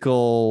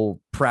physical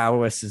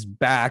prowess is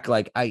back.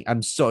 Like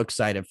I'm so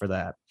excited for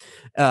that.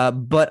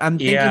 But I'm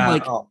thinking Yeah.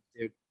 like Oh,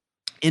 dude.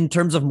 in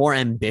terms of more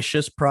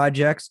ambitious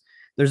projects,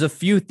 there's a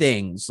few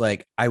things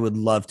like I would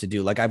love to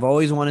do. Like I've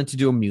always wanted to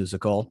do a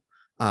musical.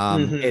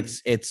 Mhm.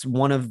 It's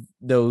one of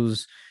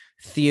those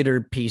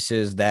theater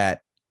pieces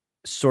that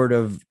sort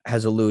of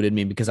has eluded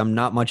me because I'm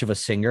not much of a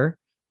singer,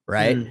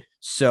 right? Mm.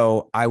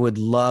 So I would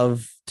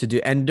love to do,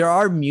 and there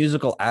are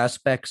musical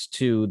aspects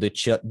to the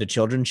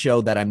children's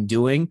show that I'm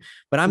doing,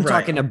 but I'm Right.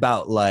 talking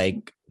about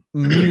like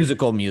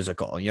musical,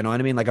 you know what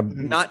I mean? Like a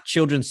Mhm. not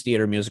children's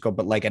theater musical,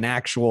 but like an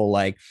actual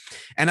like,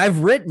 and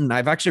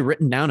I've actually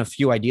written down a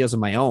few ideas of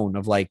my own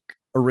of like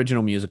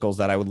original musicals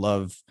that I would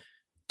love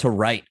to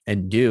write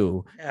and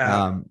do.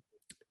 Yeah.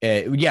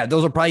 Yeah,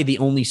 those are probably the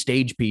only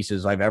stage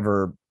pieces I've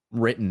ever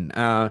written.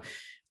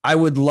 I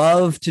would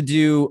love to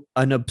do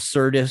an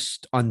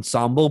absurdist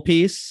ensemble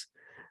piece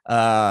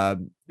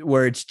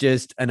where it's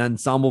just an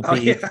ensemble Oh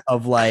piece yeah.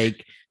 of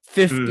like Mm.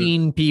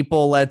 15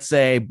 people, let's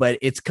say, but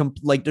it's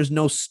like there's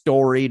no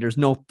story, there's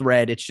no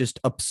thread. It's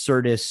just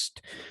absurdist.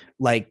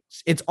 Like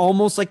it's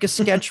almost like a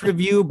sketch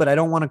review, but I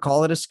don't want to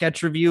call it a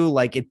sketch review.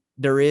 Like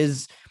there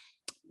is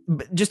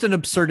just an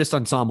absurdist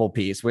ensemble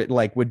piece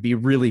would be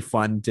really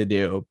fun to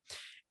do.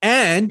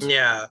 And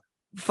Yeah.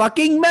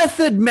 fucking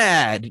Method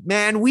Mad,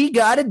 man, we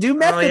gotta do Oh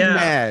Method yeah.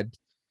 Mad.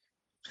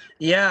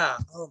 Yeah.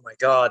 Oh my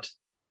God.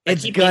 I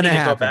It's keep gonna meaning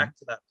to go happen. back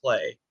to that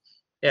play.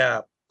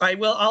 Yeah. I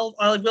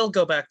will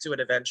go back to it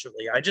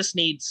eventually. I just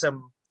need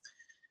some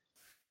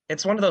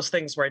It's one of those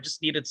things where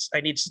just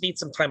need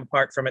some time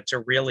apart from it to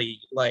really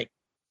like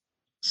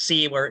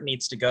see where it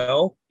needs to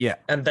go. Yeah.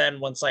 And then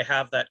once I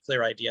have that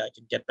clear idea, I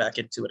can get back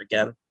into it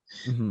again.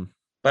 Mhm.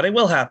 But it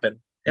will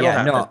happen. It'll Yeah,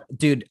 happen. no,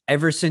 dude,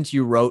 ever since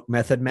you wrote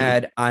Method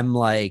Mad, I'm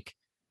like,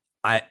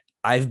 I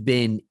I've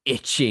been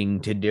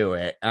itching to do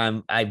it.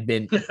 I've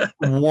been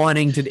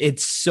wanting to.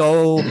 It's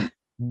so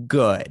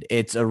good.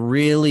 It's a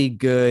really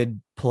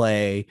good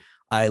play.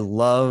 I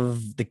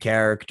love the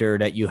character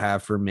that you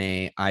have for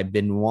me. I've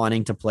been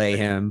wanting to play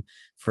him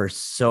for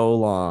so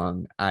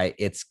long.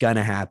 It's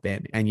gonna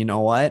happen. And you know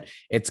what?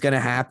 It's gonna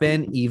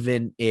happen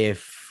even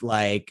if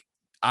like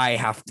I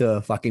have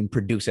to fucking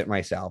produce it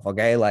myself.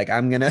 Okay. Like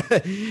I'm gonna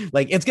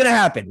like it's gonna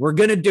happen. We're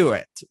gonna do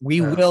it.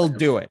 We Oh, will man.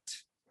 do it.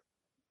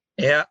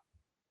 Yeah.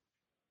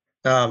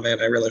 Oh man,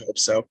 I really hope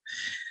so.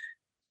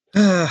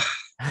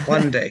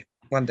 One day.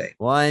 One day.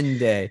 One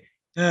day.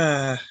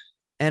 Uh,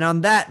 And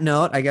on that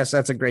note, I guess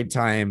that's a great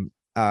time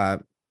to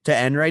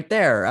end right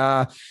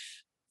there.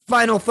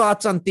 Final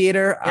thoughts on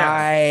theater. yeah.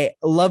 I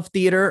love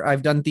theater.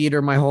 I've done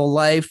theater my whole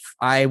life.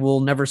 I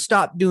will never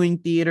stop doing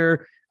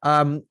theater.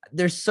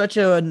 There's such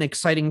an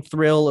exciting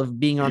thrill of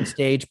being on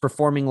stage,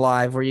 performing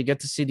live, where you get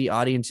to see the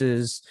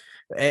audiences,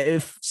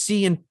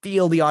 see and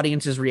feel the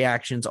audience's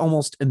reactions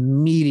almost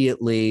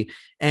immediately,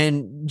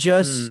 and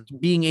just Mm,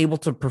 being able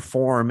to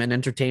perform and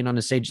entertain on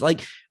a stage.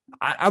 Like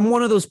I'm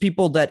one of those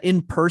people that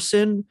in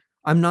person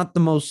I'm not the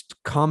most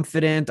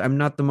confident. I'm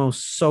not the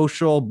most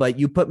social, but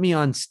you put me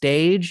on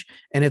stage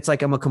and it's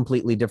like I'm a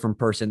completely different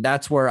person.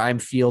 That's where I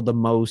feel the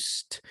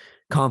most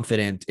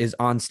confident is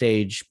on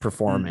stage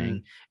performing.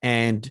 mm,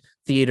 And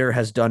theater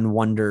has done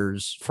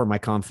wonders for my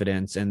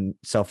confidence and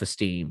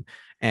self-esteem.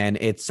 And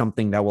it's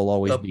something that will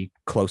always the, be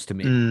close to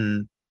me.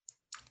 mm.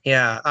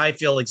 Yeah, I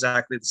feel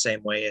exactly the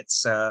same way.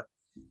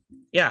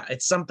 Yeah,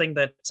 it's something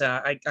that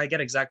I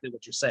get exactly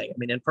what you're saying. I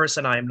mean, in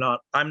person, I'm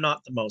not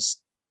the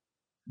most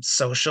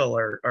social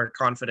or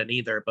confident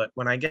either. But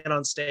when I get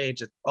on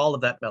stage, all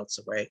of that melts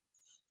away,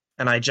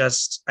 and I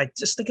just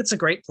think it's a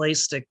great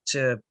place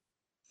to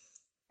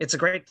it's a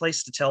great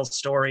place to tell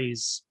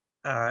stories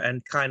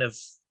and kind of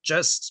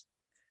just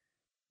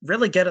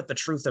really get at the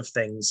truth of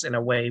things in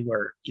a way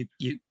where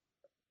you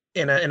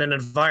in an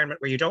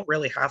environment where you don't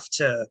really have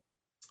to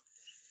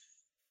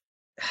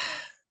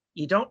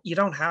you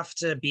don't have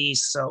to be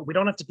so we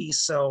don't have to be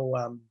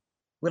so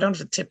we don't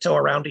have to tiptoe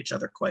around each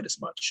other quite as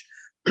much.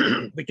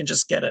 We can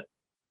just get it.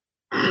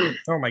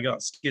 Oh my god,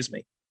 excuse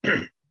me.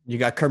 You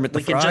got Kermit the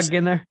We can Frog just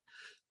in there?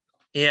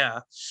 yeah,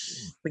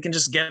 we can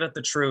just get at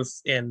the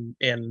truth in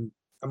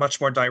a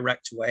much more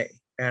direct way.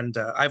 And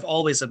I've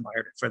always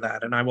admired it for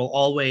that, and I will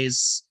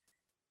always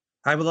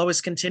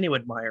continue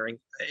admiring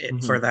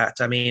it for Mhm. that.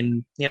 I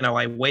mean,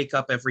 I wake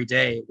up every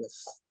day with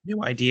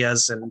new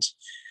ideas and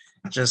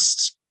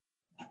just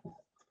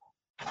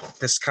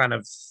this kind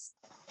of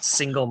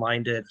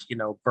single-minded,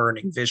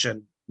 burning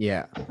vision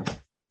Yeah.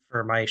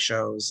 for my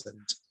shows,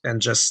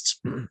 and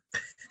just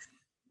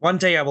one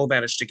day I will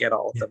manage to get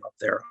all of them up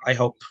there. I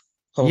hope,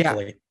 Yeah,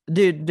 hopefully.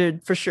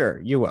 dude, for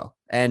sure you will.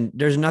 And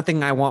there's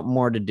nothing I want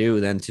more to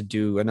do than to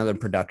do another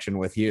production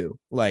with you.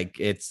 Like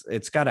it's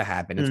got to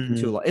happen. It's been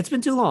too Mm, long. It's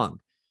been too long.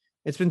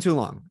 It's been too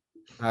long.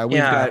 We've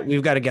yeah,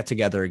 got to get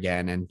together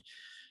again. And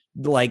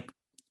like,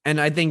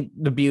 and I think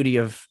the beauty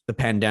of the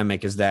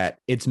pandemic is that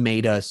it's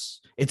made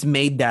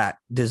that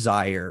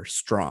desire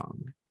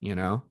strong. You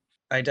know?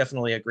 I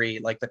definitely agree.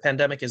 Like the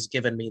pandemic has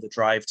given me the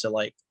drive to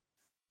like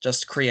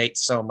just create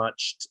so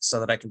much so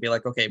that I can be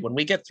like, okay, when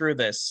we get through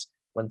this,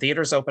 when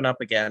theaters open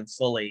up again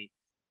fully,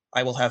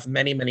 I will have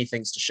many, many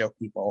things to show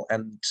people,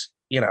 and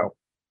you know,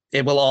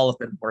 it will all have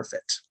been worth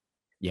it.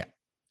 Yeah,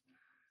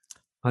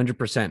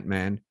 100%,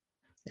 man.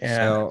 Yeah,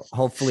 So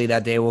hopefully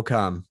that day will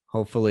come.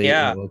 Hopefully it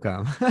yeah, will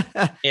come.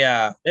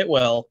 yeah. It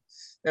will.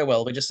 It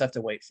will. We just have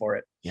to wait for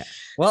it. Yeah.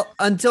 Well,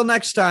 until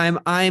next time,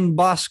 I'm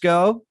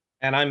Bosco,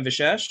 And I'm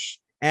Vishesh.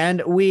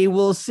 and we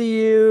will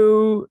see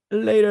you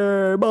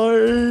later.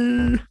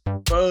 Bye.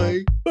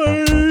 Bye.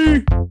 Bye.